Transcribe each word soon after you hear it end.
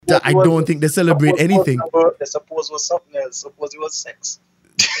I don't think they celebrate anything. Suppose it was something else. Suppose it was sex.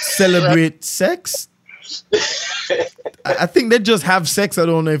 Celebrate sex? I think they just have sex. I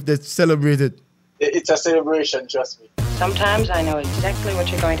don't know if they celebrate it. It's a celebration, trust me. Sometimes I know exactly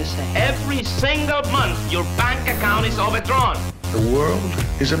what you're going to say. Every single month, your bank account is overdrawn. The world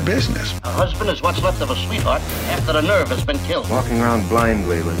is a business. A husband is what's left of a sweetheart after the nerve has been killed. Walking around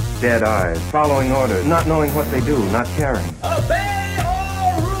blindly with dead eyes, following orders, not knowing what they do, not caring. Obey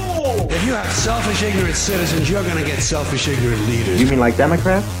all rules! If you have selfish, ignorant citizens, you're going to get selfish, ignorant leaders. You mean like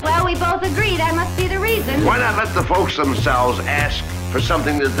Democrats? Well, we both agree that must be the reason. Why not let the folks themselves ask for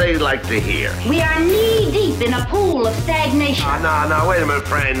something that they like to hear? We are knee-deep in a pool of stagnation. No, wait a minute,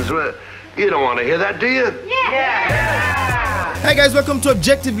 friends. You don't want to hear that, do you? Yeah. Hey guys, welcome to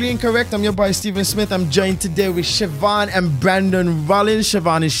Objectively Incorrect. I'm your boy Stephen Smith. I'm joined today with Siobhan and Brandon Rollins.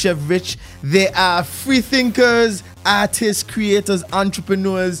 Siobhan is Chef Rich. They are free thinkers, artists, creators,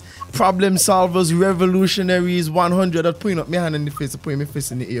 entrepreneurs, problem solvers, revolutionaries. 100. I'm putting up my hand in the face. I'm putting my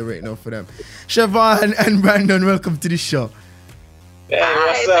fist in the ear right now for them. Siobhan and Brandon, welcome to the show.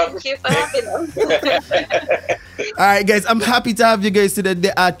 Hi, thank you for having us. All right, guys, I'm happy to have you guys today.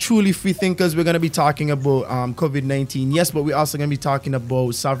 They are truly free thinkers. We're going to be talking about COVID-19, yes, but we're also going to be talking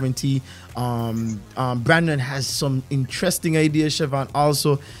about sovereignty. Brandon has some interesting ideas, Siobhan.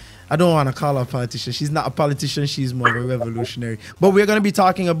 Also, I don't want to call her a politician. She's not a politician. She's more of a revolutionary. But we're going to be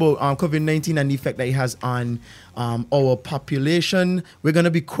talking about COVID-19 and the effect that it has on our population. We're going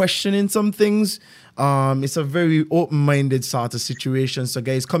to be questioning some things. It's a very open-minded sort of situation. So,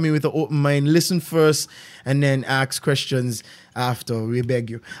 guys, come in with an open mind. Listen first and then ask questions after. We beg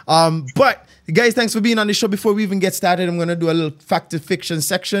you. But, guys, thanks for being on the show. Before we even get started, I'm going to do a little fact or fiction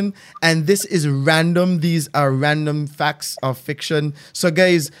section. And this is random. These are random facts of fiction. So,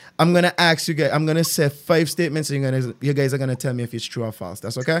 guys, I'm going to ask you guys. I'm going to say 5 statements. And you guys are going to tell me if it's true or false.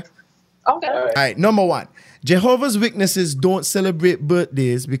 That's okay? Okay. All All right, number 1. Jehovah's Witnesses don't celebrate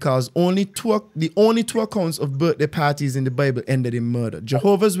birthdays because the only two accounts of birthday parties in the Bible ended in murder.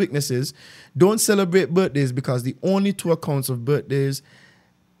 Jehovah's Witnesses don't celebrate birthdays because the only 2 accounts of birthdays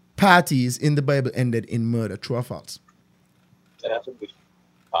parties in the Bible ended in murder. True or false? That have to be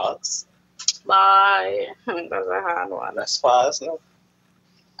false. Bye. That's a hard one. That's false, no?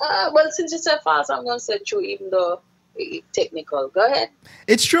 Well, since you said false, I'm going to say true, even though it's technical. Go ahead.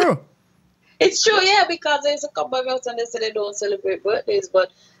 It's true. It's true, yeah, because there's a couple of us and they say they don't celebrate birthdays,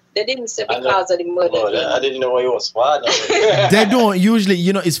 but they didn't say because of the murder. I didn't know why you was false. They don't usually,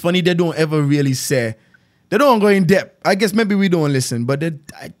 it's funny, they don't ever really say. They don't go in depth. I guess maybe we don't listen, but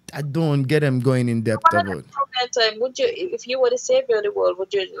I don't get them going in depth about it. Would you, if you were the savior of the world,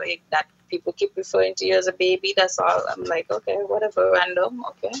 would you like that people keep referring to you as a baby? That's all. I'm like, okay, whatever, random,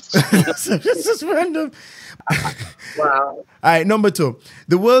 okay. So this is random. Wow. All right, number 2.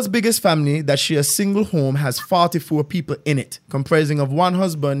 The world's biggest family that shares a single home has 44 people in it, comprising of 1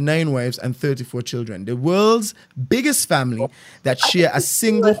 husband, 9 wives, and 34 children. The world's biggest family that share a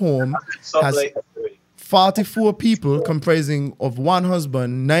single home has 44 people, comprising of 1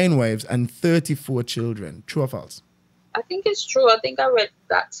 husband, 9 wives, and 34 children. True or false? I think it's true. I think I read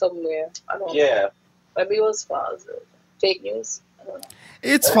that somewhere. I don't know. Maybe it was false. Fake news. I don't know.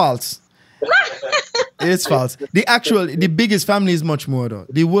 It's false. It's false. The biggest family is much more though.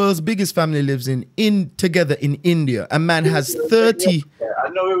 The world's biggest family lives together in India. A man has 30. I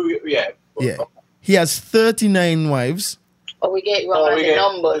know. Yeah. He has 39 wives. Oh, we get wrong the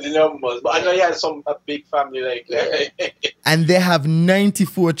numbers. The numbers. But I know you had a big family like that. And they have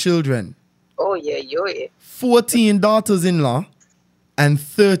 94 children. Oh, yeah. 14 daughters-in-law and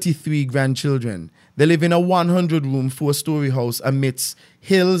 33 grandchildren. They live in a 100-room, 4-story house amidst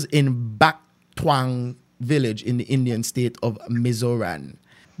hills in Baktwang village in the Indian state of Mizoram.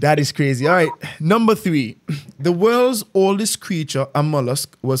 That is crazy. All right, number 3. The world's oldest creature, a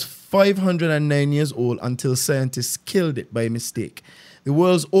mollusk, was 509 years old until scientists killed it by mistake. The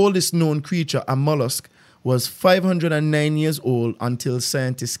world's oldest known creature, a mollusk, was 509 years old until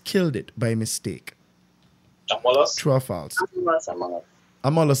scientists killed it by mistake. A mollusk? True or false? A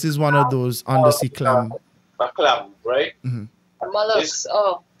mollusk is one of those undersea clam. A clam, right? Mm-hmm. A mollusk.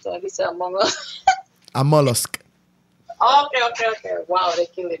 So he said a mollusk. A mollusk. Okay. Wow, they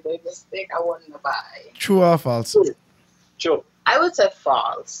killed it by mistake. I wouldn't buy. True or false? True. I would say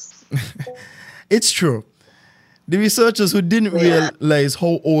false. It's true. The researchers who didn't realize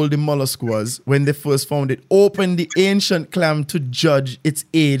how old the mollusk was when they first found it opened the ancient clam to judge its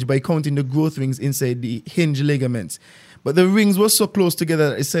age by counting the growth rings inside the hinge ligaments. But the rings were so close together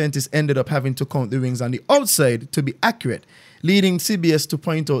that the scientists ended up having to count the rings on the outside to be accurate, leading CBS to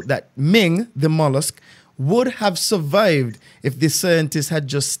point out that Ming, the mollusk, would have survived if the scientists had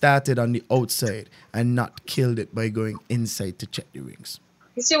just started on the outside and not killed it by going inside to check the rings.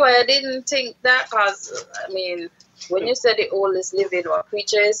 You see why I didn't think that? Because, I mean, when you said the oldest living or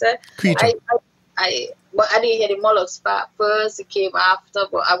creature, you said? Creature. But I didn't hear the mollusks part first. It came after,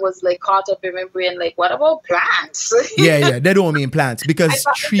 but I was like caught up in my brain. Like, what about plants? Yeah, they don't mean plants because I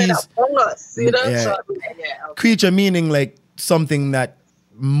thought trees. it said a fungus, you know? Yeah. So, okay. Creature meaning like something that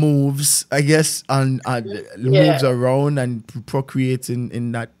moves, I guess, and moves around and procreates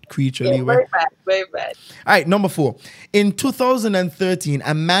in that creaturely way. Very bad. All right, number 4. In 2013,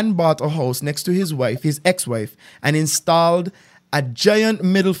 a man bought a house next to his ex-wife, and installed a giant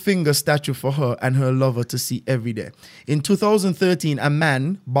middle finger statue for her and her lover to see every day. In 2013, a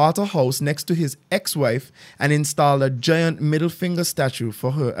man bought a house next to his ex-wife and installed a giant middle finger statue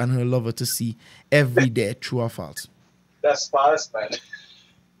for her and her lover to see every day. True or false? That's false, man.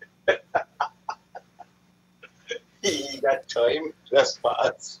 That time, that's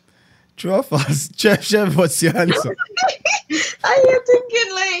false. True or false? Chef, what's your answer? I am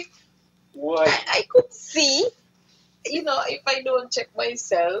thinking like, What? I could see, you know, if I don't check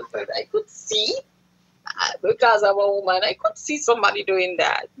myself, but I could see, because I'm a woman, I could see somebody doing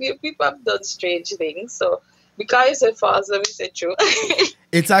that. People have done strange things. So, because you said false, let me say true.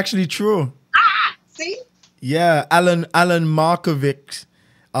 It's actually true. See? Yeah, Alan Markovic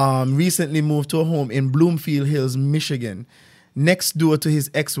recently moved to a home in Bloomfield Hills, Michigan, next door to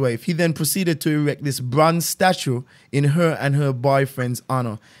his ex-wife. He then proceeded to erect this bronze statue in her and her boyfriend's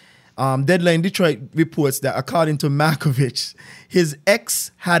honor. Deadline Detroit reports that according to Markovic, his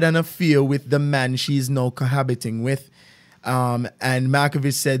ex had an affair with the man she is now cohabiting with. And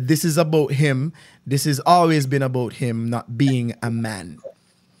Markovic said, this is about him. This has always been about him not being a man.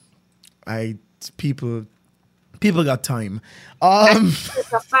 People got time.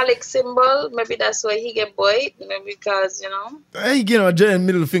 It's a phallic symbol. Maybe that's why he get bite. Maybe because, you know. A giant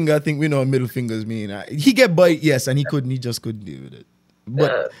middle finger. I think we know what middle fingers mean. He get bite, yes, and he just couldn't deal with it.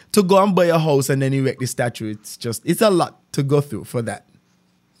 But to go and buy a house and then erect the statue, it's a lot to go through for that.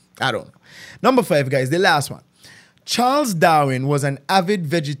 I don't know. Number 5, guys, the last one. Charles Darwin was an avid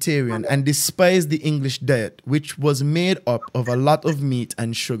vegetarian and despised the English diet, which was made up of a lot of meat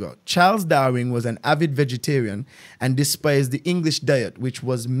and sugar. Charles Darwin was an avid vegetarian and despised the English diet, which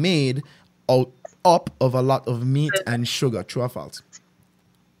was made up of a lot of meat and sugar. True or false?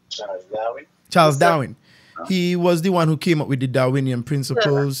 Charles Darwin. Charles Darwin. He was the one who came up with the Darwinian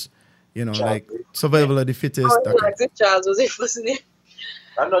principles, you know, like survival of the fittest. Charles was his first name.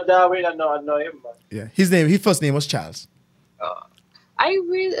 I know Darwin, I know him, man. Yeah, his first name was Charles. I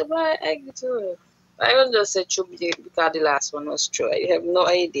don't just say true because the last one was true. I have no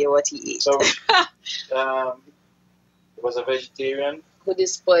idea what he ate. So, was a vegetarian who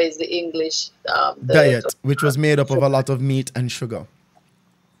despised the English diet, which was made up of a lot of meat and sugar.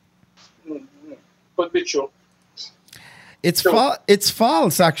 Could be true. It's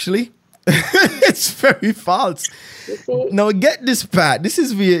false, actually. It's very false. Now get this part. This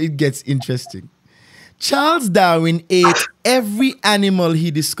is where it gets interesting. Charles Darwin ate every animal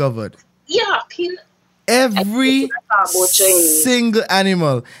he discovered. Yeah, every single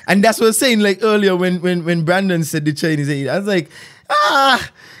animal. And that's what I was saying like earlier when Brandon said the Chinese ate. I was like,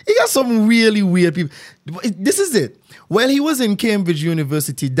 he got some really weird people. This is it. While he was in Cambridge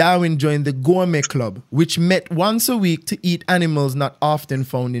University, Darwin joined the Gourmet Club, which met once a week to eat animals not often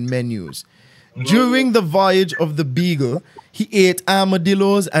found in menus. During the voyage of the Beagle, he ate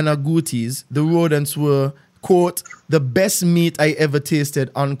armadillos and agoutis. The rodents were, quote, the best meat I ever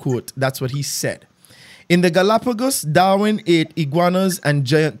tasted, unquote. That's what he said. In the Galapagos, Darwin ate iguanas and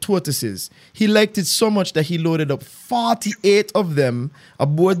giant tortoises. He liked it so much that he loaded up 48 of them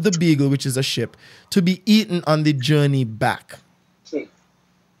aboard the Beagle, which is a ship, to be eaten on the journey back. And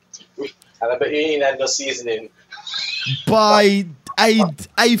I bet you ain't had no seasoning. But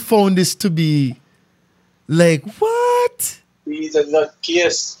I found this to be like, what? These are not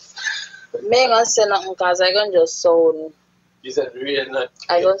case. Me gonna say nothing because I gonna just sound. These are really not.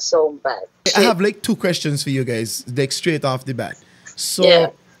 I gonna sound bad. I have like 2 questions for you guys, like straight off the bat.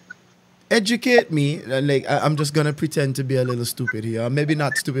 So, educate me. Like I'm just gonna pretend to be a little stupid here, maybe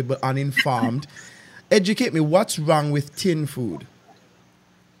not stupid, but uninformed. Educate me. What's wrong with tin food?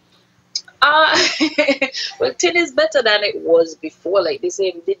 Well, tin is better than it was before. Like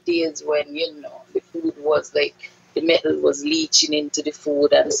the days when the food was like the metal was leaching into the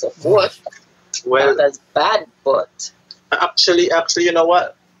food and so forth. Well, that's bad, but actually, you know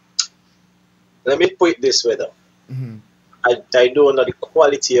what? Let me put it this way, though. Mm-hmm. I don't know the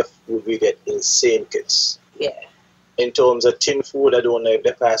quality of food we get in St. Kitts. Yeah. in terms of tin food, I don't know if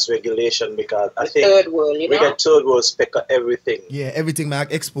they pass regulation because I think third world, we get third world spec of everything. Yeah, everything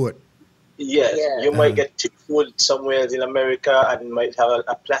like export. Yes, Yeah. you might get tin food somewhere in America and might have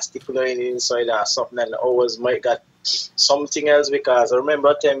a plastic line inside or something, and ours might get something else because I remember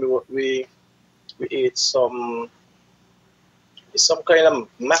a time we ate some kind of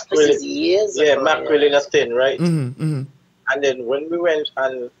mackerel. This is years ago, mackerel in a tin, right? Mm-hmm, mm-hmm. And then when we went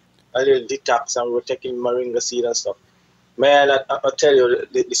and a little detox and we were taking moringa seed and stuff, man, I tell you,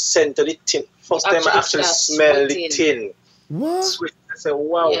 the scent of the tin. First time I actually smelled the tin. What? Sweet. I said,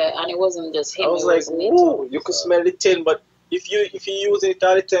 wow. Yeah, and it wasn't just him. I was like, whoa, you could smell the tin, but if you use it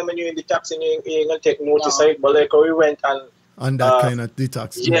all the time and you're in detox, you ain't gonna take notice of it. But like we went and on that kind of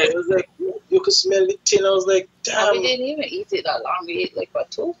detox. Yeah, it was like you could smell the tin. I was like, damn. We didn't even eat it that long. We ate like what,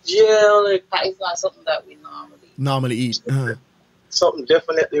 2? Yeah, like it's not something that we normally eat. Something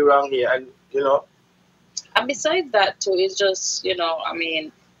definitely wrong here, and And besides that too, it's just I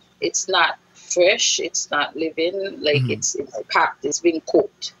mean, it's not fresh, it's not living, like it's packed, it's been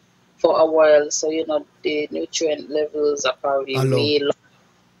cooked for a while, so the nutrient levels are probably way lower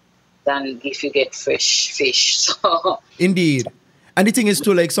than if you get fresh fish. So indeed. And the thing is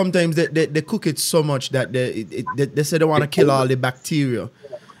too, like sometimes they cook it so much that they say they want to kill all the bacteria.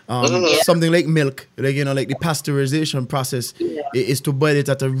 Something like milk, like like the pasteurization process is to boil it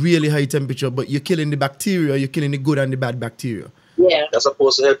at a really high temperature, but you're killing the bacteria, you're killing the good and the bad bacteria. Yeah, that's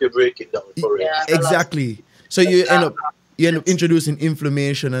supposed to help you break it down. Exactly. So you end up introducing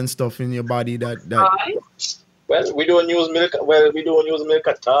inflammation and stuff in your body that. Well, we don't use milk. Well, we don't use milk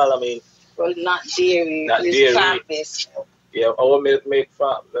at all. I mean, not dairy. Not dairy. Plant-based. Yeah, our milk made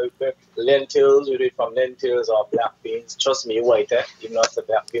from lentils. We do it from lentils or black beans. Trust me, white. Even after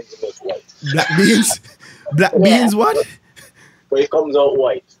black beans, we make white. Black beans? Black beans what? But it comes out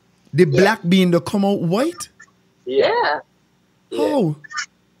white. The black bean that come out white? Yeah. Oh.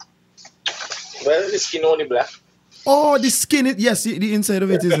 Well, the skin only black. Oh, the skin, yes, the inside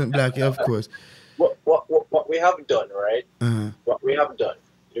of it isn't black, yeah, of course. What we have done, right? What we have done,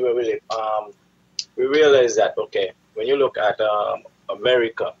 we realize that, okay, when you look at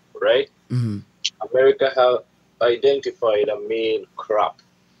America, right? America have identified a main crop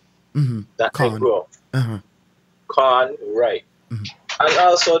that corn. they grow. Corn, right. And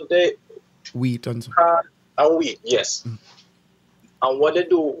also wheat and so. Corn and wheat, yes. And what they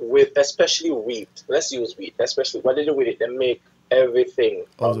do with, especially wheat, let's use wheat, especially what they do with it, they make everything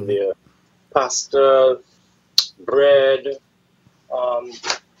from their pasta, bread,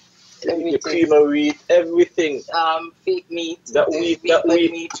 the cream of wheat, everything. Fake meat. That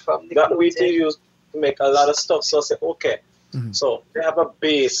wheat from the wheat they use to make a lot of stuff. So I say, okay. So they have a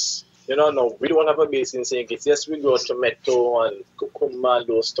base. No, we don't have a base in St. Kitts. Yes, we grow tomato and cucumber and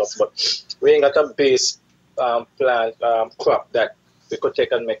those stuff, but we ain't got a base plant crop that we could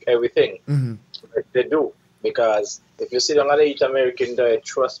take and make everything. Like they do. Because if you sit down and eat American diet,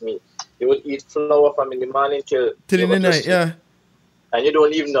 trust me, you would eat flour from in the morning till in the night, yeah. And you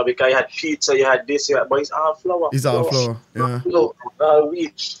don't even know because you had pizza, you had this, but it's all flour. It's all flour, yeah.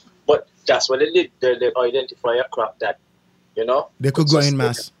 Wheat. But that's what they did. They identify a crop that, they could grow in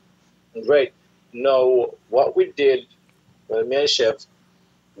mass. Right. Now, what we did, me and Chef,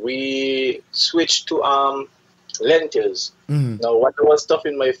 we switched to lentils. Now, what I was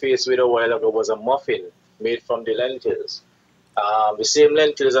stuffing my face with a while ago was a muffin made from the lentils. The same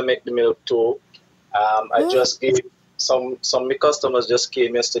lentils I make the milk too. I just gave some of my customers just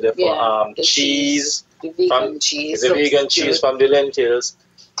came yesterday for cheese. The vegan cheese. The vegan cheese from the lentils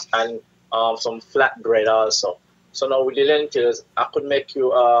and some flatbread also. So now with the lentils, I could make you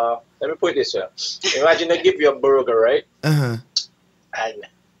let me put it this way. Imagine I give you a burger, right? And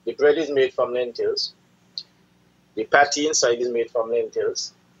the bread is made from lentils. The patty inside is made from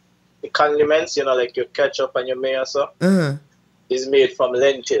lentils. The condiments, like your ketchup and your mayo, is made from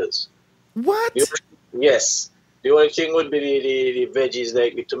lentils. What? Yes. The only thing would be the veggies,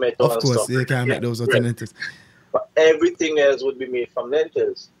 like the tomato and stuff. Of course, you can't make those out of lentils. But everything else would be made from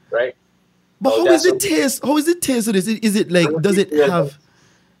lentils, right? But how is the taste? How is the taste of this? Is it like, does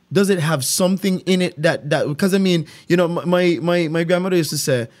it have something in it that because I mean, my grandmother used to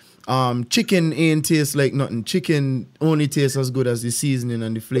say, chicken ain't taste like nothing. Chicken only tastes as good as the seasoning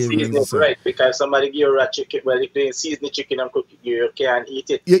and the flavor. Right, because somebody give you a chicken, well, if they season the chicken and cook it, you can't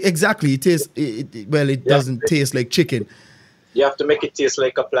eat it. Yeah, exactly. It tastes, it doesn't taste like chicken. You have to make it taste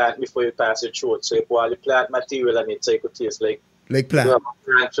like a plant before you pass your throat. So you put all the plant material on it so it could taste like plant.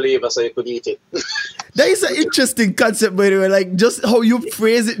 Plant flavor so you could eat it. That is an interesting concept, by the way. Like, just how you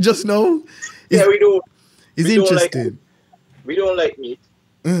phrase it just now. We do. It's interesting. We don't like meat.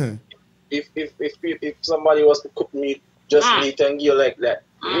 if somebody was to cook meat, just meat and gear like that,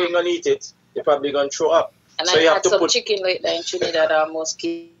 you ain't gonna eat it. You're probably gonna throw up. And so I you had have to some put chicken like that in Trinidad that almost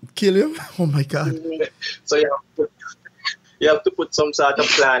killed you. Oh my God. me. So you have to put some sort of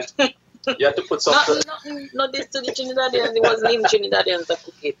plant. You have to put some. Not this to the Trinidadians. It was named Trinidadians that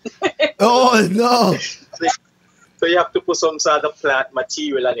cook it. Oh no. So you have to put some sort of plant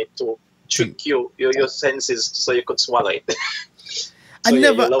material on it to trick your senses so you could swallow it.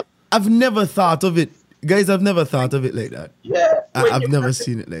 So I've never thought of it. Guys, I've never thought of it like that. Yeah. I've never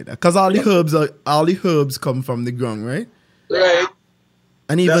seen it like that. Because all the herbs come from the ground, right? Right.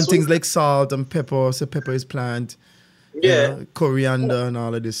 And even things like salt and pepper. So pepper is plant. Yeah. Coriander and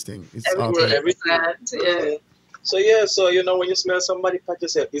all of this thing. It's everything. Yeah. So when you smell somebody pat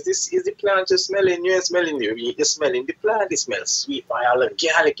yourself, is the plant you're smelling? You ain't smelling you. You're smelling the plant. It smells sweet,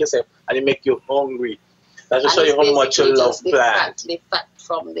 organic yourself, and it make you hungry. That just show you how much you love plant. The fat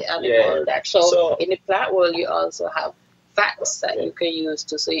from the animal. Yeah. So in the plant world, you also have fats that you can use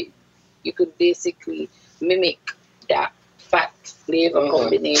so you could basically mimic that fat flavor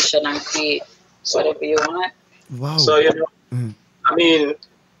combination and create whatever you want. Wow. So I mean,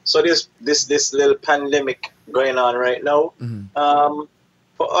 so this little pandemic going on right now.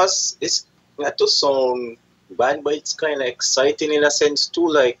 For us, it's not to sound bad, but it's kind of exciting in a sense too.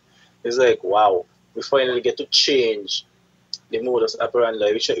 Like it's like wow, we finally get to change the modus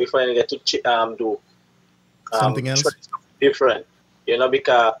operandi. We finally get to do something else different.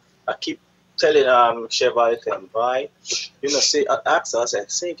 Because I keep telling Chef all the time, boy, say ask us and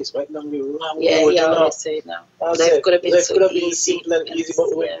think it's right down the wrong road. Yeah, always say now. Life could have been simple and easy, but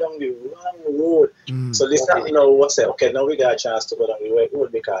we went down the wrong road. So this time, what's it? Okay, now we got a chance to go down the right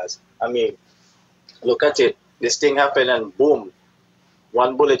road because look at it. This thing happened and boom,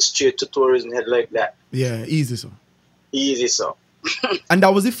 one bullet straight to tourism head like that. Yeah, easy so. And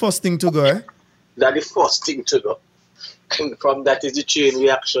that was the first thing to go, eh? That's the first thing to go. And from that is the chain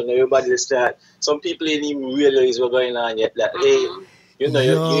reaction. Everybody start. Some people didn't even realize what's going on yet. That you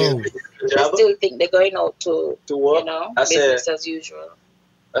still think they're going out to work. Business as usual.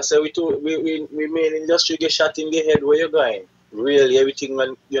 I said we main industry get shot in the head. Where you going? Really, everything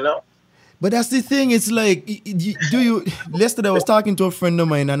when But that's the thing. It's like, yesterday I was talking to a friend of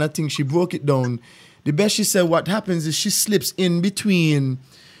mine, and I think she broke it down. The best she said, what happens is she slips in between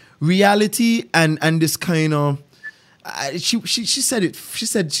reality and this kind of. She said it. She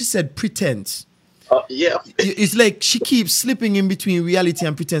said pretense. Yeah. It's like she keeps slipping in between reality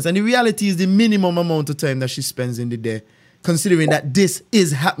and pretense, and the reality is the minimum amount of time that she spends in the day, considering that this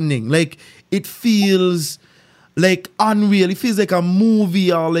is happening. Like it feels like unreal. It feels like a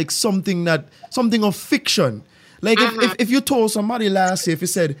movie or like something of fiction. Like if you told somebody last year, if you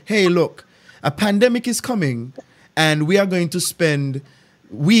said, "Hey, look, a pandemic is coming, and we are going to spend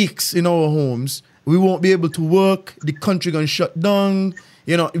weeks in our homes. We won't be able to work. The country gonna shut down.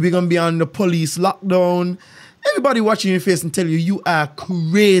 We're gonna be on the police lockdown." Everybody watching your face and tell you are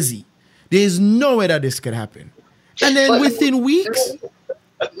crazy. There is no way that this could happen. And then within weeks,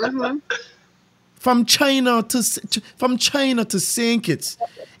 from China to St. Kitts,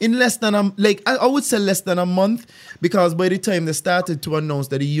 in less than I would say less than a month, because by the time they started to announce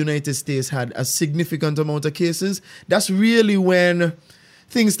that the United States had a significant amount of cases, that's really when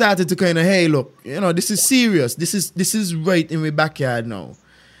things started to kind of, hey, look, this is serious. This is right in my backyard now.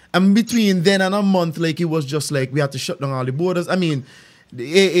 And between then and a month, like, it was just like we had to shut down all the borders. I mean,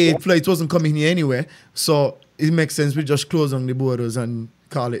 the AA flights wasn't coming here anyway, so it makes sense we just close on the borders and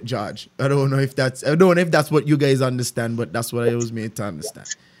call it George. I don't know if that's what you guys understand, but that's what I was made to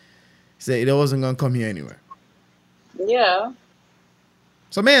understand. Say it wasn't gonna come here anyway. Yeah.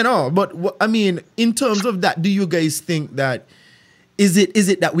 So but in terms of that, do you guys think that is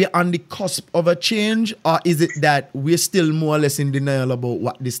it that we're on the cusp of a change, or is it that we're still more or less in denial about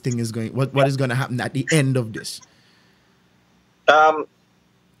what this thing is going, what is going to happen at the end of this?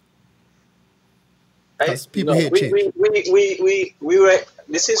 People hate change. We were.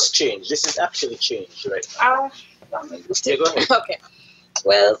 This is change. This is actually change, right? Go ahead. Okay.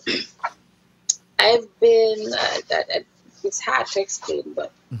 Well, I've been. It's hard to explain,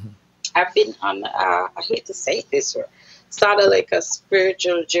 but I've been on. I hate to say it this way. Started like a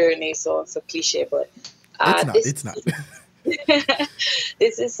spiritual journey, so it's a cliche, but it's not.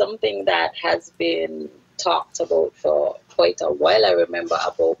 This is something that has been talked about for quite a while. I remember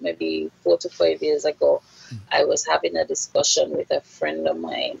about maybe 4 to 5 years ago, I was having a discussion with a friend of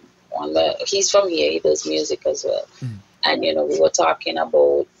mine. He's from here, he does music as well. And, we were talking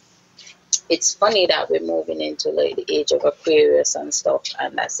about, it's funny that we're moving into like the age of Aquarius and stuff,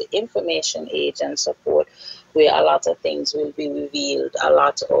 and that's the information age and support. where a lot of things will be revealed, a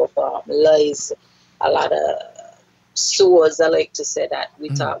lot of lies, a lot of sores. I like to say that we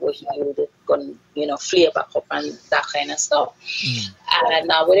thought were healed, gonna flare back up and that kind of stuff. And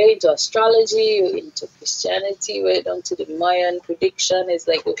now we're into astrology, we're into Christianity, we're down to the Mayan prediction. It's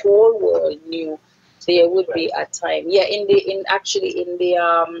like the whole world knew there would be a time. Yeah,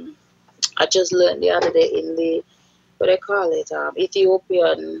 I just learned the other day in the what do they call it?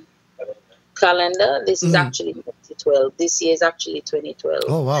 Ethiopian calendar. This is actually 2012. This year is actually 2012.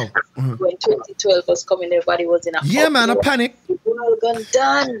 Oh wow! When 2012 was coming, everybody was in a a panic. People all gone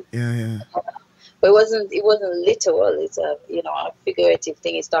done. Yeah. But it wasn't literal. It's a a figurative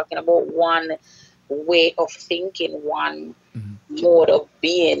thing. It's talking about one way of thinking, one mode of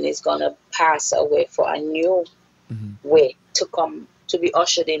being is gonna pass away for a new way to come to be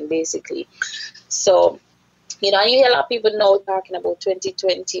ushered in, basically. So, you hear a lot of people now talking about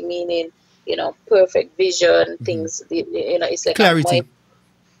 2020, meaning perfect vision, things. It's like clarity.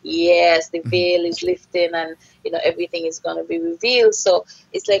 Yes, the veil is lifting, and everything is gonna be revealed. So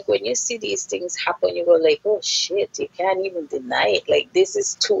it's like when you see these things happen, you go like, oh shit, you can't even deny it. Like this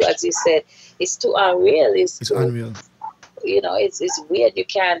is too, as you said, it's too unreal. It's too unreal. It's weird. You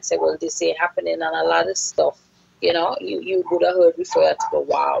can't say, well, this ain't happening, and a lot of stuff. You would have heard before to go,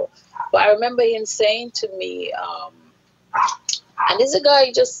 wow. But I remember him saying to me, and this is a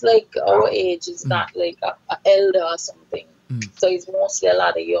guy just like our age. He's not like an elder or something. So it's mostly a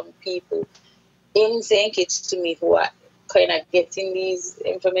lot of young people in St. Kitts to me who are kind of getting these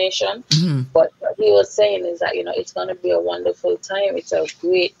information. But what he was saying is that, it's going to be a wonderful time. It's a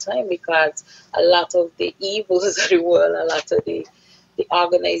great time because a lot of the evils of the world, a lot of the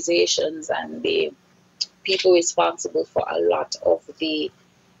organizations and the people responsible for a lot of the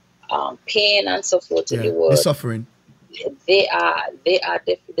pain and so forth in the world, the suffering, they are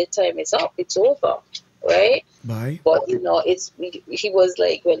the time is up. It's over. Right? Bye. But he was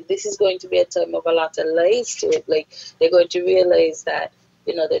like, well, this is going to be a time of a lot of lies to it. Like they're going to realize that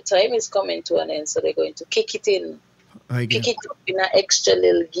the time is coming to an end, so they're going to kick it up in an extra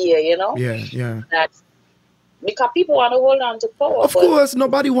little gear. Yeah. That's because people want to hold on to power. Of course,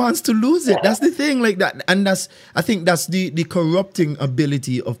 nobody wants to lose it. That's the thing, like that, and I think that's the corrupting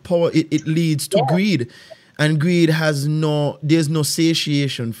ability of power. It leads to greed. And greed there's no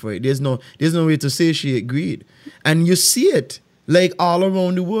satiation for it. There's no way to satiate greed. And you see it like all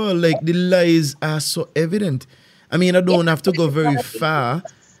around the world, like the lies are so evident. I mean, I don't have to go very far.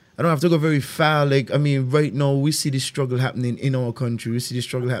 Like, I mean, right now we see the struggle happening in our country. We see the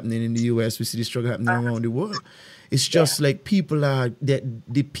struggle happening in the US. We see the struggle happening around the world. It's just like people are,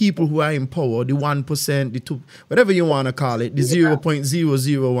 the people who are in power, the 1%, the 2%, whatever you want to call it, the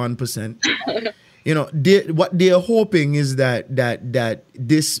 0.001%. What they are hoping is that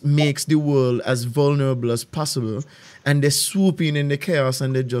this makes the world as vulnerable as possible, and they swoop in the chaos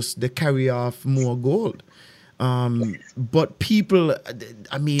and they carry off more gold. But people,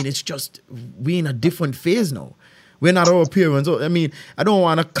 I mean, it's just we're in a different phase now. We're not our parents. I mean, I don't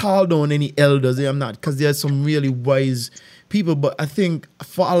want to call down any elders. I'm not, because there's some really wise people. But I think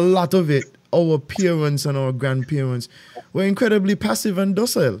for a lot of it, our parents and our grandparents were incredibly passive and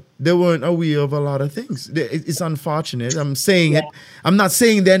docile. They weren't aware of a lot of things. It's unfortunate. I'm saying it. I'm not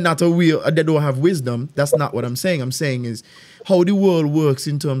saying they're not aware, they don't have wisdom. That's not what I'm saying. I'm saying is how the world works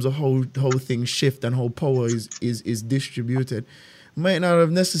in terms of how things shift and how power is distributed might not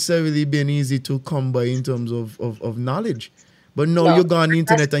have necessarily been easy to come by in terms of knowledge. But no, you go on the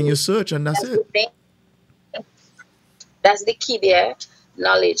internet and you search, and that's it. That's the key there.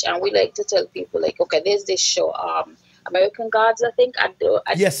 Knowledge. And we like to tell people, like, okay, there's this show, American Gods, I think. I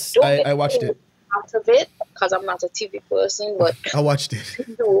watched it. Out of it because I'm not a TV person, but I watched it.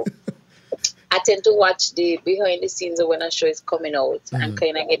 I tend to watch the behind the scenes of when a show is coming out and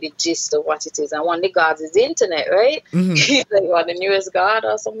kind of get the gist of what it is. And one of the gods is the internet, right? He's like the newest god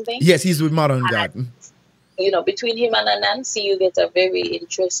or something. Yes, he's with Modern God. Between him and Nancy, you get a very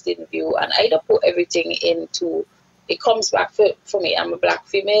interesting view. And I don't put everything into. It comes back for me. I'm a black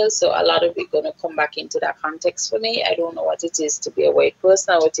female, so a lot of it going to come back into that context for me. I don't know what it is to be a white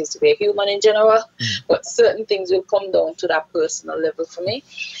person or what it is to be a human in general, but certain things will come down to that personal level for me.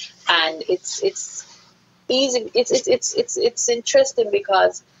 And it's easy. It's interesting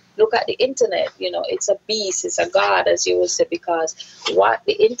because look at the internet. It's a beast. It's a god, as you would say, because what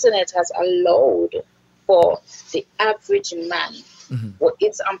the internet has allowed for the average man, well,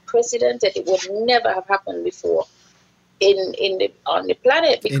 it's unprecedented. It would never have happened before. On the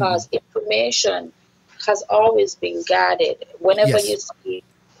planet, because information has always been guarded. Whenever you see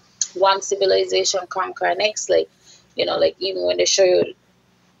one civilization conquer next, like even when they show you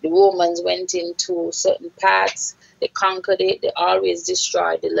the Romans went into certain parts, they conquered it, they always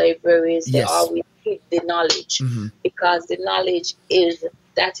destroyed the libraries, they always hid the knowledge, because the knowledge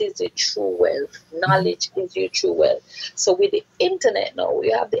that is the true wealth. Knowledge is your true wealth. So with the internet now, we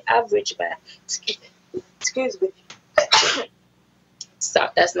have the average man. Excuse me.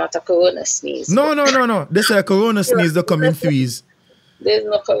 Stop, that's not a corona sneeze. No. This is a corona sneeze that come in threes. There's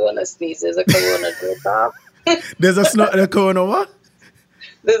no corona sneeze, there's a corona drink off. There's a corona what?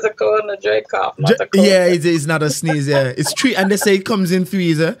 There's a corona drink off, not a corona. Yeah, it's not a sneeze, yeah. It's three, and they say it comes in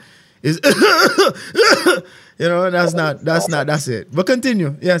threes, It's that's it. But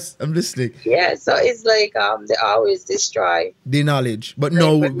continue. Yes, I'm listening. Yeah, so it's like they always destroy the knowledge. But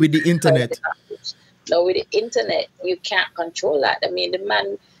no, with the internet. No, with the internet, you can't control that. I mean, the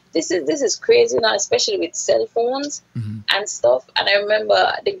man, this is crazy now, especially with cell phones and stuff. And I remember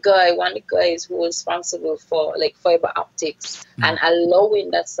one of the guys who was responsible for like fiber optics and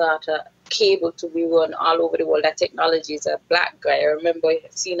allowing that sort of cable to be run all over the world. That technology is a black guy. I remember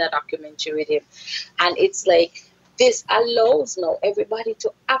seeing a documentary with him, and it's like this allows now everybody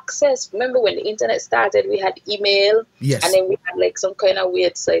to access. Remember when the internet started, we had email, and then we had like some kind of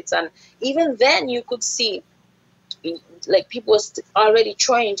weird sites, and even then you could see like people was already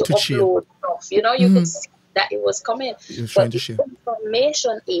trying to upload stuff. You know, you could see that it was coming. But the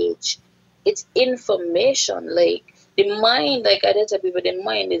information age, it's information. Like the mind, like I tell people, the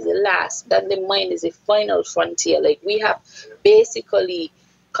mind is the last. Then the mind is the final frontier. Like we have basically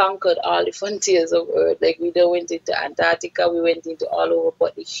conquered all the frontiers of Earth. Like we went into Antarctica, we went into all over,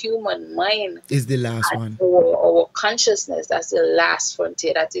 but the human mind is the last one. Our consciousness, that's the last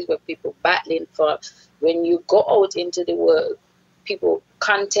frontier. That is what people battling for. When you go out into the world, people,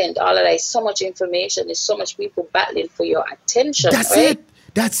 content, all of that, is so much information, there's so much people battling for your attention. That's it.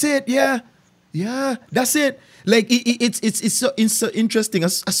 Yeah, that's it. Like it's so interesting.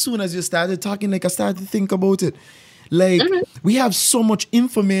 As soon as you started talking, like I started to think about it. Like we have so much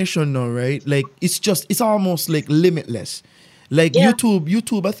information now, right? Like it's almost like limitless. Like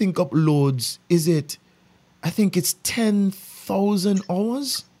YouTube I think uploads, I think it's 10,000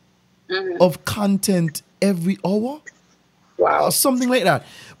 hours of content every hour. Wow. Or something like that.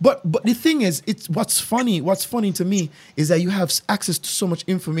 But the thing is, it's what's funny to me is that you have access to so much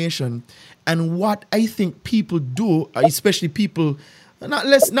information, and what I think people do, especially people not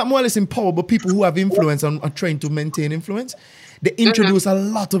more or less in power, but people who have influence and are trying to maintain influence, they introduce a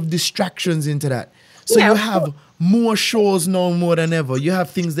lot of distractions into that. So you have more shows now more than ever. You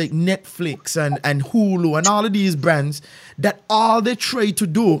have things like Netflix and Hulu and all of these brands that all they try to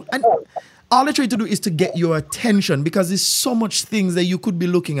do is to get your attention, because there's so much things that you could be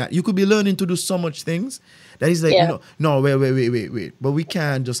looking at. You could be learning to do so much things that is like, wait. But we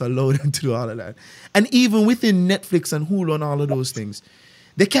can't just allow them to do all of that. And even within Netflix and Hulu and all of those things,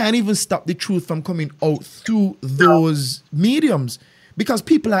 they can't even stop the truth from coming out through those mediums, because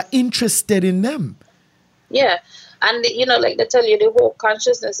people are interested in them. Yeah. And, like they tell you, the whole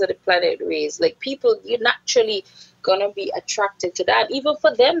consciousness of the planet raised. Like people, you're naturally gonna be attracted to that. Even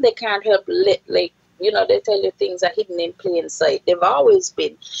for them, they can't help they tell you things are hidden in plain sight. They've always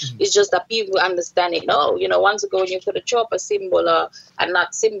been. It's just that people understand it. No, once ago when you could chop a symbol and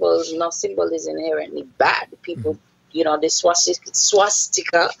not symbols, no symbol is inherently bad. People, the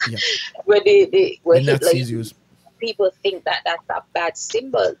swastika where the Nazis use. People think that that's a bad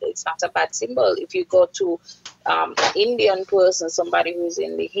symbol. It's not a bad symbol. If you go to an Indian person, somebody who's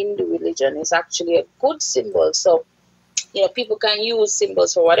in the Hindu religion, it's actually a good symbol. So, people can use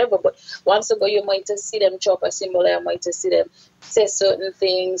symbols for whatever, but once ago you might just see them chop a symbol, you might just see them say certain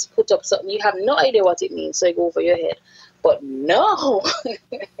things, put up something. You have no idea what it means, so it go over your head. But no,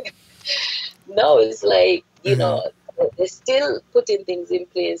 it's like, they're still putting things in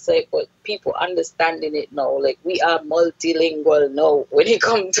place, but people understanding it now. Like we are multilingual now when it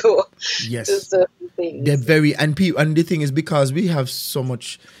comes to certain things. They're very, and the thing is, because we have so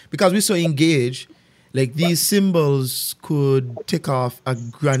much, because we're so engaged, like these symbols could take off a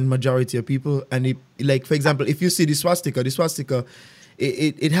grand majority of people. And like, for example, if you see the swastika,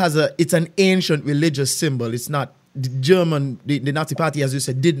 it's an ancient religious symbol. It's not the Nazi party, as you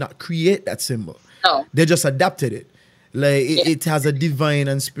said, did not create that symbol. No. They just adapted it. Like it has a divine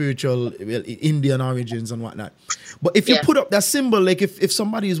and spiritual Indian origins and whatnot. But if you put up that symbol, like if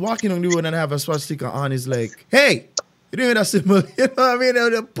somebody is walking on the road and have a swastika on, it's like, hey, you doing that symbol? You know what I mean?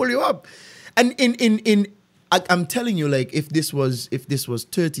 They'll pull you up. And I'm telling you, like if this was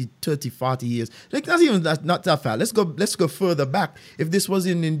 30, 40 years, like not that far. Let's go further back. If this was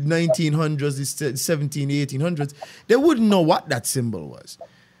in the 1900s, the 1700s, 1800s, they wouldn't know what that symbol was.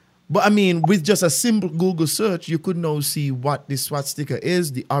 But I mean, with just a simple Google search, you could now see what this swastika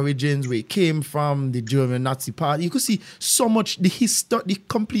is, the origins, where it came from, the German Nazi Party. You could see so much, the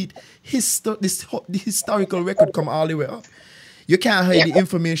historical record come all the way up. You can't hide the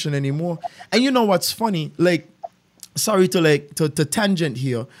information anymore. And you know what's funny? Like, sorry to tangent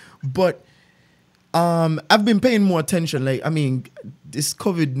here, but I've been paying more attention. Like, I mean, this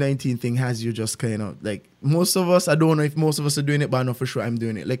COVID-19 thing has you just kind of like, most of us, I don't know if most of us are doing it, but I know for sure I'm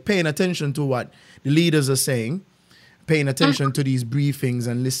doing it. Like, paying attention to what the leaders are saying, paying attention to these briefings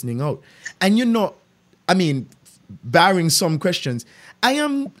and listening out. And you know, I mean, barring some questions, I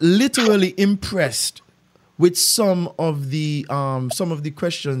am literally impressed with some of the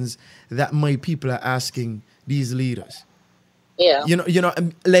questions that my people are asking these leaders. Yeah. You know,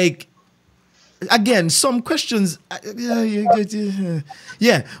 like, again, some questions,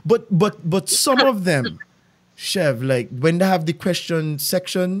 but some of them, Chev, like when they have the question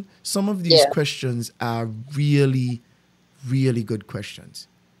section, some of these questions are really, really good questions.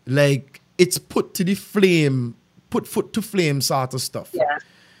 Like, it's put to flame sort of stuff. Yeah.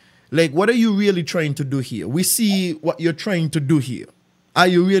 Like, what are you really trying to do here? We see what you're trying to do here. Are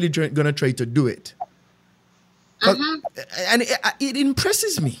you really going to try to do it? And it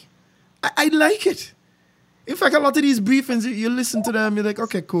impresses me. I like it. In fact, a lot of these briefings, you listen to them, you're like,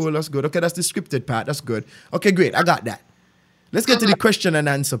 okay, cool, that's good. Okay, that's the scripted part, that's good. Okay, great, I got that. Let's get to the question and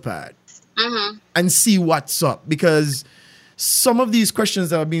answer part and see what's up. Because some of these questions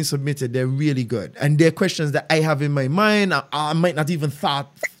that are being submitted, they're really good. And they're questions that I have in my mind, I might not even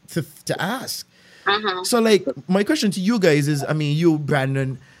thought to ask. So, like, my question to you guys is, I mean, you,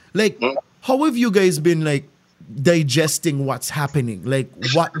 Brandon, like, how have you guys been, like, digesting what's happening, like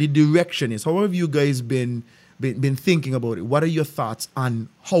what the direction is? How have you guys been thinking about it? What are your thoughts on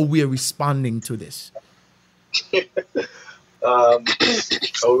how we're responding to this? Are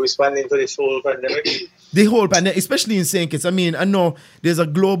we responding to this whole pandemic? The whole pandemic, especially in St. Kitts. I mean, I know there's a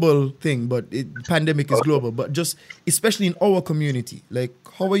global thing, but pandemic is global. But just especially in our community, like,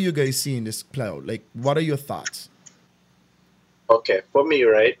 how are you guys seeing this play out? Like, what are your thoughts? Okay, for me,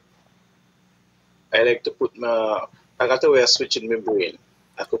 right, I like to put I got a way of switching my brain.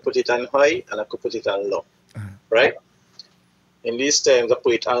 I could put it on high and I could put it on low, right? In these times, I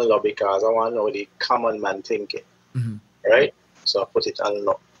put it on low because I want to know the common man thinking, right? So I put it on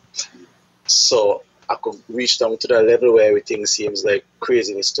low. So I could reach down to the level where everything seems like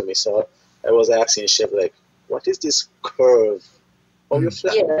craziness to me. So I was asking Chef, like, what is this curve? How you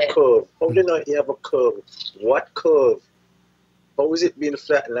flatten the curve? How do you know you have a curve? What curve? How is it being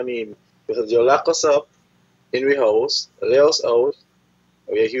flattened? I mean, because you lock us up in the house, lay us out,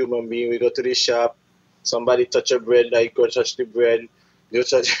 we're a human being, we go to the shop, somebody touch a bread, I go touch the bread, you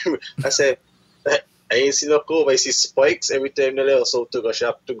touch I say, I ain't see no curve, I see spikes every time they lay us out to go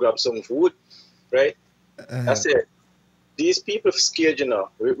shop to grab some food, right? I said, these people scared, you know,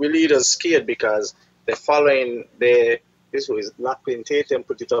 we leaders scared because they're following this was Lachlan Tate and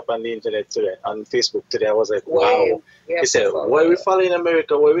put it up on the internet today, on Facebook today. I was like, wow. He said, why we following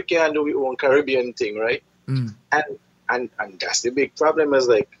America? Why we can't do our own Caribbean thing, right? And that's the big problem is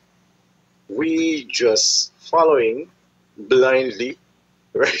like, we just following blindly,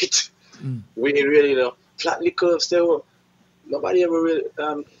 right? We didn't really know. Flatly curves, nobody ever really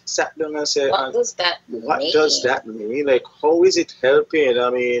sat down and said, what does that mean? Like, how is it helping? I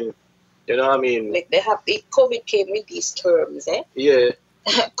mean, you know what I mean? Like, they have the COVID came with these terms, eh? Yeah.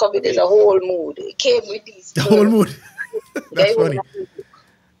 COVID is a whole mood. It came with these terms. The whole mood. That's funny.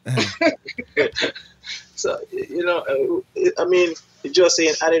 So, you know, I mean, just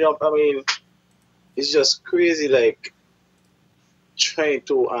saying, adding up, I mean, it's just crazy, like, trying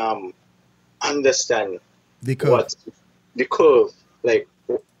to understand the curve. What the curve, like,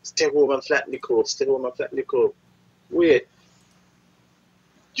 stay home and flatten the curve, stay home and flatten the curve. Wait,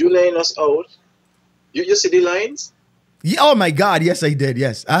 you laying us out? You see the lines? Yeah, oh my God, yes I did,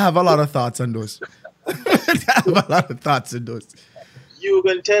 yes. I have a lot of thoughts on those. I have a lot of thoughts on those. You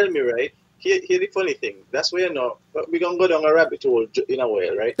gonna tell me, right? Here the funny thing. That's where we're gonna go down a rabbit hole in a way,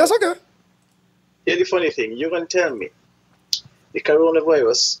 right? That's okay. Here the funny thing. You're gonna tell me the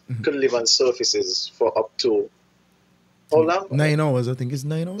coronavirus could live on surfaces for up to how long? 9 hours, I think it's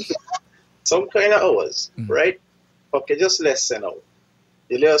 9 hours. Some kind of hours, right? Okay, just less than now.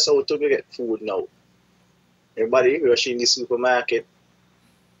 You let us out to get food now. Everybody rushing the supermarket,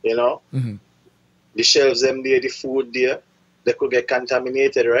 you know? The shelves them there, the food there, they could get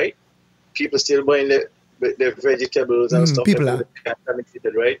contaminated, right? People still buying the vegetables and stuff. People are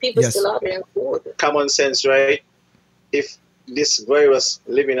contaminated, right? People still ordering food. Common sense, right? If this virus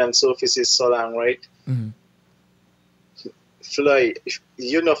living on surfaces so long, right? fly.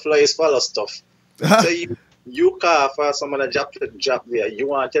 Fly is full of stuff. So you car for someone to drop there. You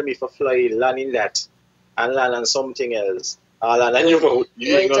want to tell me for fly land in that and land on something else. And then you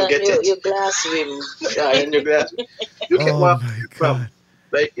ain't gonna get it. Your glass rim. Yeah, in your glass. You get what from.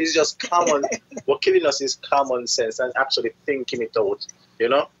 Like, it's just common. What killing us is common sense and actually thinking it out.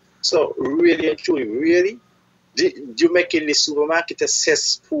 So really and truly, you making the supermarket a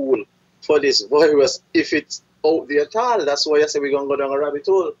cesspool for this virus if it's out there at all. That's why I say we're gonna go down a rabbit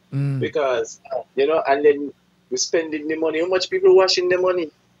hole. Because and then we're spending the money. How much people washing the money?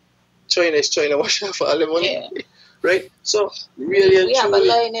 China is trying to wash off all the money. Yeah. Right? So really and we have a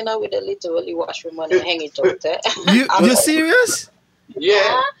line with a literally wash your money, hang it out there. You serious?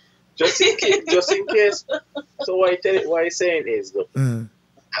 Yeah. Just in case. So why I'm saying is, look, I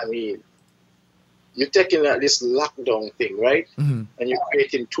mean, you're taking this lockdown thing, right? And you're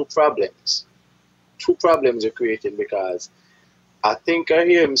creating two problems. Two problems you're creating because I think I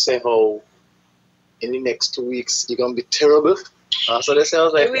hear him say how in the next 2 weeks you're going to be terrible. So they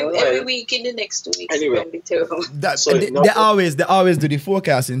sounds like every week in the next 2 weeks you're going to be terrible. They always do the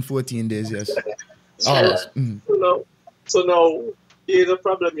forecast in 14 days, yes. Always. So now, here's a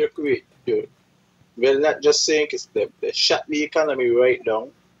problem you create. We're not just saying it's they shut the economy right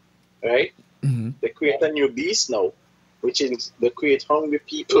down, right? They create a new beast now, which is they create hungry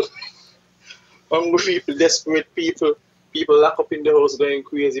people, desperate people locked up in the house going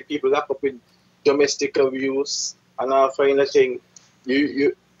crazy, people locked up in domestic abuse and all kind of thing.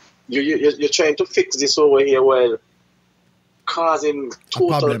 You're trying to fix this over here while causing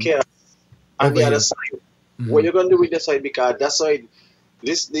total chaos on the other side. What you're gonna do with the side, because that side,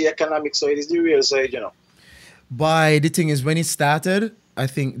 the economic side is the real side, But the thing is, when it started, I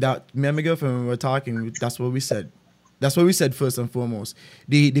think that me and my girlfriend, when we were talking, that's what we said. That's what we said first and foremost.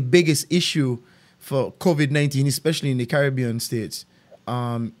 The biggest issue for COVID-19, especially in the Caribbean states,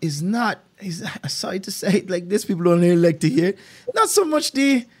 is sorry to say it like this, people don't really like to hear it, not so much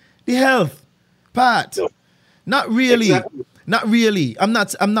the health part. Not really. Exactly. Not really. I'm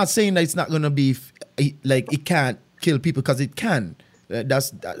not saying that it's not gonna be like it can't kill people, because it can.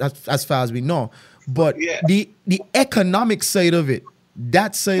 That's as far as we know. But the economic side of it,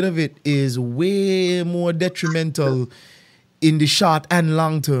 that side of it is way more detrimental in the short and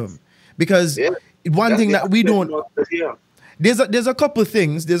long term. Because one thing that we don't... There's a couple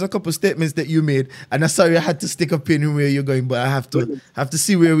things, there's a couple statements that you made, and I'm sorry I had to stick a pin in where you're going, but I have to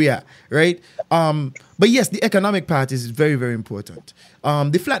see where we are, right? But yes, the economic part is very, very important.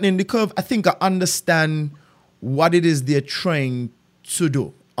 The flattening the curve, I think I understand what it is they're trying to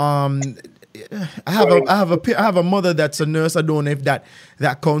do. I have a mother that's a nurse. I don't know if that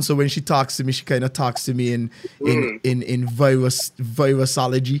counts. So when she talks to me, she kind of talks to me in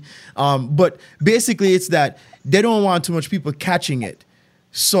virusology. But basically, it's that they don't want too much people catching it.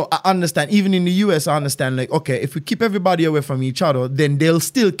 So I understand. Even in the US, I understand. Like, okay, if we keep everybody away from each other, then they'll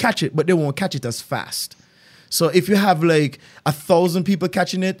still catch it, but they won't catch it as fast. So if you have like 1,000 people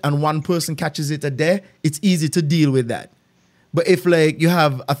catching it and one person catches it a day, it's easy to deal with that. But if like you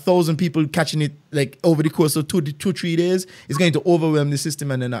have 1,000 people catching it like over the course of 2-3 days, it's going to overwhelm the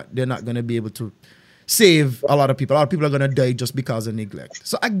system, and they're not going to be able to save a lot of people. A lot of people are going to die just because of neglect.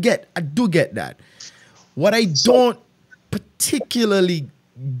 So I do get that. What I don't particularly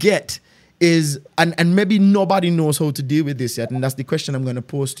get is, and maybe nobody knows how to deal with this yet, and that's the question I'm going to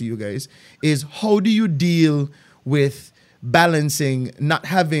pose to you guys, is how do you deal with balancing not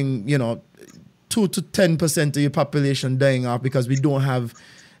having, 2 to 10% of your population dying off because we don't have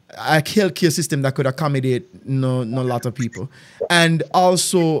a healthcare system that could accommodate no lot of people, and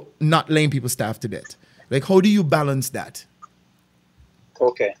also not letting people starve to death? Like, how do you balance that?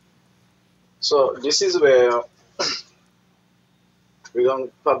 Okay. So this is where we're going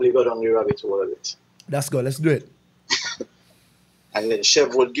to probably go down the rabbit hole a bit. Let's go. Let's do it. And then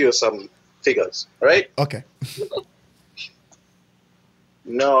Chev would give you some figures, right? Okay.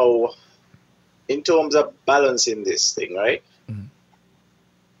 Now, in terms of balancing this thing, right?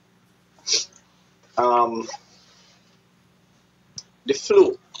 The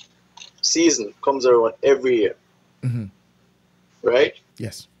flu season comes around every year, right?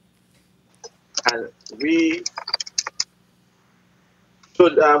 Yes. And we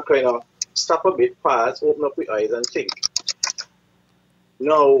should kind of stop a bit, pause, open up your eyes and think.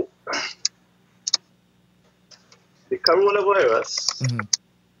 Now, the coronavirus,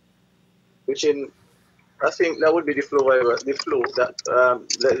 which I think that would be the flu virus,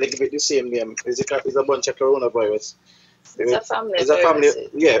 that they give it the same name, is a bunch of coronavirus. It's a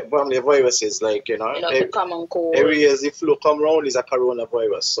family of viruses, like, the common cold. Every year the flu come around is a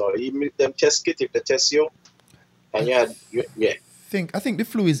coronavirus. So them test kit, if they test you, And you had, yeah. I think the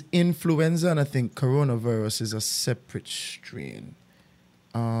flu is influenza, and I think coronavirus is a separate strain.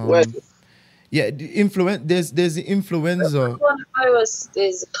 Well, yeah, there's the influenza. Coronavirus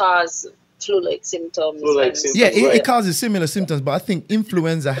is cause flu-like symptoms. Yeah, it causes similar symptoms, but I think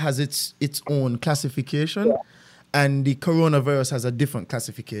influenza has its own classification, and the coronavirus has a different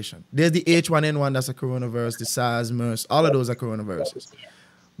classification. There's the H1N1, that's a coronavirus, the SARS, MERS, all of those are coronaviruses.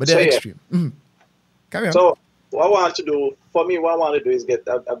 But they're extreme. Mm-hmm. Carry on. So what I want to do is get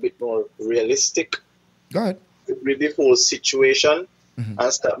a bit more realistic. Go ahead. With the whole situation,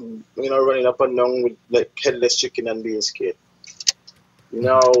 and stop, running up and down with like headless chicken and being scared.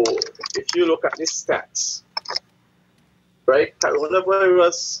 Now, if you look at the stats, right,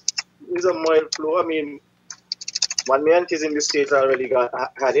 coronavirus is a mild flu. I mean, one my auntie's in the States already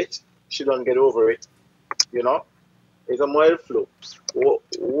had it. She don't get over it. It's a mild flu.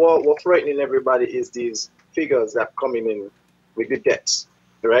 What frightening everybody is these figures that coming in with the deaths,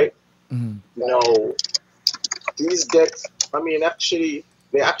 right? Mm-hmm. Now, these deaths,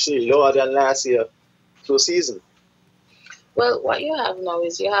 they're actually lower than last year flu season. Well, what you have now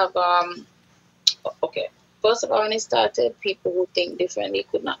is you have, okay, first of all, when it started, people who think differently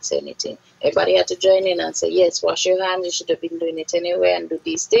could not say anything. Everybody had to join in and say, yes, wash your hands, you should have been doing it anyway and do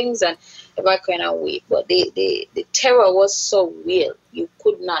these things, and everybody kind of wait. But the terror was so real, you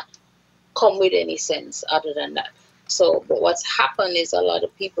could not come with any sense other than that. So, but what's happened is a lot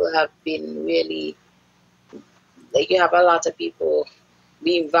of people have been really, like you have a lot of people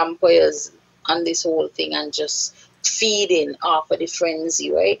being vampires on this whole thing and just feeding off of the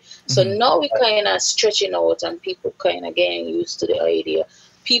frenzy, right? So now we kind of stretching out and people kind of getting used to the idea.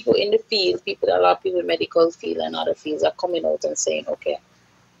 People in the field, a lot of people in medical field and other fields are coming out and saying, okay,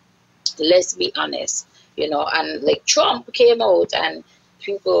 let's be honest, and like Trump came out and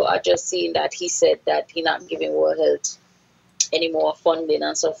people are just seeing that he said that he's not giving World Health any more funding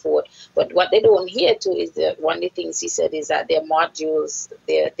and so forth. But what they don't hear too is that one of the things he said is that their modules,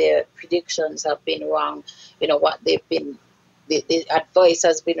 their predictions have been wrong. What they've been, the advice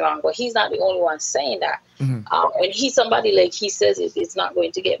has been wrong. But he's not the only one saying that. And he's somebody like he says it's not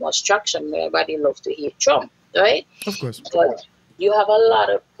going to get much traction. Everybody loves to hear Trump, right? Of course. But you have a lot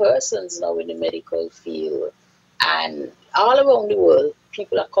of persons now in the medical field and all around the world,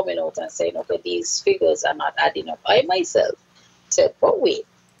 people are coming out and saying, okay, these figures are not adding up. I myself said, but wait,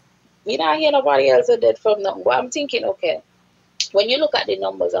 we don't hear nobody else are dead from them. But I'm thinking, okay, when you look at the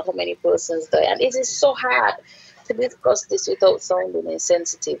numbers of how many persons die, and it is so hard to discuss this without sounding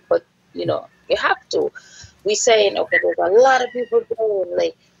insensitive, but you have to. We're saying, okay, there's a lot of people dying,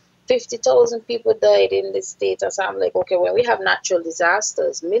 like 50,000 people died in the state, and so I'm like, okay, when we have natural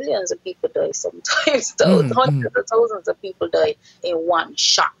disasters, millions of people die sometimes, hundreds of thousands of people die in one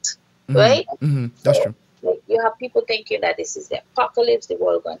shot, right? That's true. Like, you have people thinking that this is the apocalypse, the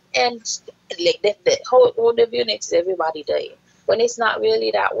world going to end. Like how the view it is everybody dying, when it's not really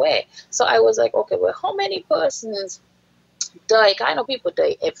that way. So I was like, okay, well, how many persons die? I know people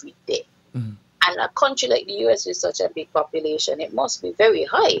die every day. And a country like the US with such a big population, it must be very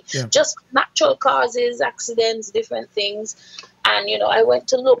high. Yeah. Just natural causes, accidents, different things. And, I went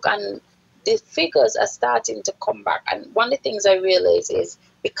to look and the figures are starting to come back. And one of the things I realized is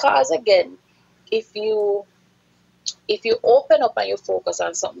because, again, if you open up and you focus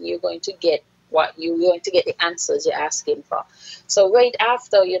on something, you're going to get the answers you're asking for. So right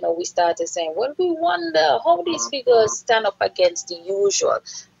after, we started saying, well, we wonder how these figures stand up against the usual.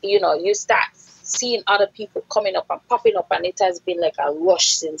 You start seeing other people coming up and popping up, and it has been like a rush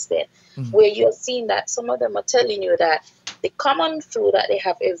since then, where you're seeing that some of them are telling you that the common flu that they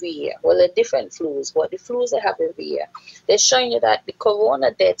have every year, well, they're different flus, but the flus they have every year, they're showing you that the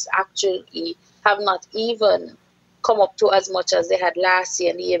corona deaths actually have not even come up to as much as they had last year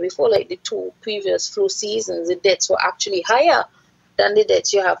and the year before. Like the two previous flu seasons, the deaths were actually higher than the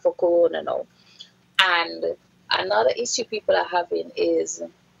deaths you have for corona now. And another issue people are having is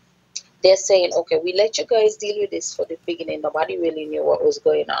they're saying, okay, we let you guys deal with this for the beginning. Nobody really knew what was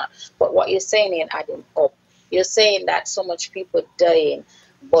going on. But what you're saying ain't adding up. You're saying that so much people dying,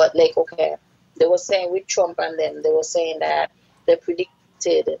 but like, okay, they were saying with Trump and them, they were saying that they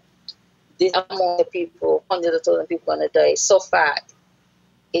predicted this amount of people, hundreds of thousands of people going to die. So far,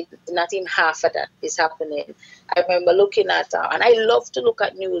 not even half of that is happening. I remember looking at, and I love to look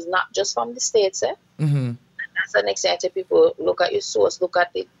at news, not just from the States, That's the next thing I tell people, look at your source, look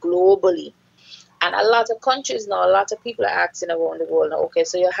at it globally. And a lot of countries now, a lot of people are asking around the world now, okay,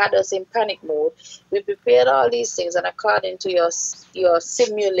 so you had us in panic mode. We prepared all these things, and according to your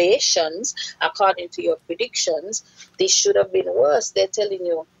simulations, according to your predictions, this should have been worse. They're telling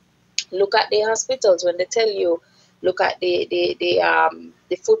you, look at the hospitals when they tell you look at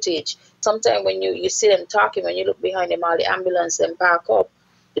the footage. Sometimes when you see them talking, when you look behind them, all the ambulance them park up,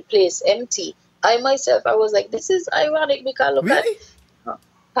 the place empty. I myself, I was like, this is ironic because look really?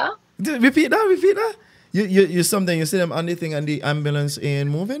 Huh? Repeat that. You something, you see them on the thing and the ambulance ain't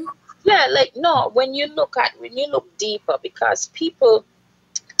moving? Yeah, like, no, when you look deeper, because people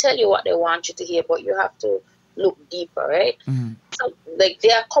tell you what they want you to hear, but you have to look deeper, right? Mm-hmm. So, like,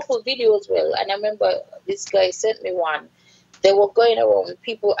 there are a couple videos, and I remember this guy sent me one. They were going around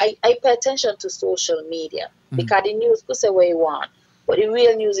people. I pay attention to social media because the news could say what you want, but the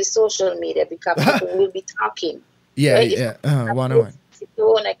real news is social media because people will be talking. Yeah, right? yeah, one-on-one. If you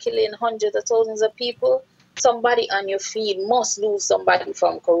want to killing hundreds of thousands of people, somebody on your feed must lose somebody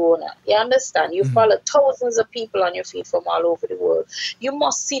from corona. You understand? You follow thousands of people on your feed from all over the world. You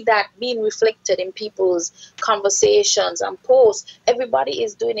must see that being reflected in people's conversations and posts. Everybody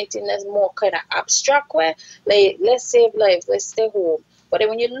is doing it in a more kind of abstract way. Like, let's save lives, let's stay home. But then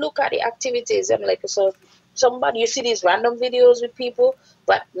when you look at the activities, I'm like, so somebody, you see these random videos with people,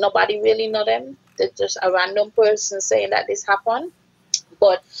 but nobody really know them. They're just a random person saying that this happened.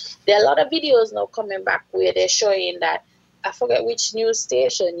 But there are a lot of videos now coming back where they're showing that, I forget which news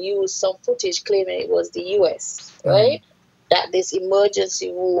station used some footage claiming it was the US, right? That this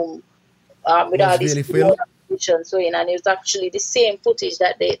emergency room with all these patients, so and it was actually the same footage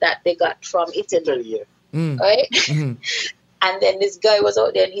that they got from Italy, right? Mm-hmm. And then this guy was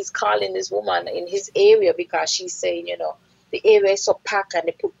out there and he's calling this woman in his area because she's saying, the area is so packed and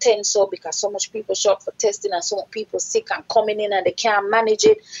they put tents up because so much people show up for testing and so much people sick and coming in and they can't manage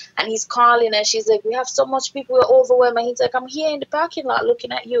it. And he's calling and she's like, we have so much people, we're overwhelmed. And he's like, I'm here in the parking lot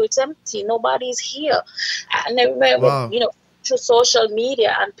looking at you. It's empty. Nobody's here. And I remember, through social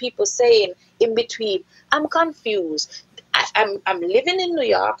media and people saying in between, I'm confused. I'm living in New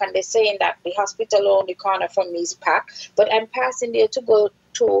York and they're saying that the hospital on the corner from me is packed, but I'm passing there to go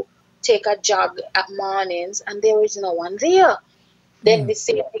to take a jog at mornings and there is no one there. Then the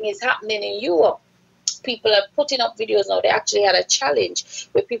same thing is happening in Europe. People are putting up videos now. They actually had a challenge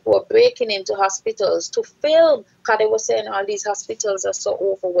where people were breaking into hospitals to film because they were saying all these hospitals are so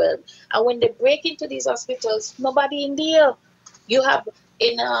overwhelmed. And when they break into these hospitals, nobody in there. You have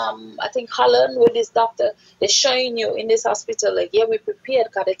in, I think, Holland with this doctor, they're showing you in this hospital, like, yeah, we're prepared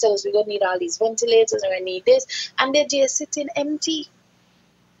because they tell us we're going to need all these ventilators and we need this. And they're just sitting empty.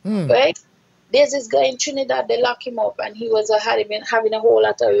 Right? There's this guy in Trinidad, they lock him up and he was having a whole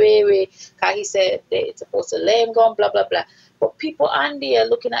lot of railway because he said they're supposed to let him go, blah, blah, blah. But people on there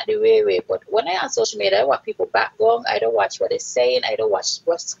looking at the railway. But when I on social media, I watch people background. I don't watch what they're saying. I don't watch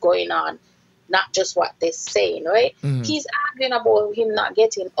what's going on, not just what they're saying, right? He's arguing about him not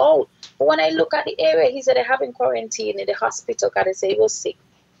getting out. But when I look at the area, he said they're having quarantine in the hospital because they say he was sick.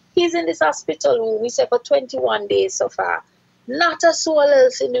 He's in this hospital room, he said, for 21 days so far. Not a soul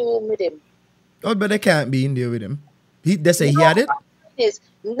else in the room with him. Oh, but they can't be in there with him. They say he had it? There's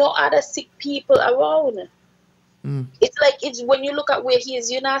no other sick people around. It's like, it's when you look at where he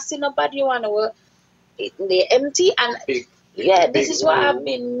is, you're not seeing nobody around. They're empty. And this is what I've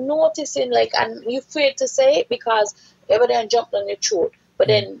been noticing. Like, and you're afraid to say it because everybody jumped on your throat. But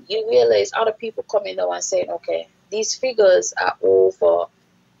then you realize other people coming now and saying, okay, these figures are over.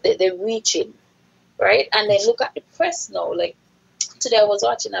 They're reaching. Right? And then look at the press now. Like, today I was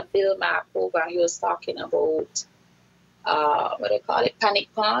watching a Bill Maher program. He was talking about, what do they call it? Panic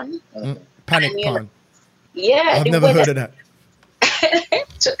porn. Panic porn. Yeah. I've never heard of that.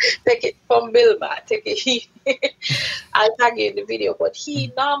 Take it from Bill Maher. Take it. I'll tag you in the video. But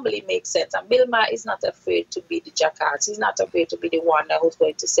he normally makes sense. And Bill Maher is not afraid to be the jackass. He's not afraid to be the one who's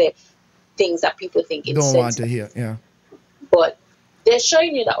going to say things that people think insensitive. Don't want to hear, yeah. But they're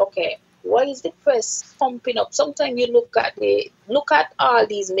showing you that, okay, why is the press pumping up? Sometimes you look at all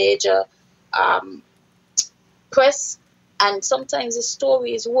these major press, and sometimes the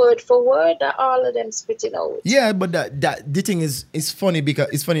story is word for word that all of them spitting out. Yeah, but that the thing is funny because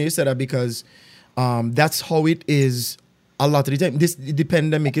it's funny you said that because that's how it is a lot of the time. The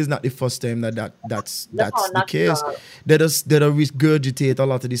pandemic is not the first time that's the case. They regurgitate a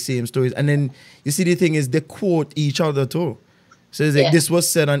lot of the same stories, and then you see the thing is they quote each other too. So it's like, this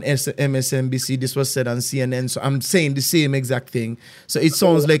was said on MSNBC, this was said on CNN, so I'm saying the same exact thing. So it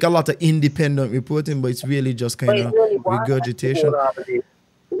sounds like a lot of independent reporting, but it's really just kind of regurgitation.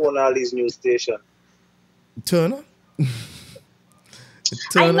 Who own all these news stations? Turner?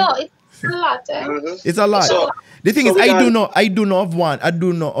 I know, it's a lot. It's a lot. So, the thing is, I do know of one. I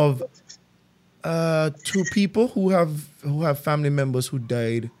do know of two people who have family members who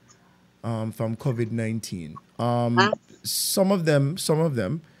died from COVID-19. Some of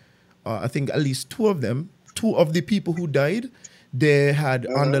them, I think at least two two of the people who died, they had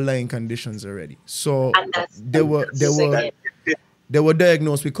underlying conditions already. So they were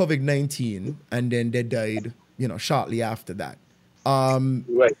diagnosed with COVID-19 and then they died, shortly after that.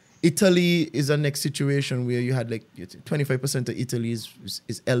 Right. Italy is a next situation where you had 25% of Italy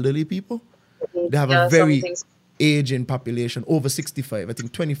is elderly people. They have a very aging population, over 65. I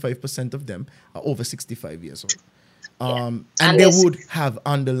think 25% of them are over 65 years old. And they would have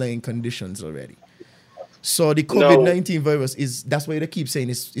underlying conditions already. So the COVID-19 virus that's why they keep saying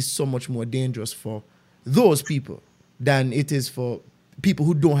is so much more dangerous for those people than it is for people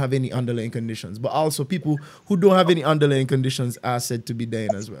who don't have any underlying conditions. But also people who don't have any underlying conditions are said to be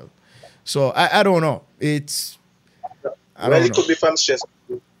dying as well. So I don't know. It could be from stress.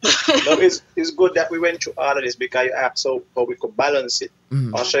 No, it's good that we went through all of this because you asked how we could balance it.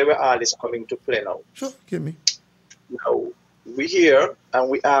 I'll show you where all this coming to play now. Sure, give me. Now, we here and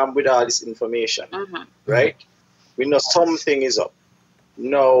we armed with all this information, right? We know something is up.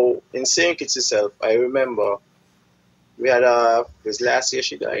 Now, in St. Kitts itself, I remember we had it was last year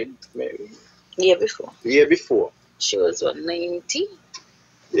she died, maybe. Year before. The year before. She was 90?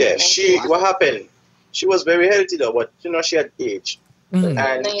 Yeah, what happened? She was very healthy though, but she had age.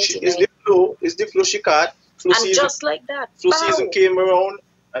 And it's the flu she caught. Flu and season, just like that. Flu season came around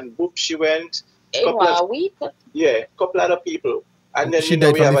and boop, she went. Couple of people. And then she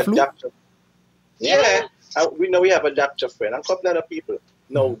died we from have the a flu? doctor. Yeah. We know we have a doctor friend and a couple other people.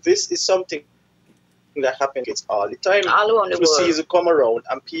 No, this is something that happens all the time. All around the flu world. season come around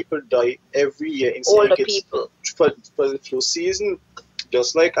and people die every year in Older St. people. For the flu season,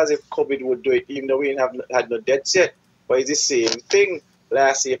 just like as if COVID would do it, even though we had no deaths yet. But it's the same thing.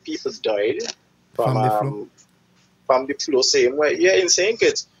 Last year, people died from the flu, same way. Yeah, in St.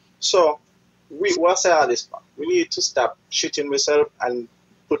 Kitts. So, what's all this for? We need to stop shitting ourselves and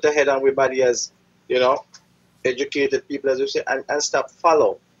put a head on our body as, educated people, as we say, and stop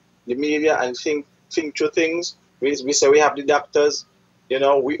follow the media and think through things. We say we have the doctors,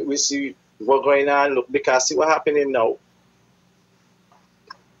 we see what's going on, look, because see what's happening now.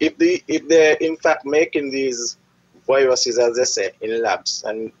 If they're in fact making these viruses, as they say, in labs,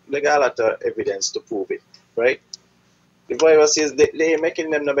 and they got a lot of evidence to prove it, right? The viruses, they're making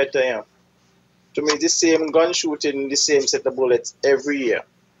them no better, To me, the same gun shooting, the same set of bullets every year.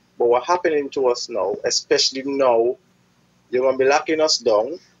 But what's happening to us now, especially now, they're going to be locking us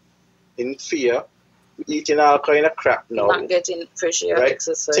down in fear, eating all kind of crap now. Not getting fresh air, right?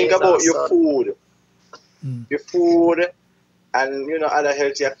 exercise. Think about your food. Your food and, other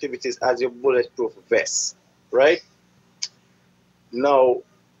healthy activities as your bulletproof vest, right? Now,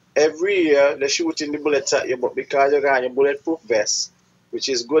 every year, they're shooting the bullets at you, but because you're got your bulletproof vest, which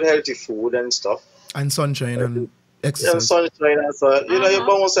is good healthy food and stuff. And sunshine and exercise. And sunshine and so, you're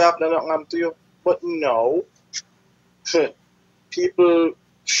bound to have nothing to you. But no, people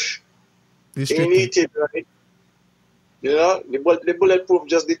ain't eating, right? The bulletproof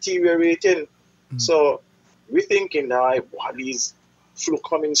just deteriorating. So, we're thinking now, these flu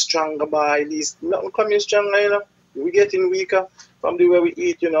coming stronger by these, nothing coming stronger, We're getting weaker from the way we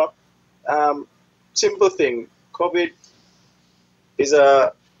eat, Simple thing, COVID is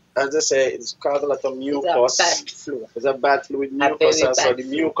as I say, it's caused a lot of mucus. It's a bad flu with mucus, and so the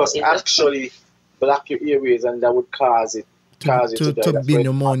mucus actually block your airways, and that would cause it to be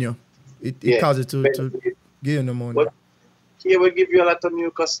pneumonia. It causes it to give you pneumonia. But here we give you a lot of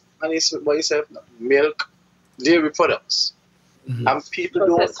mucus, and it's by yourself, milk, dairy products. And people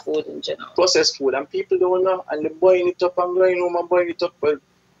processed food in general. Processed food, and people don't know, and they're buying it up and going home and buying it up. Well,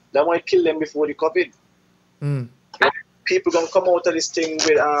 that might kill them before the COVID. People gonna come out of this thing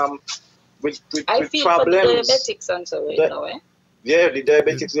with I feel problems. For the diabetics and so on, Yeah, the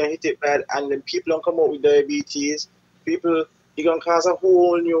diabetics gonna hit it bad, and then people don't come out with diabetes. People, it gonna cause a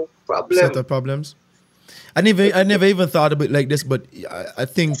whole new problem. Set of problems. I never even thought about it like this, but I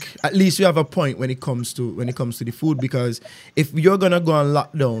think at least you have a point when it comes to the food, because if you're gonna go on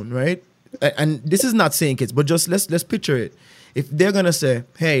lockdown, right? And this is not St. Kitts, but just let's picture it. If they're gonna say,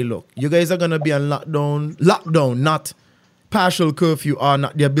 hey, look, you guys are gonna be on lockdown, not partial curfew or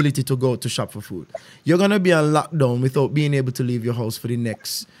not the ability to go to shop for food. You're gonna be on lockdown without being able to leave your house for the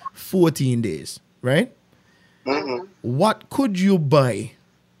next 14 days, right? What could you buy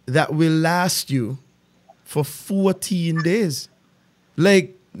that will last you for 14 days?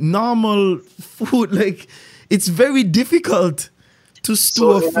 Like normal food, like it's very difficult to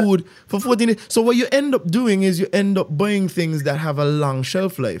store food for 14 days. So what you end up doing is you end up buying things that have a long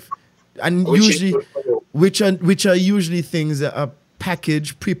shelf life, and which are usually things that are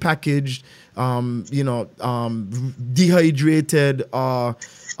packaged, prepackaged, dehydrated or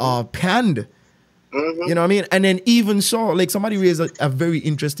panned. Mm-hmm. You know what I mean? And then even so, like somebody raised a very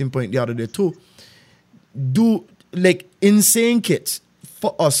interesting point the other day too. Do like insane kits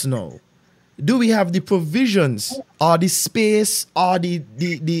for us now? Do we have the provisions or the space or the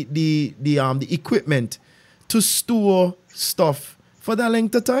equipment to store stuff for that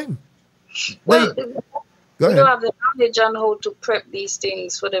length of time? Well, go we ahead. don't have the knowledge on how to prep these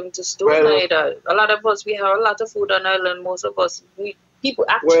things for them to store neither. A lot of us, we have a lot of food on island. Most of us, people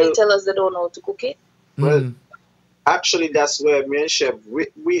actually tell us they don't know how to cook it. Well, actually, that's where me and Chef,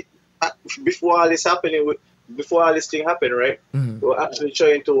 we before all this happening, before all this thing happened, right? We're actually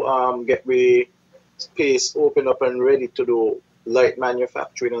trying to get the space open up and ready to do light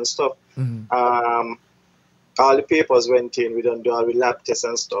manufacturing and stuff. All the papers went in. We done do all the lab tests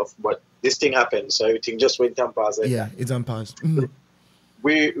and stuff, but this thing happened, so everything just went on pause. It's on pause.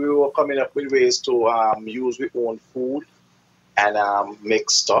 We were coming up with ways to use our own food and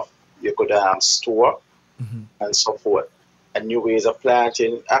make stuff you could store and so forth, and new ways of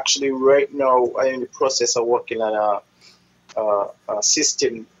planting. Actually, right now I'm in the process of working on a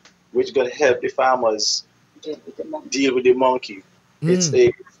system which is going to help the farmers deal with the monkey. It's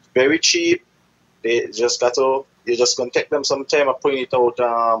very cheap. You just going to take them some time of putting it out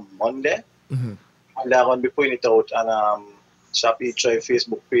Monday, and they're going to be putting it out on Shopee Try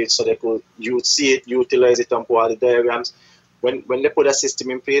Facebook page so they could see it, utilize it, and put all the diagrams. When they put a system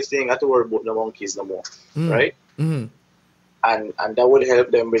in place, they ain't got to worry about the monkeys no more, right? And that would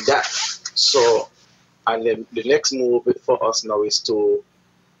help them with that. So, and then the next move for us now is to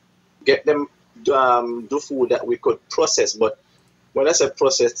get them do food that we could process. But when I say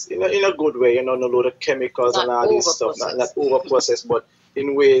process, in a good way, no load of chemicals and all this stuff, not over processed, but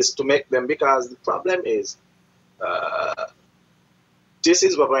in ways to make them. Because the problem is, this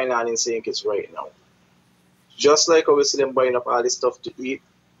is what's going on in St. Kitts right now. Just like how we see them buying up all this stuff to eat,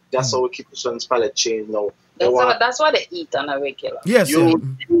 that's how we keep Christians' palate change now. That's what they eat on a regular. Yes.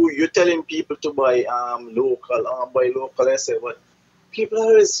 You're telling people to buy local. I say, but people are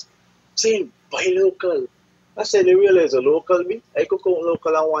always saying buy local. I said they realize a local meat. I cook out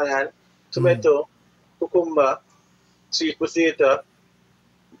local on one hand, tomato, cucumber, sweet potato,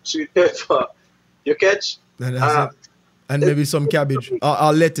 sweet pepper. You catch? And maybe some cabbage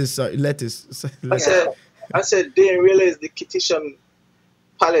or lettuce. Lettuce. I said they didn't realize the Kittitian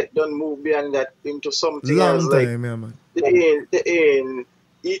palate don't move beyond that into something else. Long time, yeah, man. They ain't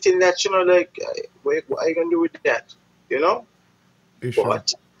eating that, like, what are you going to do with that?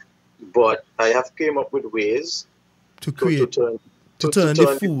 But I have came up with ways to create, to turn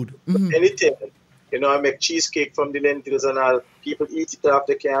the food. Anything. I make cheesecake from the lentils and all. People eat it up,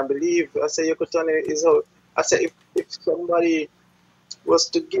 they can't believe. I say you could turn it out. I say if somebody was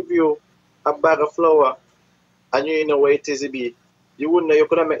to give you a bag of flour and you know where it is to be, you wouldn't know you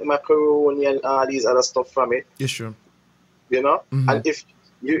could have make macaroni and all these other stuff from it. Yes, sure. And if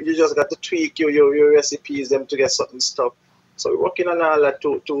you just got to tweak your recipes them to get certain stuff. So we're working on all that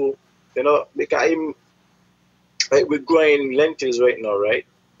to because we're growing lentils right now, right?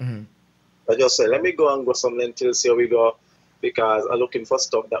 I just said, let me go and grow some lentils, see how we go, because I'm looking for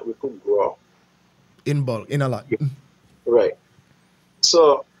stuff that we could grow. In bulk, in a lot. Right.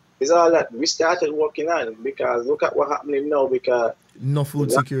 So it's all that we started working on, because look at what's happening now, because no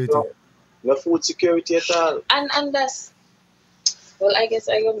food security. No food security at all. And that's, well, I guess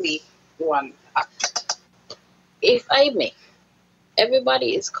I can be one. If I may,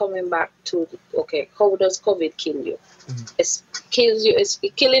 everybody is coming back to, okay, how does COVID kill you? It's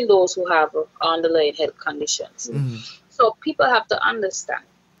killing those who have underlying health conditions. So people have to understand,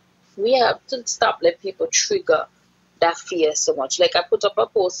 we have to stop letting people trigger that fear so much. Like I put up a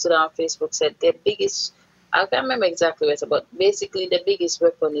post today on Facebook, said the biggest, I can't remember exactly what it's about, basically the biggest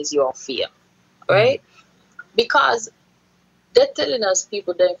weapon is your fear, right? Because they're telling us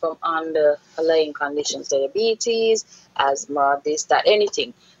people dying from underlying conditions, diabetes, asthma, this, that,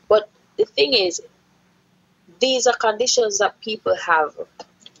 anything. But the thing is, these are conditions that people have.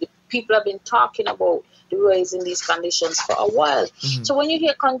 People have been talking about the rise in these conditions for a while. So when you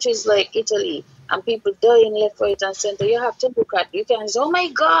hear countries like Italy and people dying left, right, and center, you have to look at, you can say, oh my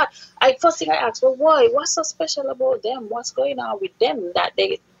God. First thing I ask, well, why? What's so special about them? What's going on with them that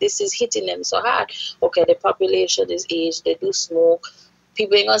this is hitting them so hard? Okay, the population is aged, they do smoke.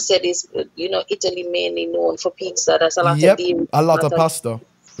 People ain't gonna say this, Italy mainly known for pizza. That's a lot of dairy. A lot of pasta.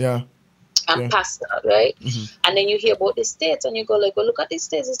 Yeah. And pasta, right? And then you hear about the States and you go like, well, look at the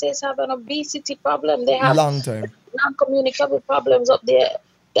States. The States have an obesity problem. They have long time non-communicable problems up there.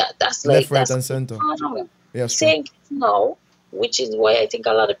 That's like left, right, and center. Yes. Saying no, which is why I think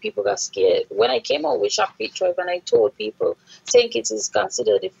a lot of people got scared. When I came out with Shop Eat Thrive and I told people, St. Kitts is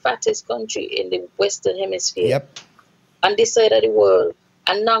considered the fattest country in the Western Hemisphere. Yep. On this side of the world.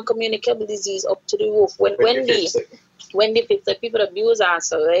 And non-communicable disease up to the roof. When Wendy picks the people abuse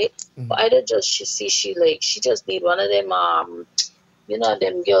her, right? But I don't just she just need one of them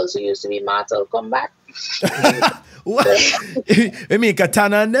them girls who used to be Mortal Kombat. What? You mean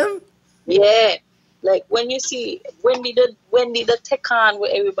Katana and them? Yeah. Like when you see Wendy the take on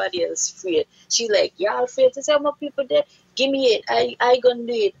where everybody else afraid. She like, y'all afraid to say my people there? Give me it. I gonna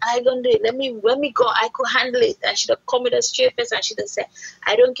do it. Let me go. I could handle it. And she'd have come with a straight face and she'd have said,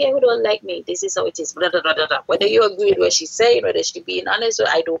 I don't care who don't like me. This is how it is. Blah, blah, blah, blah, blah. Whether you agree with what she's saying, whether she's being honest, or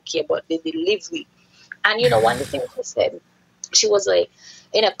I don't care, but the delivery. And one of the things she said, she was like,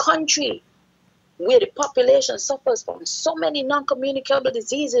 in a country where the population suffers from so many non-communicable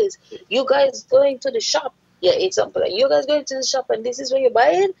diseases, you guys going to the shop, example, you guys going to the shop and this is what you're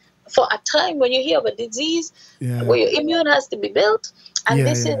buying for a time when you hear of a disease where your immune has to be built. And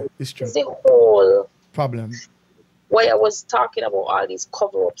this is the whole problem. Why I was talking about all these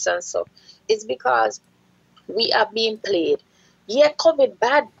cover-ups and stuff. It's because we are being played. Yeah, COVID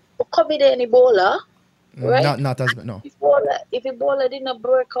bad, but COVID and Ebola, right? Not as bad, no. If Ebola didn't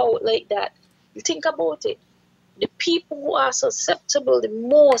break out like that, you think about it. The people who are susceptible the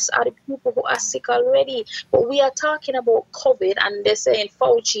most are the people who are sick already. But we are talking about COVID, and they're saying,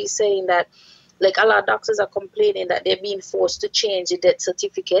 Fauci is saying that, like a lot of doctors are complaining that they're being forced to change the death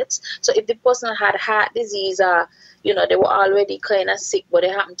certificates. So if the person had heart disease or, they were already kind of sick, but they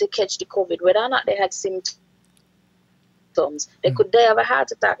happened to catch the COVID, whether or not they had symptoms, they could die of a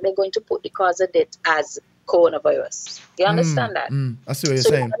heart attack. They're going to put the cause of death as coronavirus. You understand that? I see what you're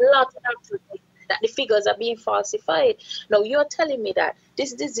saying. A lot of doctors that the figures are being falsified. Now you're telling me that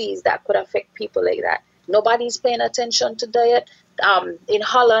this disease that could affect people like that, nobody's paying attention to diet. In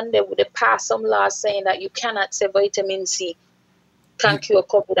Holland, they passed some laws saying that you cannot say vitamin C can cure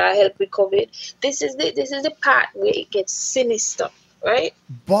COVID or help with COVID. This is the part where it gets sinister. Right?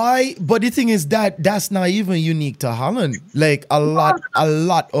 But the thing is that's not even unique to Holland. Like a lot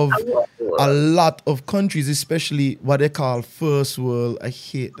of countries, especially what they call first world. I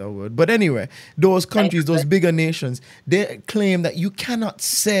hate that word. But anyway, those countries, those bigger nations, they claim that you cannot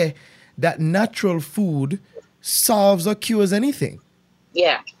say that natural food solves or cures anything.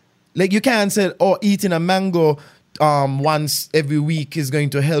 Yeah. Like you can't say, eating a mango once every week is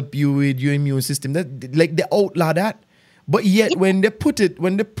going to help you with your immune system. Like they outlaw that. But yet, when they put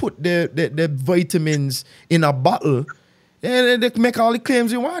the vitamins in a bottle, they make all the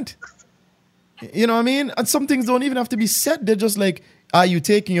claims you want. You know what I mean? And some things don't even have to be said. They're just like, are you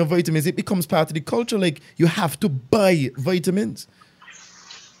taking your vitamins? It becomes part of the culture. Like, you have to buy vitamins.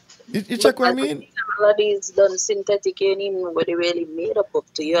 You check what I mean? A lot of these done synthetic, you don't even know what they really made up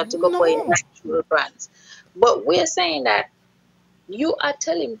of to. You have to go buy natural brands. But we're saying that you are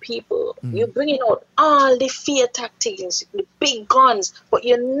telling people, you're bringing out all the fear tactics, the big guns, but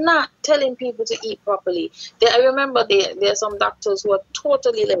you're not telling people to eat properly. I remember there are some doctors who are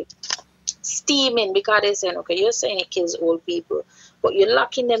totally like steaming because they're saying, okay, you're saying it kills old people, but you're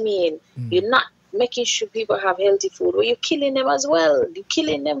locking them in. You're not making sure people have healthy food. Well, you're killing them as well. You're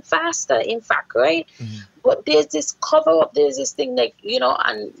killing them faster, in fact, right? But there's this cover up, there's this thing like,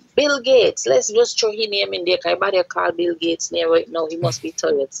 and Bill Gates, let's just throw his name in there. Everybody call Bill Gates name right now. He must be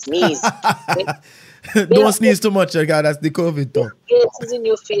tired. Sneeze. Don't sneeze too much, God. That's the COVID though. Bill Gates is in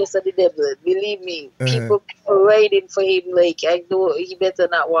your face of the devil. Believe me. People are waiting for him. Like, I know he better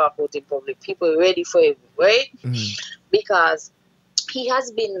not walk out in public. People are ready for him, right? Because he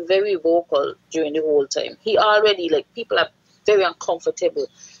has been very vocal during the whole time. He already, people are very uncomfortable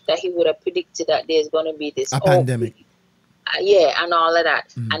that he would have predicted that there's going to be this pandemic. And all of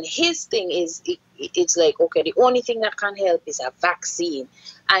that. And his thing is, it's like, okay, the only thing that can help is a vaccine.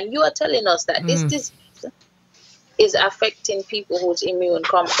 And you are telling us that this disease is affecting people who's immune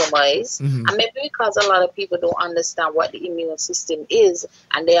compromised. And maybe because a lot of people don't understand what the immune system is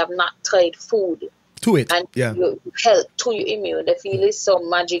and they have not tried food to it. And you help to your immune. They feel it's some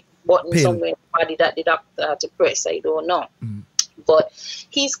magic button somewhere in the body that the doctor had to press. I don't know. But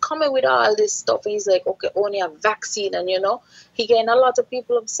he's coming with all this stuff. He's like, okay, only a vaccine. And, he getting a lot of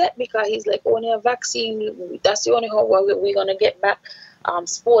people upset because he's like, only a vaccine. That's the only way we're going to get back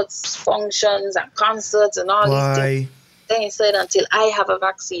sports functions and concerts and all these things. Then he said, until I have a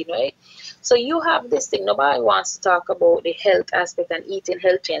vaccine, right? So you have this thing. Nobody wants to talk about the health aspect and eating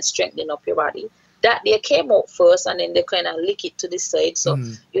healthy and strengthening up your body. That they came out first and then they kind of lick it to the side. So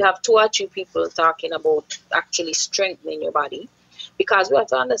you have 2 or 3 people talking about actually strengthening your body. Because we have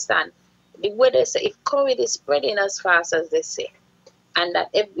to understand, the way they say, if COVID is spreading as fast as they say, and that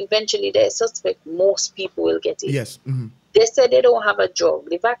eventually they suspect most people will get it. Yes. Mm-hmm. They say they don't have a drug.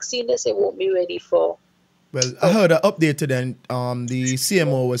 The vaccine, they say, won't be ready for. Well, I heard an update to them. The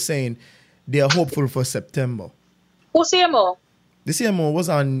CMO was saying they are hopeful for September. Who CMO? The CMO was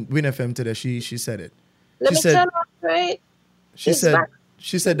on Win FM today. She said it. Let me tell her, right? She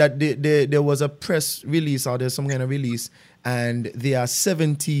said that there was a press release or there's some kind of release, and there are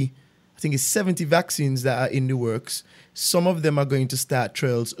 70, I think it's 70 vaccines that are in the works. Some of them are going to start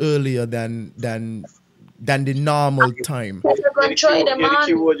trials earlier than the normal time. We're going to try them on. The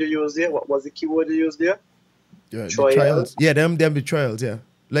keyword you used there? What was the keyword you used there? Yeah, the trials. Yeah, them the trials. Yeah,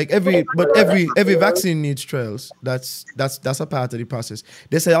 like every vaccine needs trials. That's a part of the process.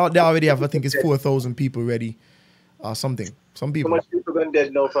 They say they already have, I think it's 4,000 people ready, or something. Some people. So much people going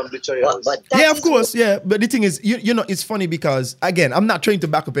dead now from the trials. Yeah, of course. Yeah, but the thing is, you know, it's funny because again, I'm not trying to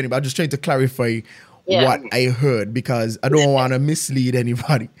back up anybody. I'm just trying to clarify what I heard because I don't want to mislead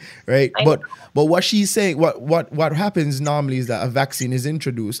anybody, right? But what she's saying, what happens normally is that a vaccine is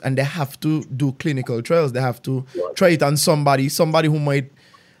introduced and they have to do clinical trials. They have to try it on somebody who might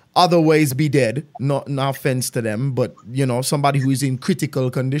otherwise be dead. No offense to them, but you know, somebody who is in critical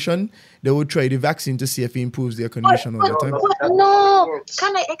condition, they would try the vaccine to see if it improves their condition over time. No,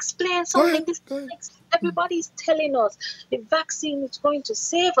 can I explain something? Everybody's telling us the vaccine is going to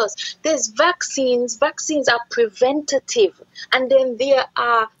save us. There's vaccines are preventative, and then there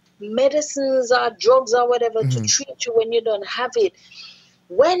are medicines or drugs or whatever to treat you when you don't have it.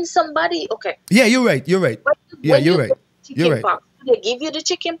 When somebody, yeah, you're right. You're right. You're right. They give you the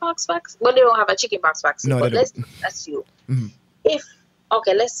chickenpox vaccine. Well, they don't have a chickenpox vaccine, no, but let's assume if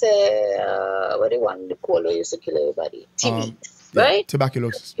let's say what do you want the cola used to kill everybody? TB, right?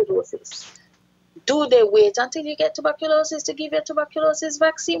 Tuberculosis. Do they wait until you get tuberculosis to give you a tuberculosis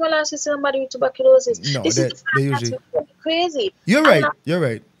vaccine? Well, I see somebody with tuberculosis. No, this is they usually crazy. You're right. You're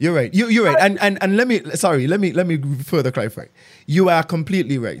right. And let me further clarify. You are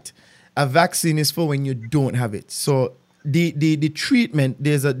completely right. A vaccine is for when you don't have it. So the treatment,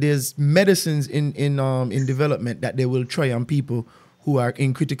 there's medicines in development that they will try on people who are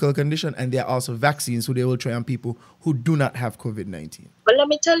in critical condition, and there are also vaccines who they will try on people who do not have COVID-19. But let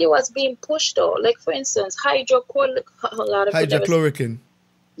me tell you what's being pushed though. Like for instance, hydrochloroquine.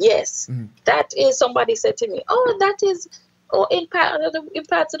 Yes, that is, somebody said to me, in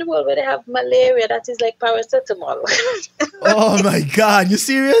parts of the world where they have malaria, that is like paracetamol. Oh my God, you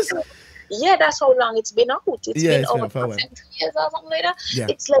serious? Yeah, that's how long it's been out. It's been over 20 years or something like that. Yeah.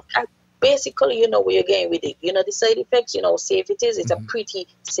 It's like basically, you know where you're going with it. You know the side effects, you know, safe it is. It's a pretty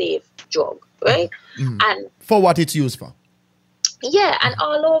safe drug, right? And for what it's used for. Yeah, and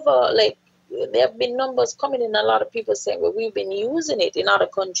all over, like, there have been numbers coming in, a lot of people saying, well, we've been using it in other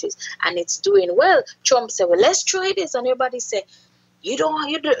countries and it's doing well. Trump said, well, let's try this. And everybody said, you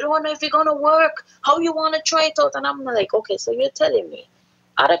don't know if it's going to work. How you want to try it out? And I'm like, okay, so you're telling me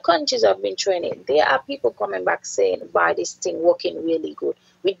other countries have been trying it. There are people coming back saying, why this thing working really good.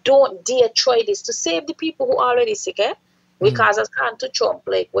 We don't dare try this to save the people who are already sick, Because as can't to Trump,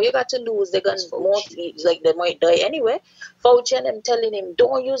 like, what you got to lose, they're going to they might die anyway. Fauci and them telling him,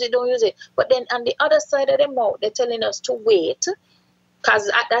 don't use it. But then on the other side of their mouth, they're telling us to wait. Because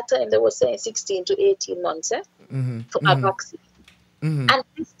at that time, they were saying 16 to 18 months for a vaccine. And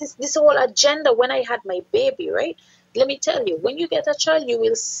this whole agenda, when I had my baby, right? Let me tell you, when you get a child, you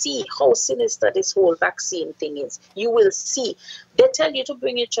will see how sinister this whole vaccine thing is. You will see. They tell you to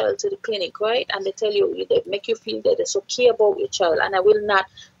bring your child to the clinic, right? And they tell you, they make you feel that they so care about your child. And I will not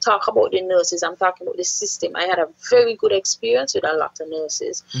talk about the nurses. I'm talking about the system. I had a very good experience with a lot of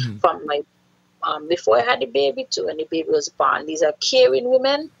nurses from my before I had the baby to when the baby was born. These are caring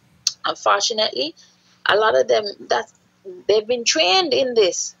women. Unfortunately, a lot of them, they've been trained in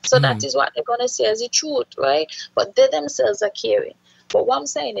this. So that is what they're going to say as the truth, right? But they themselves are caring. But what I'm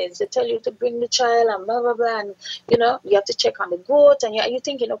saying is they tell you to bring the child and blah, blah, blah. And, you know, you have to check on the growth. And you're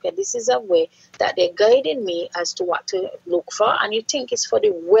thinking, okay, this is a way that they're guiding me as to what to look for. And you think it's for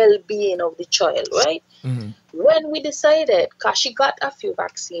the well-being of the child, right? When we decided, because she got a few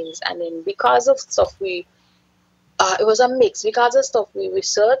vaccines, and then because of stuff it was a mix. Because of stuff we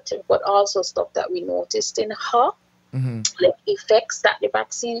researched, but also stuff that we noticed in her. Like effects that the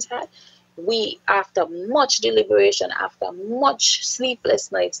vaccines had, we, after much deliberation, after much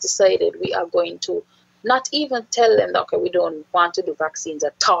sleepless nights, decided we are going to not even tell them that, okay, we don't want to do vaccines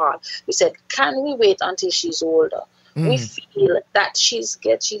at all. We said, can we wait until she's older? We feel that she's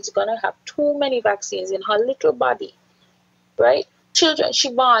gonna have too many vaccines in her little body, right? Children, she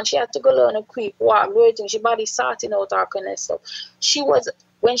born, she had to go learn to creep, walk, everything. She body sorting out all kind of stuff. She was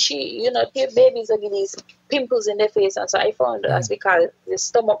when she, babies are getting these pimples in their face, and so I found that's because the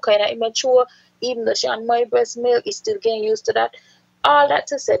stomach kind of immature. Even though she on my breast milk, is still getting used to that. All that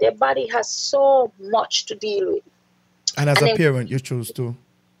to say, their body has so much to deal with. And as a parent, you choose to.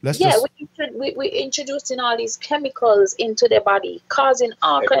 We introducing all these chemicals into their body, causing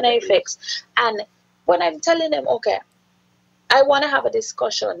all kind of effects. And when I'm telling them, okay, I want to have a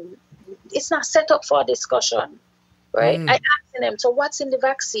discussion, it's not set up for a discussion, right? I asking them, so what's in the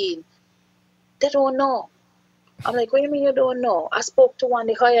vaccine? They don't know. I'm like, what do you mean you don't know? I spoke to one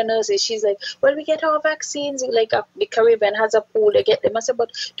of the higher nurses. She's like, well, we get our vaccines. Like the Caribbean has a pool. They get them. I said,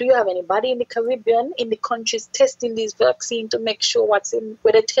 but do you have anybody in the Caribbean, in the countries, testing these vaccines to make sure what's in,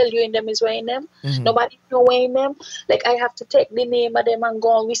 where they tell you in them is right in them? Nobody know where in them. Like, I have to take the name of them and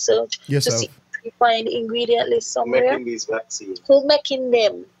go and research to see if we find the ingredient list somewhere. Who making these vaccines? Who making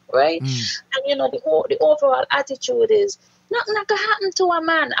them, right? And, the overall attitude is, nothing not gonna happen to a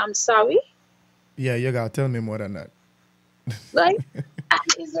man. I'm sorry. Yeah, you gotta tell me more than that. Right? And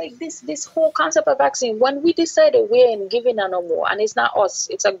it's like this whole concept of vaccine. When we decided we ain't giving her no more, and it's not us,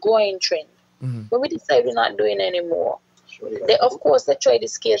 it's a growing trend. When we decide we're not doing anymore, they try the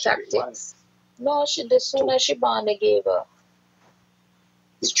scare tactics. No, the sooner she born, they gave her.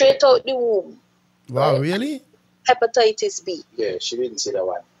 Straight out the womb. Wow, right? Really? Hepatitis B. Yeah, she didn't see that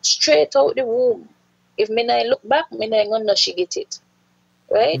one. Straight out the womb. If me not look back, me not gonna know she get it.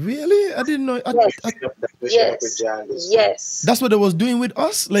 Right? Really? I didn't know. Yes. That's what they was doing with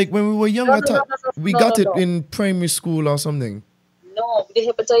us? Like when we were younger, we got it in primary school or something. No, the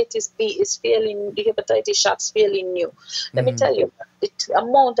hepatitis B is the hepatitis shot's fairly new. Let me tell you, the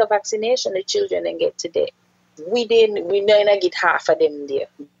amount of vaccination the children can get today, we didn't get half of them there.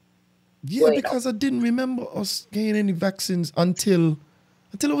 Yeah, because I didn't remember us getting any vaccines until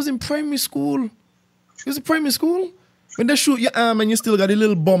I was in primary school. It was in primary school? When they shoot your arm and you still got a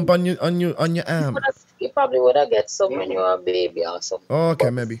little bump on your arm. You probably would have get some when you were a baby or something. Oh, okay,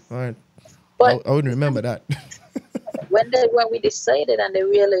 maybe. All right. But I wouldn't remember that. when we decided and they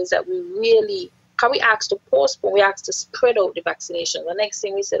realized that we asked to postpone, we asked to spread out the vaccination. The next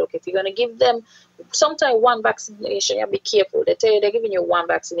thing we said, okay, if you're going to give them sometimes one vaccination, you have to be careful. They tell you they're giving you one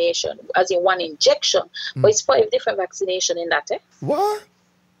vaccination, as in one injection, but it's 5 different vaccinations in that. What?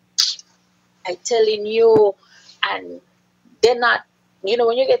 I'm telling you. And they're not,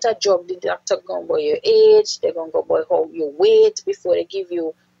 when you get a job, the doctor going by your age, they're going to go by how you weight before they give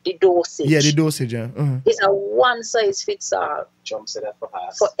you the dosage. Yeah, the dosage, yeah. It's a one-size-fits-all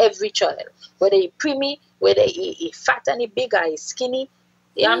for every child. Whether you're preemie, whether you're fat and you're big or you're skinny,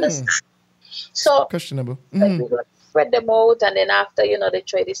 you understand? So, questionable. Spread them out, and then after, they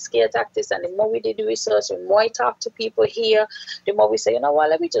try the scare tactics, and the more we do the research, the more I talk to people here, the more we say,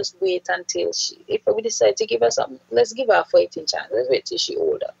 let me just wait until if we decide to give her something, let's give her a fighting chance. Let's wait till she's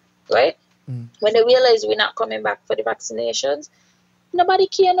older, right? When they realize we're not coming back for the vaccinations, nobody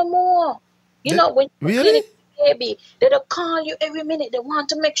care no more. When you're really? Baby, they don't call you every minute. They want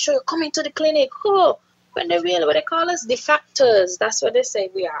to make sure you're coming to the clinic. When they realize, what they call us defectors, that's what they say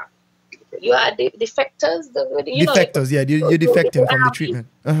we are. You are defectors. Defectors, yeah. You're defecting from the treatment.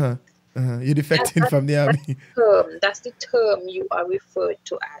 You're defecting from the army. That's the term you are referred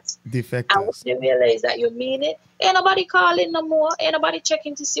to as. Defectors. And when you realize that you mean it, ain't nobody calling no more. Ain't nobody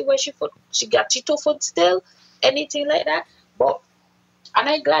checking to see where she got she 2 foot still, anything like that. But, and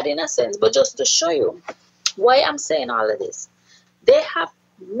I'm glad in a sense, but just to show you why I'm saying all of this, they have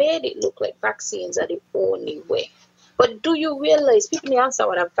made it look like vaccines are the only way. But do you realize, people may answer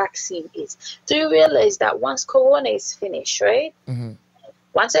what a vaccine is. Do you realize that once Corona is finished, right?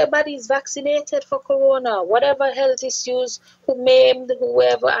 Once everybody is vaccinated for Corona, whatever health issues, who maimed,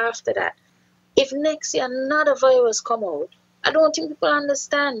 whoever after that, if next year another virus come out, I don't think people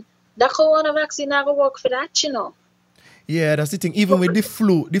understand that Corona vaccine never work for that, Yeah, that's the thing. Even with the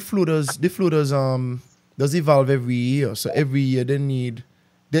flu does evolve every year. So every year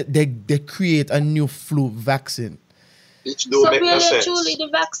they create a new flu vaccine. So really truly the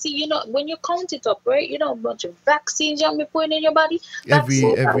vaccine, when you count it up, right? A bunch of vaccines you'll be putting in your body. Every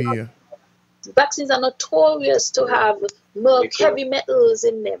year. Vaccines are notorious to have heavy metals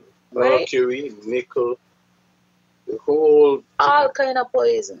in them, right? Mercury, nickel, the whole... all kind of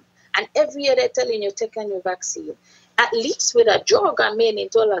poison. And every year they're telling you, take a new vaccine. At least with a drug, I'm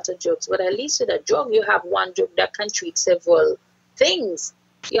into a lot of drugs, but at least with a drug, you have one drug that can treat several things.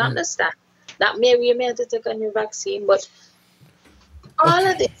 You understand? That maybe you may have to take a new vaccine, but all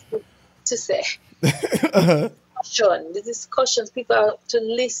of this to say, the discussions, people have to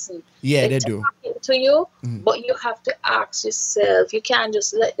listen. Yeah, they do. To you, but you have to ask yourself. You can't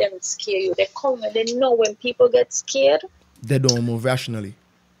just let them scare you. They come and they know when people get scared. They don't move rationally.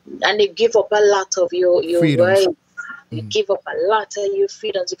 and you give up a lot of your freedoms. rights. You give up a lot of your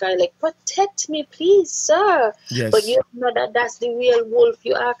freedoms. You kind of like, protect me, please, sir. Yes. But you know that's the real wolf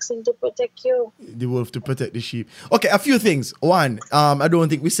you're asking to protect you. The wolf to protect the sheep. Okay, a few things. One, I don't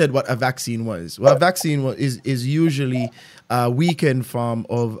think we said what a vaccine was. Well, a vaccine is usually a weakened form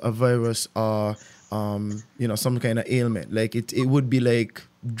of a virus or some kind of ailment. Like it would be like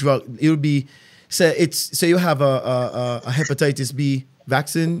drug. It would be so you have a hepatitis B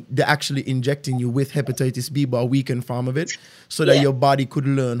vaccine. They're actually injecting you with hepatitis B, but a weakened form of it, so that your body could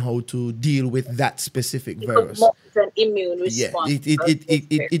learn how to deal with that specific virus. It's an immune response.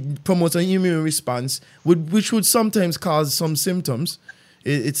 It promotes an immune response, which would sometimes cause some symptoms.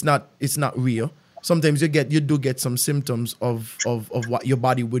 It's not real. Sometimes you do get some symptoms of what your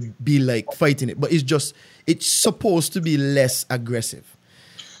body would be like fighting it, but it's supposed to be less aggressive.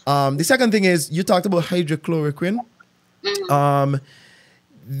 The second thing is you talked about hydrochloroquine.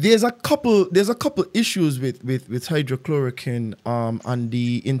 There's a couple issues with hydrochloroquine on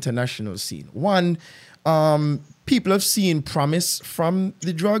the international scene. One, people have seen promise from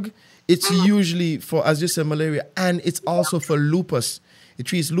the drug. It's usually for, as you said, malaria, and it's also for lupus. It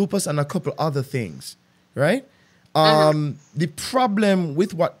treats lupus and a couple other things, right? The problem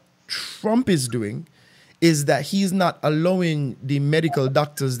with what Trump is doing is that he's not allowing the medical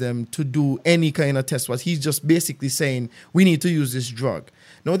doctors them to do any kind of test. He's just basically saying, we need to use this drug.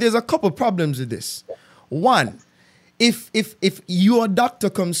 Now, there's a couple problems with this. One, if your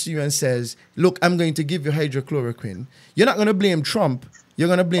doctor comes to you and says, look, I'm going to give you hydrochloroquine, you're not going to blame Trump. You're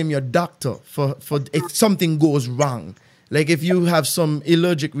going to blame your doctor for if something goes wrong. Like if you have some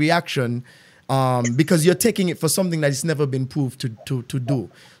allergic reaction because you're taking it for something that has never been proved to do.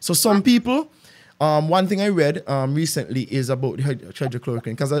 So some people... one thing I read recently is about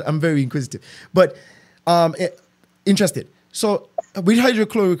hydrochloroquine, because I'm very inquisitive, but interested. So with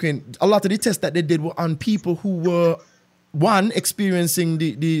hydrochloroquine, a lot of the tests that they did were on people who were, one, experiencing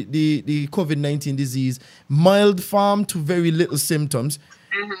the COVID-19 disease, mild form to very little symptoms.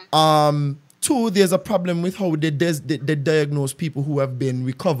 Two, there's a problem with how they diagnose people who have been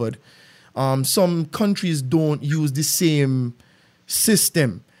recovered. Some countries don't use the same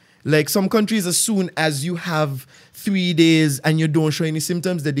system. Like some countries, as soon as you have 3 days and you don't show any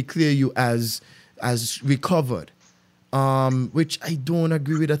symptoms, they declare you as recovered, which I don't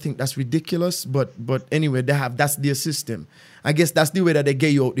agree with. I think that's ridiculous. But anyway, that's their system. I guess that's the way that they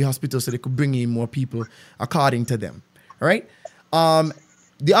get you out the hospital so they could bring in more people according to them. All right.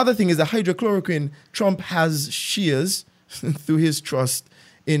 The other thing is that hydrochloroquine, Trump has shares through his trust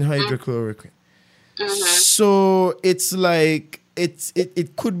in hydrochloroquine. So it's like,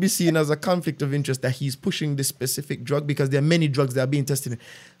 it could be seen as a conflict of interest that he's pushing this specific drug, because there are many drugs that are being tested.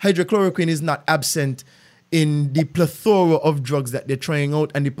 Hydrochloroquine is not absent in the plethora of drugs that they're trying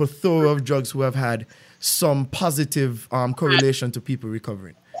out and the plethora of drugs who have had some positive correlation to people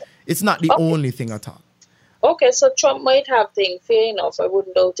recovering. It's not the only thing at all. Okay, so Trump might have things. Fair enough. I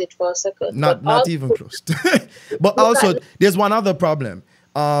wouldn't doubt it for a second. Not even close. But also, there's one other problem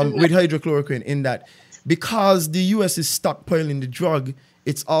with hydrochloroquine, in that because the US is stockpiling the drug,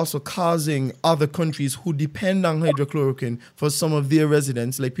 it's also causing other countries who depend on hydrochloroquine for some of their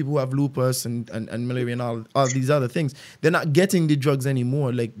residents, like people who have lupus and malaria and all these other things. They're not getting the drugs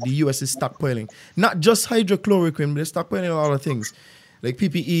anymore. Like the US is stockpiling. Not just hydrochloroquine, but they're stockpiling a lot of things. Like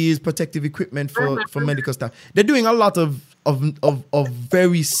PPEs, protective equipment for medical staff. They're doing a lot of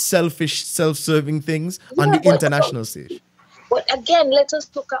very selfish, self-serving things on the international stage. But again, let us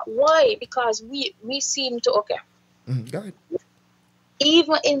look at why. Because we seem to, Go ahead.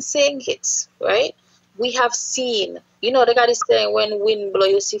 Even in saying it, right, we have seen, the guy is saying when wind blow,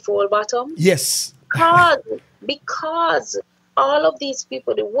 you see full bottom. Yes. Because all of these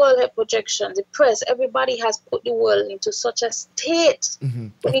people, the World Health projections, the press, everybody has put the world into such a state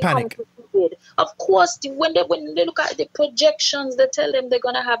when it comes to COVID. Of course, when they look at the projections they tell them they're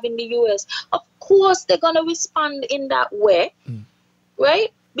going to have in the US, of course they're going to respond in that way,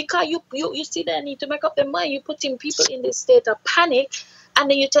 right? Because you see they need to make up their mind. You're putting people in this state of panic, and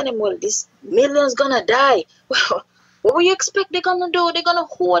then you tell them, well, this million's going to die. Well, what will you expect they're going to do? They're going to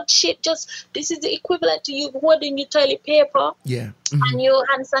hoard shit. This is the equivalent to you hoarding your toilet paper. Yeah. And your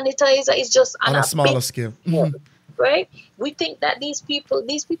hand sanitizer is just on a smaller scale. Right? We think that these people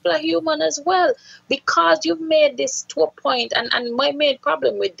are human as well, because you've made this to a point. And my main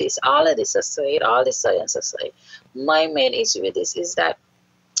problem with this, all of this aside, all the science aside, my main issue with this is that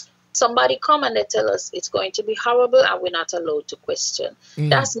somebody come and they tell us it's going to be horrible and we're not allowed to question.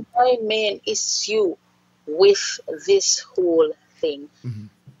 That's my main issue with this whole thing.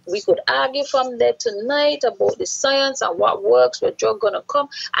 We could argue from there tonight about the science and what works, what drug gonna come,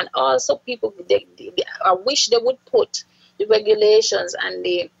 and also people. I wish they would put the regulations and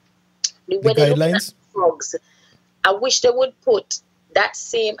the way they look at drugs. I wish they would put that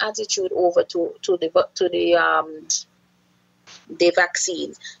same attitude over to the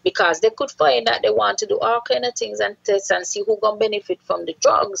vaccines, because they could find that they want to do all kind of things and tests and see who gonna benefit from the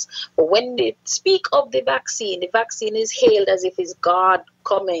drugs. But when they speak of the vaccine is hailed as if it's God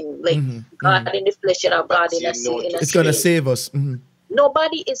coming, like God in the flesh and God in a it's gonna save us.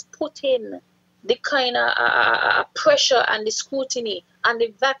 Nobody is putting the kind of pressure and the scrutiny and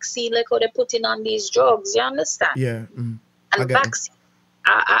the vaccine like how they're putting on these drugs. You understand? Yeah. And vaccine.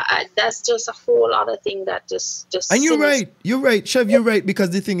 That's just a whole other thing that just. And you're right, Chev. You're right,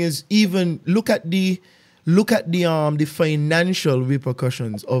 because the thing is, even look at the financial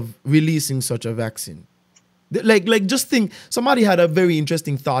repercussions of releasing such a vaccine. Like just think, somebody had a very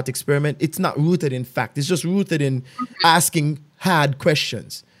interesting thought experiment. It's not rooted in fact. It's just rooted in asking hard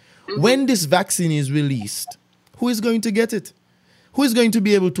questions. When this vaccine is released, who is going to get it? Who is going to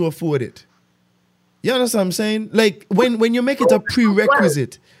be able to afford it? You understand what I'm saying? Like when you make it a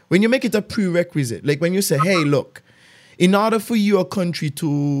prerequisite, like when you say, hey, look, in order for your country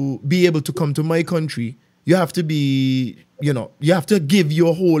to be able to come to my country, you have to be, you have to give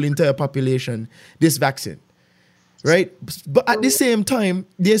your whole entire population this vaccine, right? But at the same time,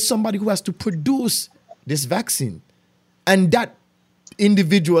 there's somebody who has to produce this vaccine. And that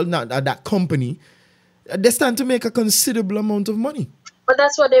individual, not that company, they stand to make a considerable amount of money. But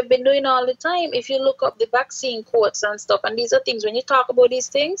that's what they've been doing all the time. If you look up the vaccine quotes and stuff, and these are things, when you talk about these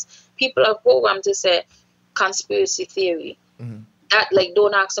things, people are programmed to say conspiracy theory. That, like,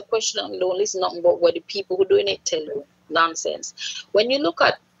 don't ask a question and don't listen nothing about what the people who doing it tell you. Nonsense. When you look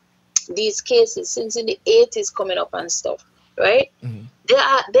at these cases since in the 80s coming up and stuff, right?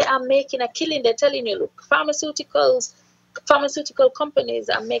 They are making a killing. They're telling you, look, pharmaceutical companies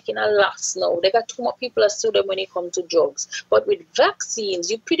are making a loss now. They got too much people that sue them when it comes to drugs. But with vaccines,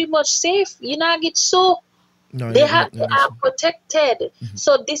 you're pretty much safe. You not get so. No, they are protected.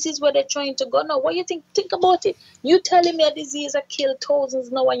 So this is where they're trying to go now. What do you think? Think about it. You telling me a disease that killed thousands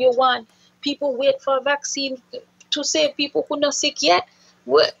now and you want people wait for a vaccine to save people who not sick yet?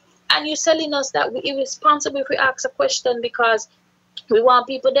 And you're telling us that we're irresponsible if we ask a question because we want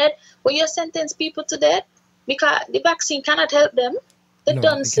people dead? Well, you sentence people to death because the vaccine cannot help them. They're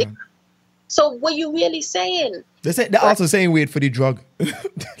done sick. So what you really saying? They're also saying wait for the drug.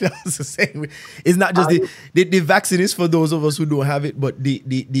 They're also saying it's not just the vaccine is for those of us who don't have it, but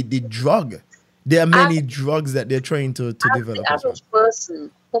the drug. There are many drugs that they're trying to develop. The average person,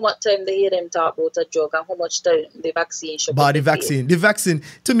 how much time they hear them talk about a drug and how much time the vaccine should be. But the vaccine,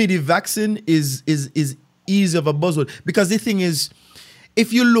 to me, the vaccine is easy of a buzzword, because the thing is,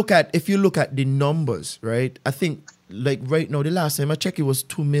 if you look at the numbers, right? I think like right now, the last time I checked, it was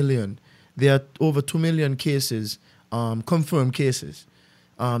 2 million. There are over 2 million cases, confirmed cases.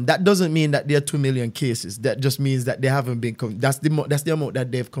 That doesn't mean that there are 2 million cases. That just means that they haven't been. That's the amount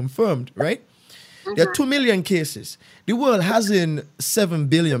that they've confirmed, right? There are 2 million cases. The world has 7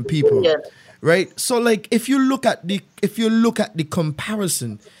 billion people, right? So, like, if you look at the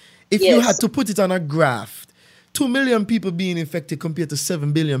comparison, if you had to put it on a graph, 2 million people being infected compared to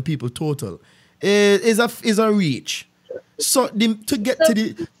 7 billion people total is a reach. So to get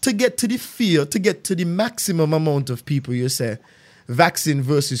to the maximum amount of people, you say vaccine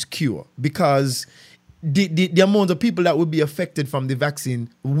versus cure, because the amount of people that would be affected from the vaccine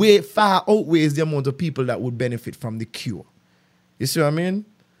way far outweighs the amount of people that would benefit from the cure. You see what I mean?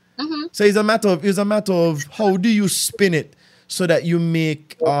 Mm-hmm. So it's a matter of how do you spin it so that you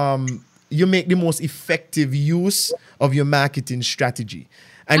make the most effective use of your marketing strategy.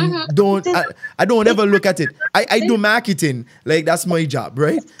 And I don't ever look at it. I do marketing, like that's my job,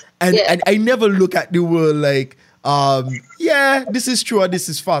 right? And I never look at the world like, this is true or this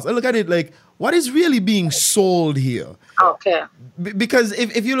is false. I look at it like, what is really being sold here? Okay. Because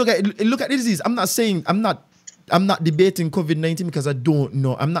if you look at the disease, I'm not debating COVID-19 because I don't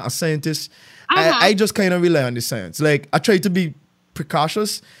know. I'm not a scientist. I just kind of rely on the science. Like, I try to be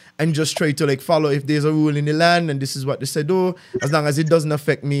precautious and just try to like follow if there's a rule in the land and this is what they said, as long as it doesn't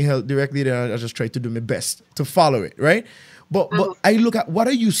affect me health directly, then I just try to do my best to follow it, right? But I look at what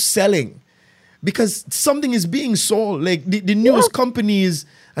are you selling? Because something is being sold. Like the news companies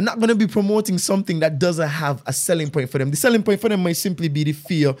are not going to be promoting something that doesn't have a selling point for them. The selling point for them might simply be the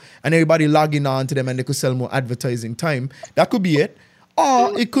fear and everybody logging on to them and they could sell more advertising time. That could be it.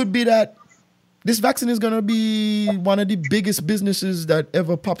 Or it could be that this vaccine is going to be one of the biggest businesses that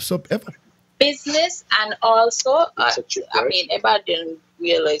ever pops up ever. Business, and also, everybody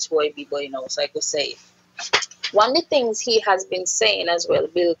realize who I be by now, so I could say it. One of the things he has been saying as well,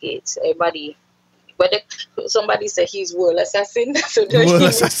 Bill Gates, everybody, whether somebody said he's world assassin, so world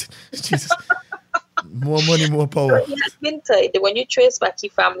assassin, Jesus. More money, more power. He has been tied. When you trace back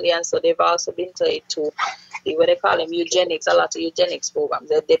his family, and so they've also been tied to what they call them eugenics, a lot of eugenics programs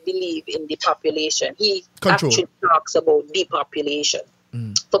that they believe in the population. He actually talks about depopulation.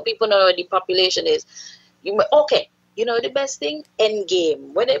 For people know what depopulation is, you know the best thing?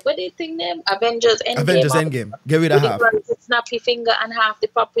 Endgame. What they think them? Avengers Endgame. Avengers Endgame. Get rid of half. Snap your finger and half the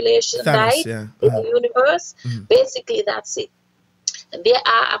population died in the universe. Basically, that's it. And there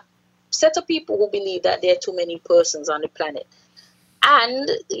are a set of people who believe that there are too many persons on the planet. And,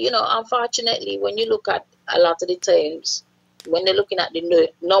 unfortunately, when you look at a lot of the times, when they're looking at the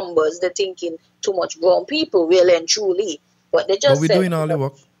numbers, they're thinking too much grown people, really and truly. But they just we're doing all the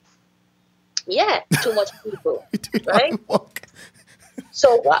work. Yeah, too much people, right?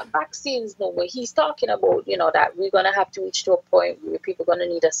 So what vaccines, where he's talking about, that we're going to have to reach to a point where people are going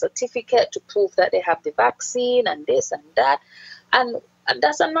to need a certificate to prove that they have the vaccine and this and that. And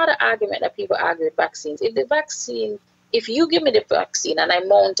that's another argument that people argue with vaccines. If you give me the vaccine and I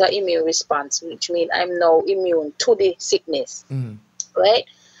mount an immune response, which means I'm now immune to the sickness, right?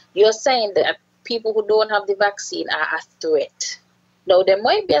 You're saying that people who don't have the vaccine are a threat. Now, there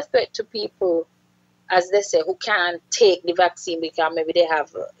might be a threat to people, as they say, who can't take the vaccine because maybe they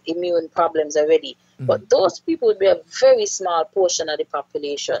have immune problems already. But those people would be a very small portion of the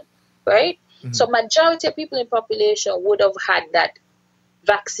population, right? So majority of people in the population would have had that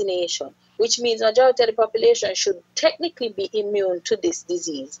vaccination, which means majority of the population should technically be immune to this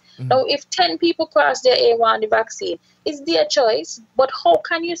disease. Now, if 10 people cross their A1 on the vaccine, it's their choice. But how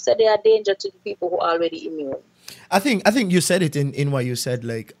can you say they are a danger to the people who are already immune? I think you said it in what you said,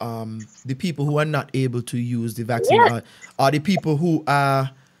 like the people who are not able to use the vaccine are the people who are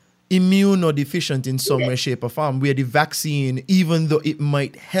immune or deficient in some way, shape or form, where the vaccine, even though it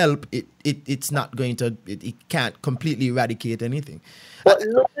might help, it's not going to, it can't completely eradicate anything. But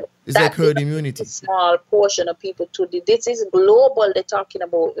look, it's like herd immunity. A small portion of people this is global. They're talking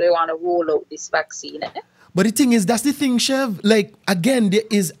about they want to roll out this vaccine. But the thing is, that's the thing, Chev. Like, again, there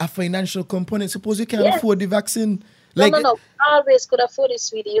is a financial component. Suppose you can't afford the vaccine. Like, No. Always could afford it,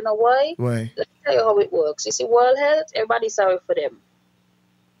 sweetie. You know why? Why? Let me tell you how it works. You see, World Health, everybody's sorry for them.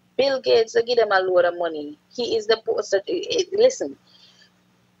 Bill Gates, they give them a load of money. He is the person. Listen,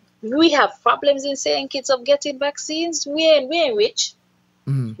 we have problems in saying kids of getting vaccines. We ain't rich.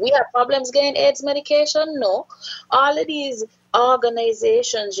 We have problems getting AIDS medication. No. All of these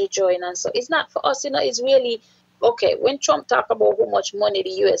organizations you join, and so it's not for us, it's really okay. When Trump talk about how much money the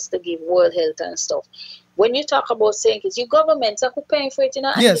US to give World Health and stuff, when you talk about saying kids, your governments are who paying for it, and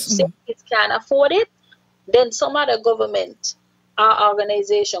if saying kids can't afford it, then some other government or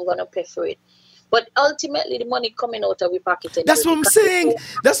organization gonna pay for it. But ultimately, the money coming out of your pocket. That's what I'm saying.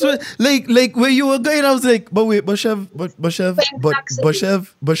 That's what, like where you were going. I was like, but wait, but Chev,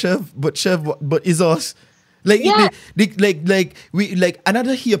 is us. Like,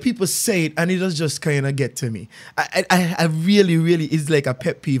 another hear people say it, and it does just kind of get to me. I really, it's like a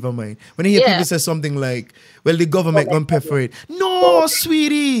pet peeve of mine. When I hear people say something like, well, the government gonna pay for it. No,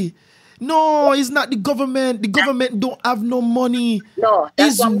 sweetie. No, it's not the government. The government don't have no money. No,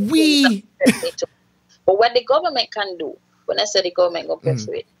 it's we. But what the government can do, when I say the government gonna pay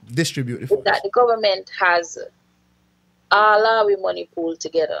for it, distribute it. That the government has all our money pooled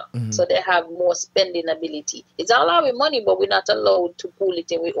together, so they have more spending ability. It's all our money, but we're not allowed to pool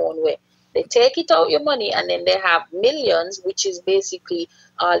it in our own way. They take it out your money, and then they have millions, which is basically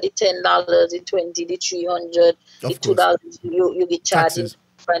the $10, the $20, the $300, the $2 you get charged. Taxes.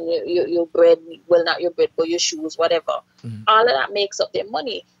 And your bread, well, not your bread, but your shoes, whatever. All of that makes up their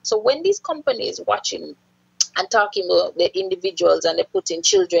money. So when these companies watching and talking about the individuals and they're putting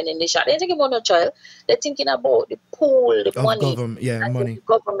children in the shot, they're thinking about no child. They're thinking about the pool, the money, money. The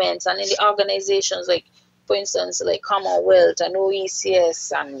governments and in the organizations, like, for instance, like Commonwealth and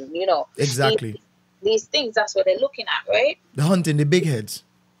OECS and, Exactly. These things, that's what they're looking at, right? The hunting, the big heads.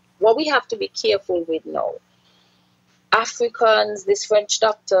 What we have to be careful with now, Africans, this French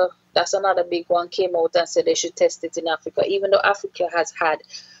doctor, that's another big one, came out and said they should test it in Africa, even though Africa has had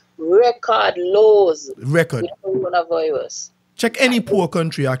record lows with coronavirus. Check any poor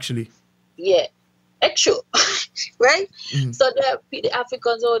country, actually. Yeah, actually, right? So the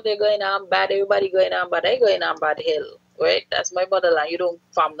Africans out there going on bad, everybody going on bad, I going on bad hell, right? That's my motherland. You don't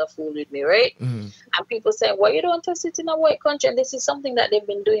farm the fool with me, right? And people saying, well, you don't test it in a white country, and this is something that they've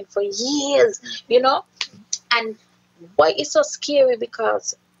been doing for years, And why it's so scary,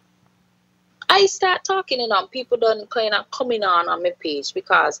 because I start talking, and people don't kind of coming on my page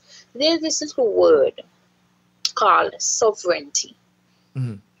because there's this little word called sovereignty.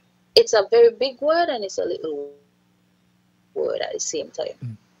 Mm-hmm. It's a very big word and it's a little word at the same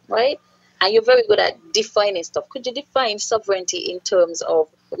time, right? And you're very good at defining stuff. Could you define sovereignty in terms of,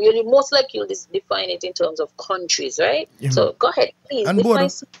 you're most likely you'll define it in terms of countries, right? Yeah. So go ahead, please.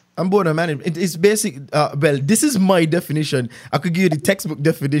 I'm bored of man. It's basic. Well, this is my definition. I could give you the textbook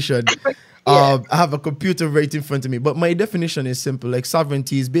definition. I have a computer right in front of me, but my definition is simple. Like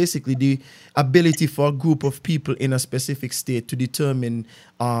sovereignty is basically the ability for a group of people in a specific state to determine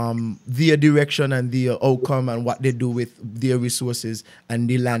their direction and their outcome and what they do with their resources and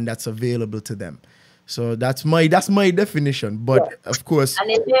the land that's available to them. So that's my definition. But of course, and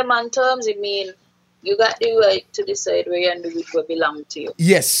in layman terms, it means you got the right to decide where and which will belong to you.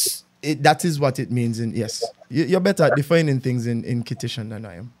 Yes, that is what it means. Yes, you're better at defining things in Kittitian than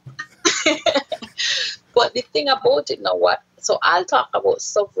I am. But the thing about it now, so I'll talk about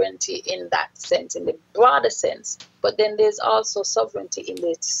sovereignty in that sense, in the broader sense. But then there's also sovereignty in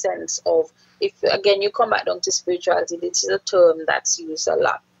the sense of, if again you come back down to spirituality, this is a term that's used a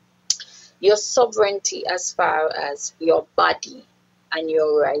lot. Your sovereignty as far as your body and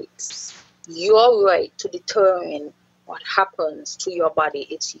your rights. Your right to determine what happens to your body.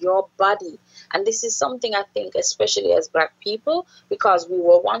 It's your body. And this is something I think, especially as Black people, because we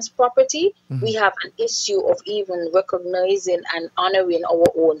were once property, we have an issue of even recognizing and honoring our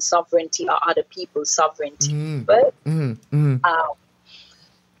own sovereignty or other people's sovereignty. Right?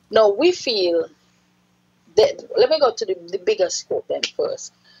 Now, we feel that, let me go to the bigger scope then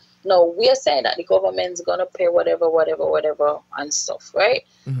first. No, we are saying that the government's going to pay whatever, and stuff, right?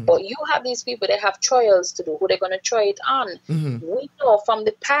 But you have these people that have trials to do, who they're going to try it on. We know from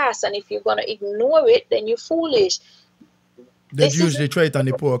the past, and if you're going to ignore it, then you're foolish. They usually try it on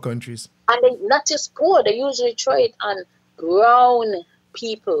the poor countries. And they, not just poor, they usually try it on brown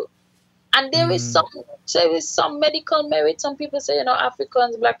people. And there is some medical merit. Some people say,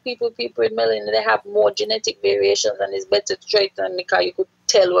 Africans, Black people with melanin, they have more genetic variations, and it's better to try it on because you could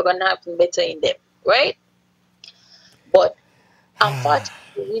tell we're gonna have better in them, right? But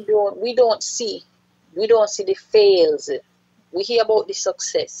unfortunately, we don't see the fails. We hear about the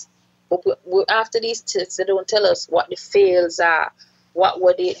success, but we after these tests, they don't tell us what the fails are. What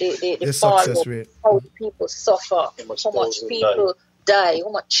were the success rate? How the people suffer, how much people die,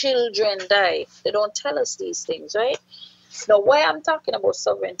 how much children die. They don't tell us these things, right? Now, why I'm talking about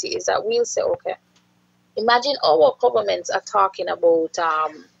sovereignty is that we'll say, okay, imagine our governments are talking about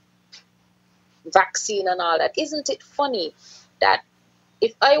vaccine and all that. Isn't it funny that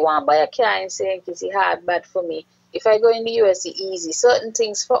if I want to buy a car and say it's hard, bad for me, if I go in the US, it's easy. Certain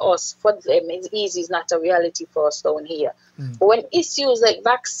things for us, for them, it's easy. It's not a reality for us down here. But when issues like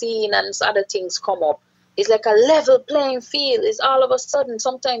vaccine and other things come up, it's like a level playing field. It's all of a sudden,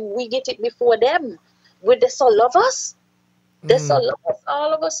 sometimes we get it before them. Would they so love us? They so love us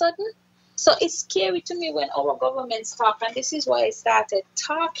all of a sudden. So it's scary to me when our governments talk, and this is why I started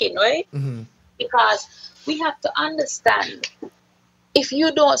talking, right? Because we have to understand, if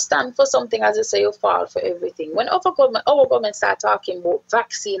you don't stand for something, as I say, you fall for everything. When our government start talking about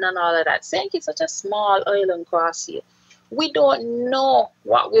vaccine and all of that, saying it's such a small island cross here, we don't know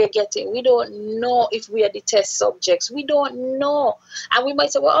what we're getting. We don't know if we are the test subjects. We don't know. And we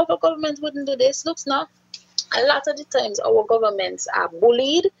might say, well, our government wouldn't do this. Look, now, a lot of the times our governments are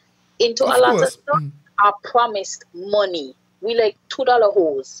bullied into a lot of stuff, are promised money. We like $2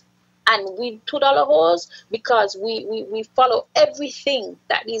 hoes. And we $2 hoes because we follow everything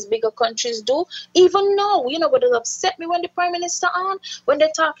that these bigger countries do. Even though, what it upset me when the Prime Minister when they're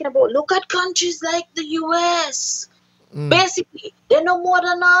talking about, look at countries like the US. Basically, they're no more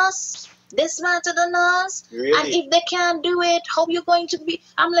than us. They're smarter than us. Really? And if they can't do it, how are you going to be?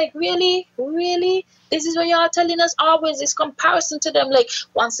 I'm like, really? Really? This is what y'all telling us always, this comparison to them. Like,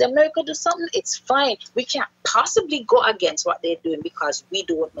 once America do something, it's fine. We can't possibly go against what they're doing because we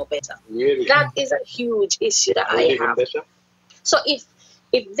don't know better. Really? That is a huge issue that I have. Better? So if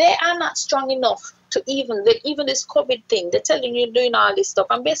they are not strong enough to even this COVID thing, they're telling you doing all this stuff,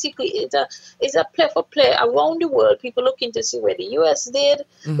 and basically it's a play for play around the world. People looking to see where the US did,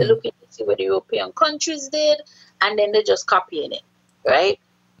 they're looking to see where the European countries did, and then they're just copying it, right?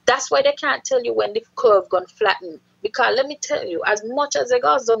 That's why they can't tell you when the curve gonna flatten. Because let me tell you, as much as they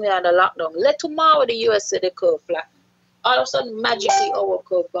got done here on the lockdown, let tomorrow the US say the curve flatten. All of a sudden, magically, our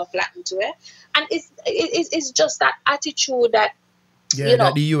curve gonna flatten to it, and it's just that attitude that. Yeah,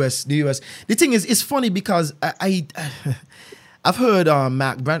 that the US. The thing is, it's funny because I've heard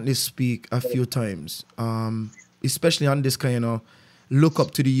Mark Brantley speak a few times, especially on this kind of look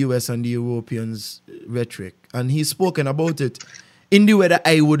up to the US and the Europeans' rhetoric. And he's spoken about it in the way that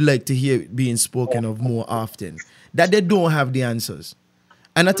I would like to hear it being spoken of more often, that they don't have the answers.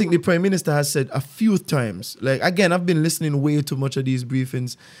 And I think the Prime Minister has said a few times, like, again, I've been listening way too much of these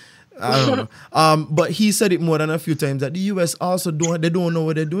briefings. I don't know. But he said it more than a few times that the US also don't know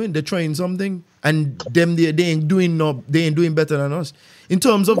what they're doing. They're trying something, and they ain't doing better than us. In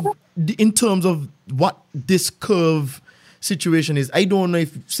terms of what this curve situation is, I don't know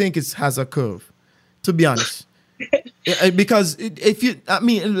if think it has a curve, to be honest. Because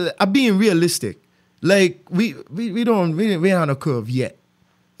I'm being realistic. Like we ain't on a curve yet.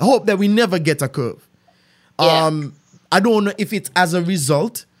 I hope that we never get a curve. Yeah. I don't know if it's as a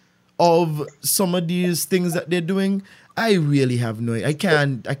result of some of these things that they're doing. I really have no. I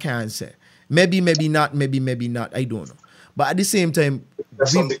can't say. Maybe not. I don't know. But at the same time,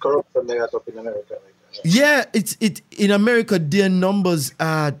 that's on the corruption they got up in America. Yeah, it's in America. Their numbers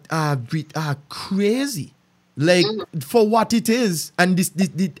are crazy. Like for what it is, and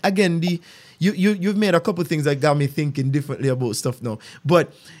you've made a couple of things that got me thinking differently about stuff now.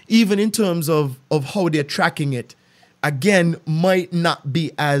 But even in terms of how they're tracking it, again, might not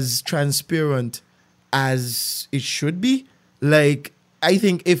be as transparent as it should be. Like, I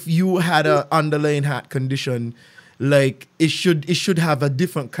think if you had an underlying heart condition, like it should have a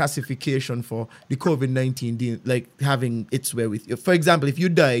different classification for the COVID-19, like having its way with you. For example, if you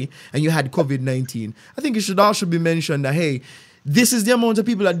die and you had COVID-19, I think it should also be mentioned that, hey, this is the amount of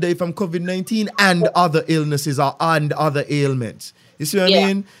people that die from COVID-19 and other illnesses and other ailments. You see what I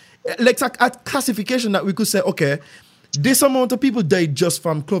mean? Like a classification that we could say, okay, this amount of people died just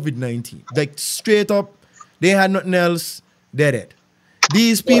from COVID-19. Like straight up, they had nothing else, they're dead.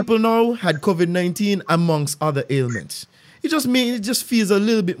 These people now had COVID-19 amongst other ailments. It just feels a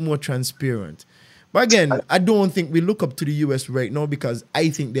little bit more transparent. But again, I don't think we look up to the US right now because I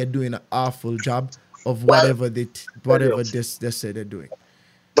think they're doing an awful job of whatever they say they're doing.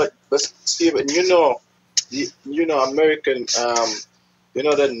 But Stephen, American,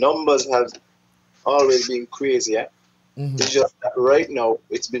 the numbers have always been crazy. Yeah? Mm-hmm. It's just that right now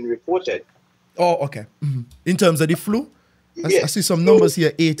it's been reported. Oh, okay. Mm-hmm. In terms of the flu. I see some numbers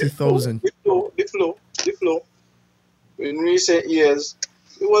here, 80,000. The flu. In recent years,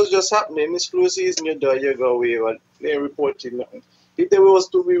 it was just happening. This flu season, you go away, and they're reporting nothing. If they was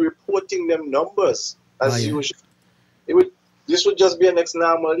to be reporting them numbers as usual, this would just be a next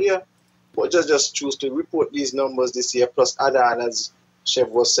normal year. But just choose to report these numbers this year, plus other, and as Chef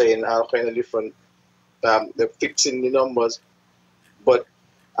was saying, all kind of different, they're fixing the numbers. But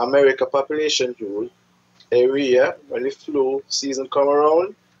America population rule, every year when the flu season come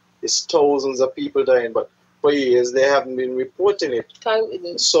around, it's thousands of people dying. But for years they haven't been reporting it,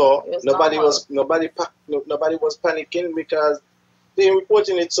 so nobody was panicking because they ain't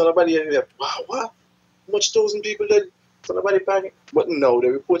reporting it. So nobody was like, wow, what? How much 1,000 people dead? So nobody panic. But no,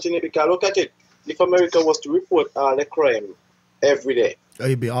 they're reporting it because look at it. If America was to report all the crime every day,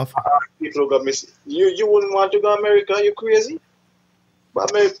 you'd be off. People got missing. You wouldn't want to go to America? Are you crazy? But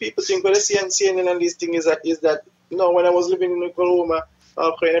American people think what they see on CNN and these things is that when I was living in Oklahoma,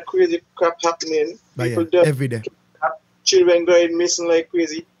 all kind of crazy crap happening. People every day. Children going missing like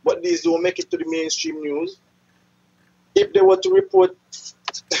crazy. But these don't make it to the mainstream news. If they were to report, it's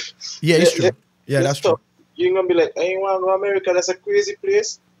true. That's true. You're gonna be like, I ain't want to go to America. That's a crazy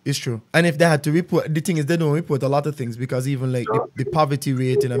place. It's true. And if they had to report, the thing is they don't report a lot of things because even like the poverty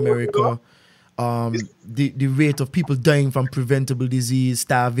rate in America. The rate of people dying from preventable disease,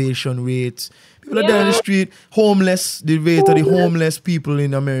 starvation rates, people are down the street, homeless, the rate of the homeless people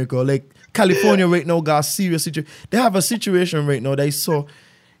in America. Like California right now got a serious situation. They have a situation right now that is so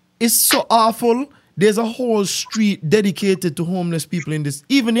awful. There's a whole street dedicated to homeless people in this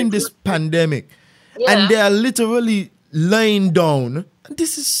pandemic. Yeah. And they are literally lying down. And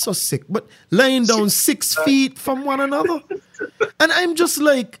this is so sick, but lying down 6 feet from one another. And I'm just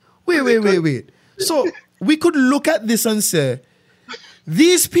like, Wait. So we could look at this and say,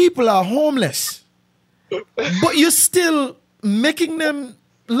 these people are homeless, but you're still making them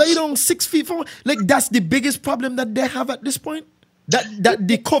lie down 6 feet from. Like that's the biggest problem that they have at this point. That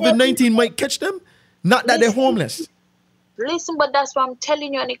the COVID-19 might catch them, not that they're homeless. Listen, but that's what I'm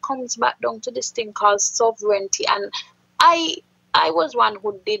telling you, and it comes back down to this thing called sovereignty. And I was one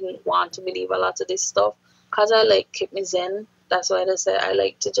who didn't want to believe a lot of this stuff because I like keep me zen. That's why I say I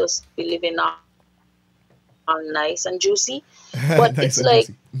like to just be living on nice and juicy. But nice it's like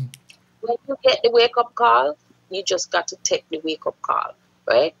when you get the wake-up call, you just got to take the wake-up call,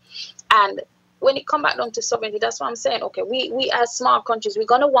 right? And when it come back down to sovereignty, that's what I'm saying. Okay, we as small countries, we're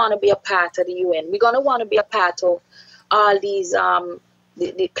going to want to be a part of the UN. We're going to want to be a part of all these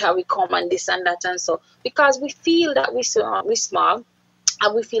the carry come and this and that and so, because we feel that we small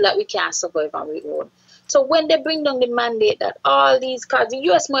and we feel that we can't survive on our own. So when they bring down the mandate that all these cars, the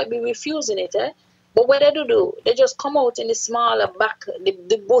US might be refusing it, but what they do, they just come out in the smaller back,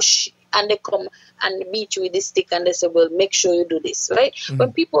 the bush, and they come and beat you with the stick and they say, well, make sure you do this, right? Mm-hmm.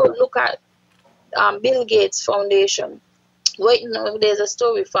 When people look at Bill Gates Foundation, right now there's a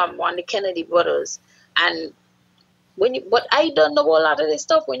story from one of the Kennedy brothers, and but I don't know a lot of this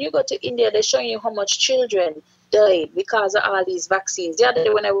stuff. When you go to India, they're showing you how much children died because of all these vaccines. The other day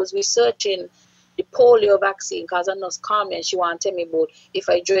when I was researching the polio vaccine, because I nurse called me and she want to tell me about if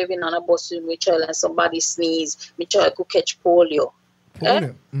I drive in on a bus with my child and somebody sneeze, my child could catch polio.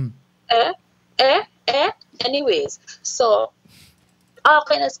 Anyways, so all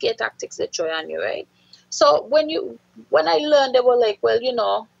kind of scare tactics they try on you, right? So when I learned, they were like, well, you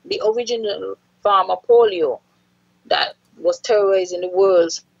know, the original form of polio that was terrorizing the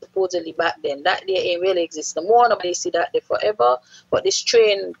world supposedly back then, that they ain't really exist no more. Nobody see that there forever. But this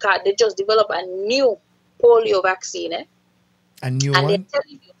strain, they just developed a new polio vaccine, A new and one? they're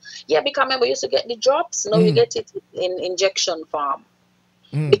telling you, yeah, because remember you used to get the drops, now you get it in injection form.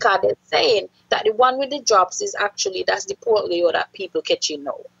 Because they're saying that the one with the drops is actually, that's the polio that people catching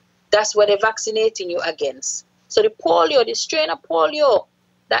now. That's what they're vaccinating you against. So the polio, the strain of polio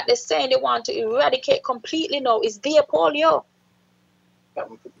that they're saying they want to eradicate completely now is their polio.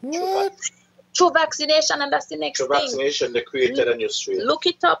 What? Through vaccination, and that's the next thing. Through vaccination, they created a new strain. Look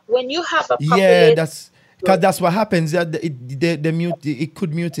it up. When you have a population... Yeah, that's what happens. It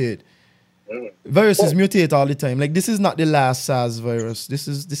could mutate. Viruses mutate all the time. Like, this is not the last SARS virus. This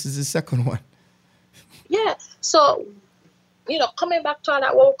is the second one. Yeah. So, you know, coming back to all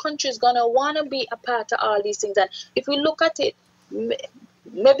that, our country is going to want to be a part of all these things. And if we look at it,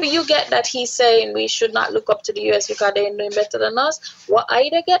 maybe you get that he's saying we should not look up to the US because they're doing better than us. What I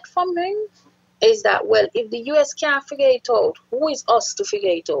get from him is that, well, if the US can't figure it out, who is us to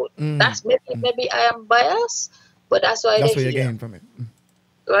figure it out? That's maybe I am biased, but that's why that's what you're getting from it.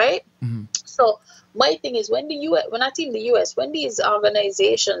 Right? So my thing is, when I think the US, when these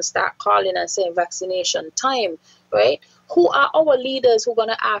organizations start calling and saying vaccination time, right? Who are our leaders who are going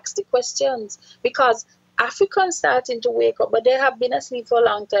to ask the questions? Because Africans starting to wake up, but they have been asleep for a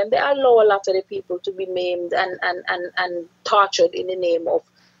long time. They allow a lot of the people to be maimed and tortured in the name of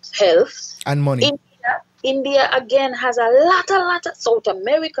health and money. India again has a lot of South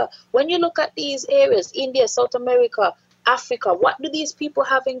America. When you look at these areas, India, South America, Africa, what do these people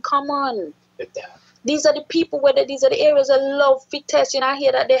have in common? These are the people, these are the areas that love fit test. You know, I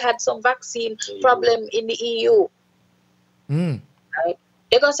hear that they had some vaccine problem in the EU. Right?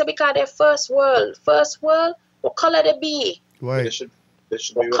 They're going to say because they're first world, what color they be? Why? They should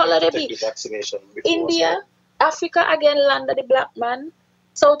what be color they take be? the vaccination India, Africa again, land of the black man.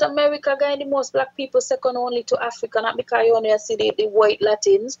 South America again, the most black people, second only to Africa, not because you only see the white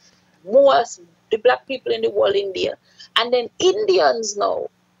Latins, most the black people in the world, India. And then Indians now,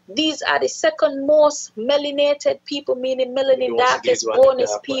 these are the second most melanated people, meaning melanin darkest,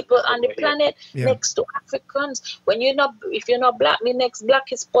 bonus people on the planet, next to Africans. If you're not black, the next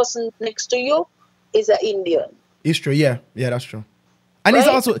blackest person next to you is an Indian. It's true, yeah, that's true. And It's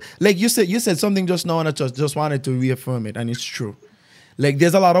also, like you said something just now, and I just wanted to reaffirm it, and it's true. Like,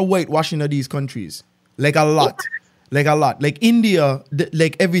 there's a lot of whitewashing of these countries, like a lot. Like India,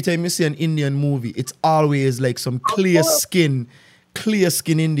 like every time you see an Indian movie, it's always like some clear skin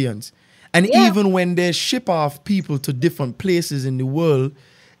Indians. And even when they ship off people to different places in the world,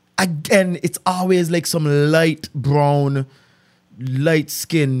 again, it's always like some light brown, light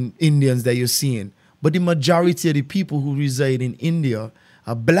skin Indians that you're seeing. But the majority of the people who reside in India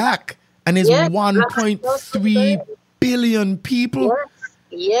are black. And it's 1.3 billion people.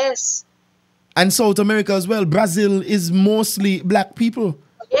 Yes. And South America as well. Brazil is mostly black people.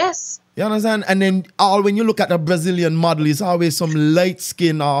 Yes. You understand? And then when you look at the Brazilian model, it's always some light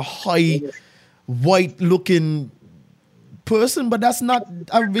skin or high white looking person, but that's not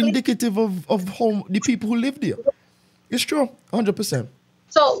indicative of how the people who live there. It's true, 100%.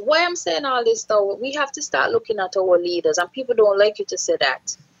 So why I'm saying all this though, we have to start looking at our leaders, and people don't like you to say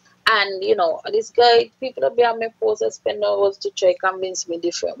that. And you know, this guy, people that be on my post that spend hours to try convince me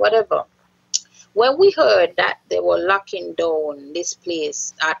different, whatever. When we heard that they were locking down this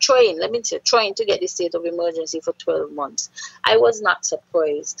place, trying to get the state of emergency for 12 months, I was not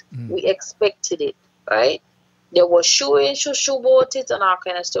surprised. We expected it, right? They were shooing about it and all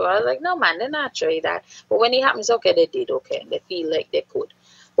kind of stuff. I was like, no man, they're not trying that. But when it happens, okay, they did okay. They feel like they could.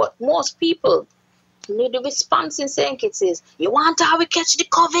 But most people, the response in St. Kitts is, you want how we catch the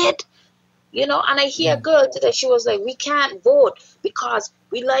COVID? You know, and I hear a girl today, she was like, we can't vote because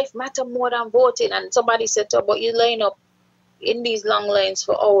we life matter more than voting. And somebody said to her, but you line up in these long lines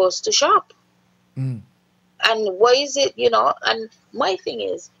for hours to shop. And why is it, you know, and my thing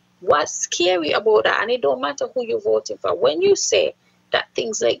is, what's scary about that, and it don't matter who you're voting for, when you say that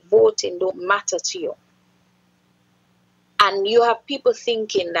things like voting don't matter to you, and you have people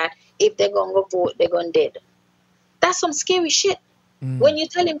thinking that if they're going to vote, they're going dead. That's some scary shit. When you're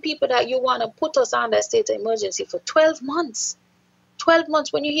telling people that you want to put us under a state of emergency for 12 months, 12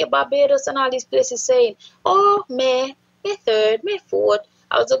 months, when you hear Barbados and all these places saying, oh, May 3rd, May 4th,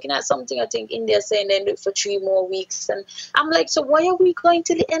 I was looking at something, I think India saying they do it for 3 more weeks. And I'm like, so why are we going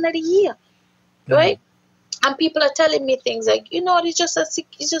to the end of the year? Right? And people are telling me things like, you know, it's just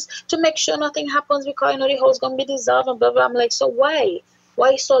to make sure nothing happens because, you know, the house going to be dissolved and blah, blah. I'm like, so why?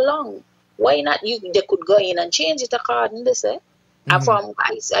 Why so long? Why not? They could go in and change it according to say. And from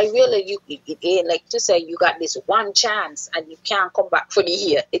I really you like to say you got this one chance and you can't come back for the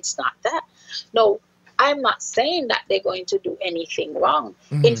year. It's not that. No, I'm not saying that they're going to do anything wrong.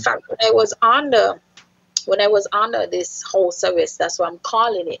 In fact, when I was under this house arrest, that's what I'm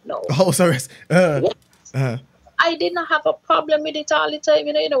calling it now. House arrest. I did not have a problem with it all the time.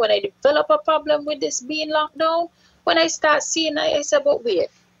 You know, when I develop a problem with this being locked down, when I start seeing, I said, but wait.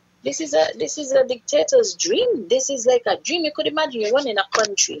 This is a dictator's dream. This is like a dream. You could imagine you run in a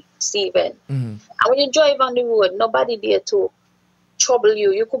country, Stephen. And when you drive on the road, nobody there to trouble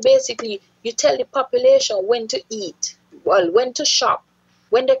you. You could basically, you tell the population when to eat, when to shop,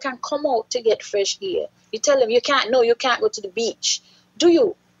 when they can come out to get fresh air. You tell them you can't go to the beach. Do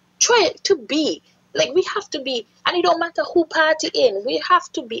you? Try to be. Like, we have to be, and it don't matter who party in. We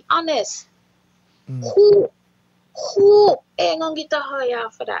have to be honest. Who ain't gonna get a higher